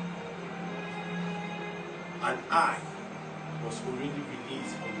 an eye was already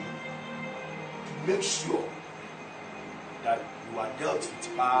released on you to make sure that you are dealt with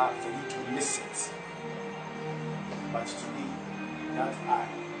power for you to miss it. But today, that eye,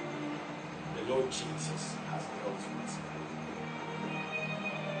 the Lord Jesus has dealt with.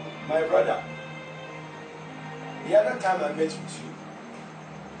 My brother, the other time I met with you,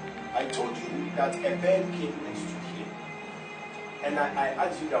 I told you that a man came and stood here. And I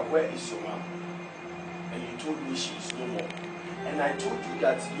asked you that, where is your mom? And you told me she is no more. And I told you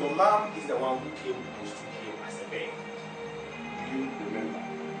that your mom is the one who came and stood here as a man. Do you remember?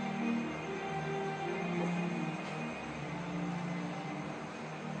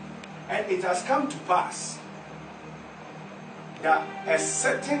 And it has come to pass that a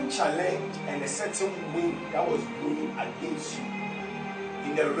certain challenge and a certain wind that was blowing against you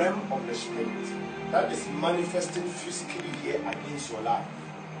in the realm of the spirit, that is manifesting physically here against your life.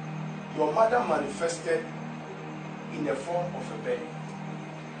 Your mother manifested in the form of a bird,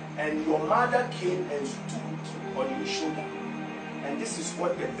 and your mother came and stood on your shoulder. And this is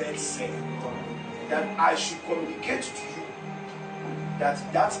what the bird said, that I should communicate to you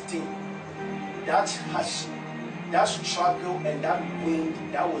that that thing, that hardship, that struggle, and that wind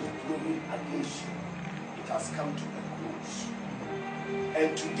that was blowing against you, it has come to a close.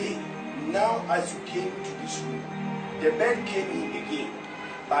 And today, now as you came to this room, the bird came in again.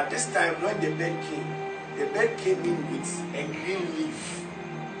 But this time when the bird came in with a green leaf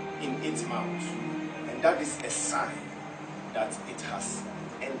in its mouth. And that is a sign that it has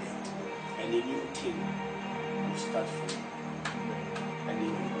ended. And a new thing will start for you. And a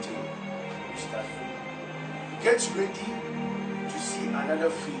new thing will start for you. Get ready to see another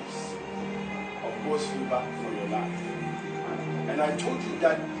phase of God's favor for your life. And I told you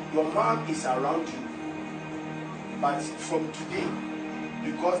that your mom is around you. But from today,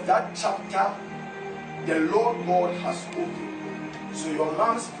 because that chapter, the Lord God has opened. So your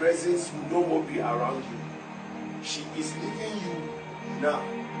mom's presence will no more be around you. She is leaving you now.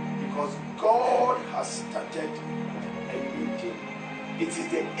 Because God has started a new thing. It is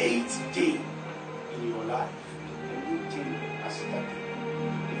the 8th day in your life. A new thing has started.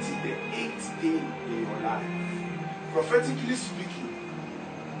 It is the 8th day in your life. Prophetically speaking,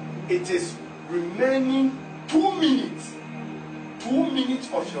 it is remaining 2 minutes. 2 minutes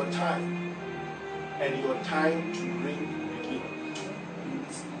of your time, and your time to reign begin. 2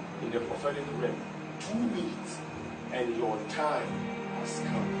 minutes in the prophetic realm. 2 minutes, and your time has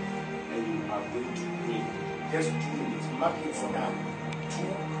come, and you are going to reign. Just 2 minutes. Mark it down. 2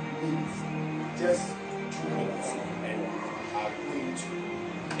 minutes. Just 2 minutes, and you are going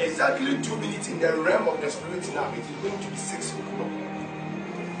to. Exactly 2 minutes in the realm of the spirit now. It is going to be 6 o'clock,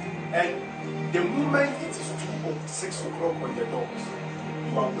 and the moment it is 6 o'clock on the doors,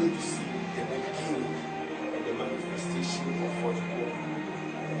 you are going to see the beginning and the manifestation of what God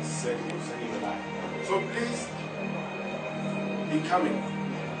said concerning your life. So please be coming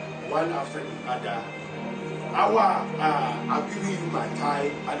one after the other. I'm giving you my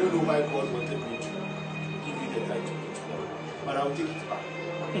time. I don't know why God wanted me to give you the time to go tomorrow, but I'll take it back.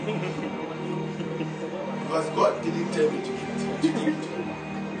 Because God didn't tell me to give it to you.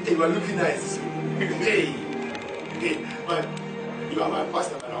 Hey, you are looking nice. Hey, but you are my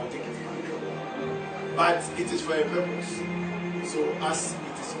pastor, but I'll take it back. But it is for a purpose. So as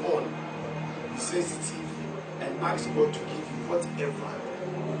it is on, be sensitive and ask God to give you whatever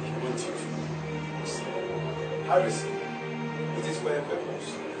He wants you to receive. Harrison, it is for a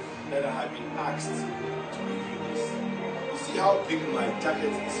purpose that I have been asked to give you this. You see how big my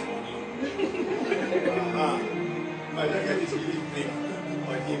jacket is for you? My jacket is really big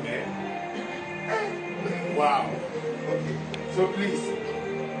on him, eh? Wow. Okay. So please,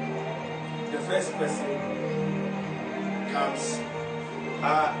 the first person comes.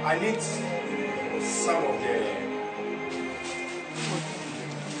 I need some of the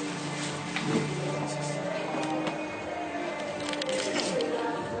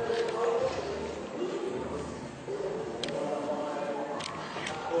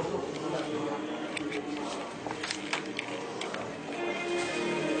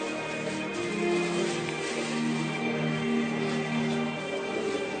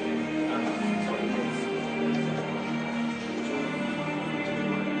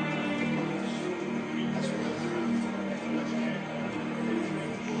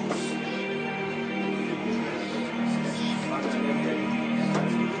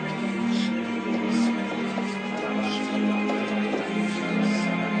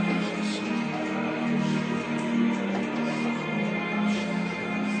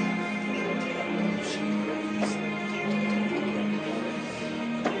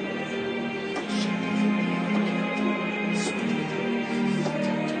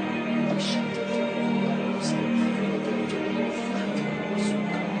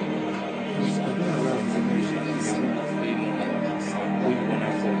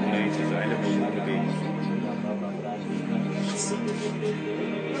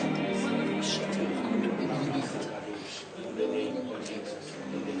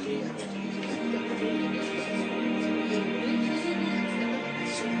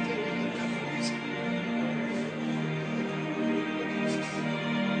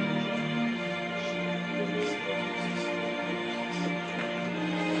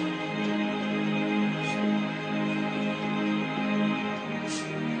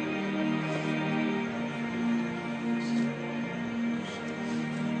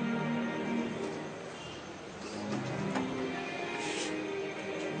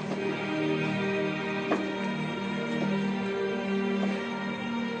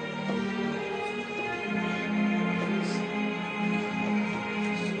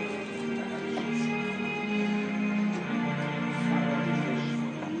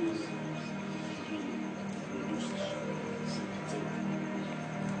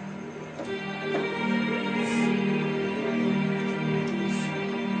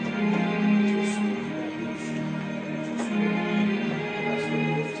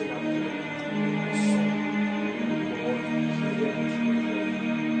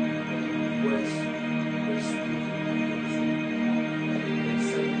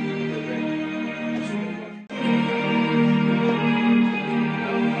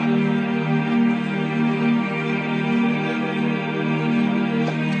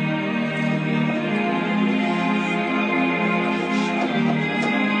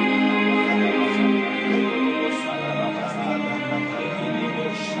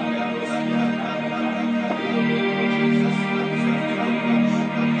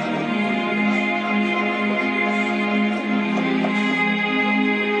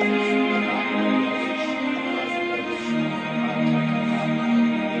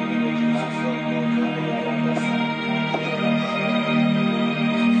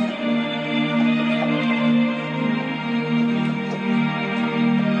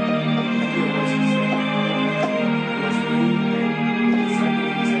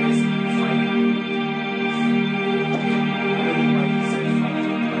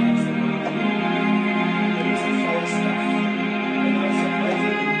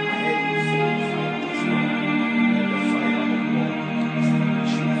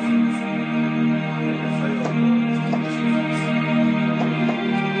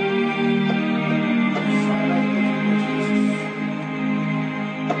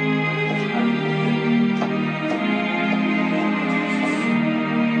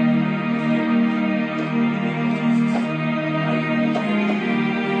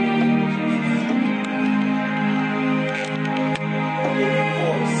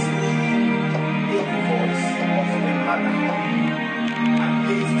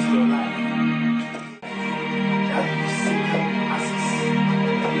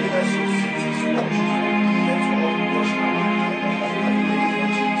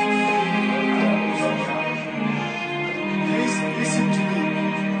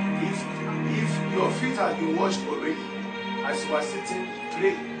feet have been washed already. As you are sitting,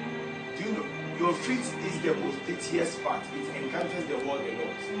 pray. Do you know? Your feet is the most tedious part. It encounters the word a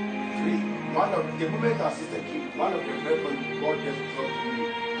lot. Pray. One of the moment our sister came, one of the weapons God just dropped to me,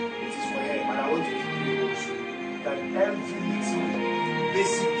 it is for her. But I want you to pray also that every little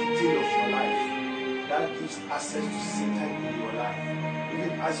basic detail of your life that gives access to Satan in your life,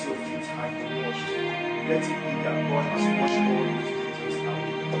 even as your feet have been washed, let it be that God has washed all those details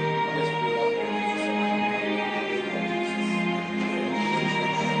away. Let's pray that God will do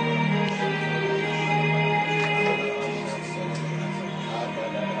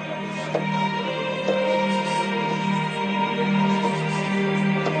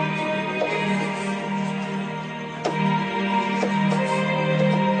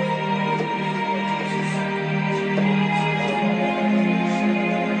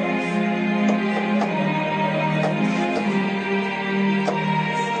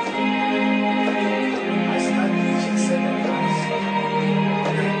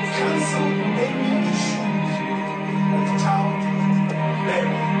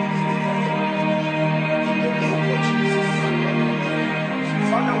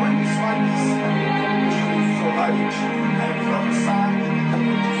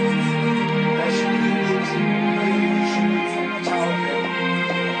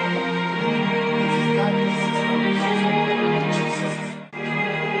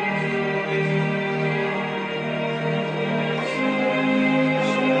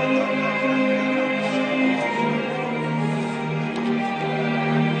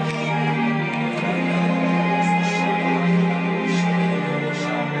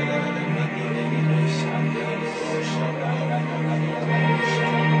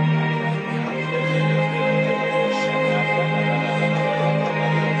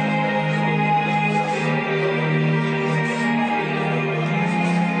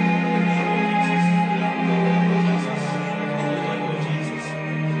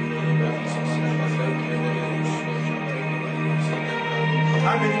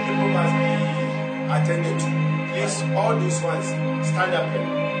attended to. Please, all those ones, stand up and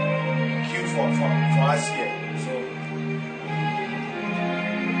queue for us here. So,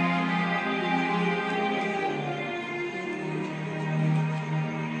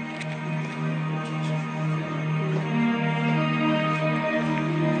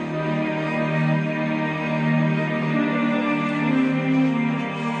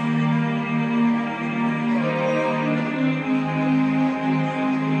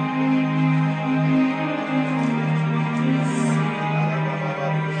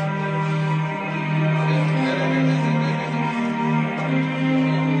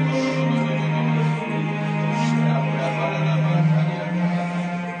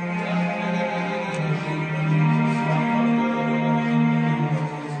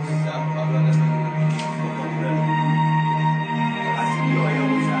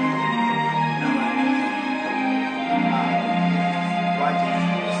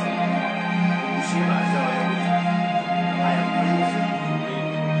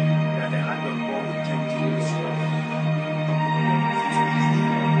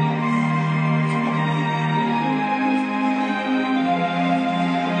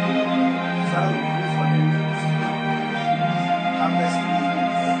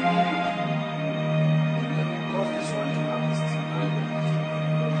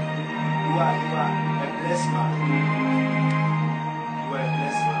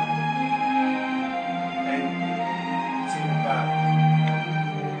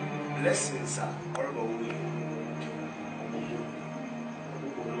 blessings are horrible way.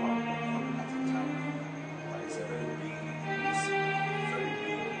 But it's a very big, it's very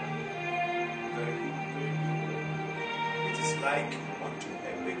big, very big. It is like onto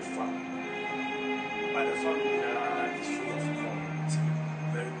a big farm, but the farm is full of corn. It's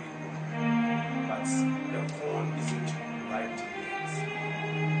very big, but the corn isn't ripe yet.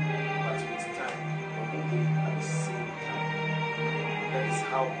 But with time, at the same time, that is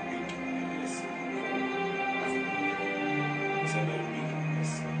how big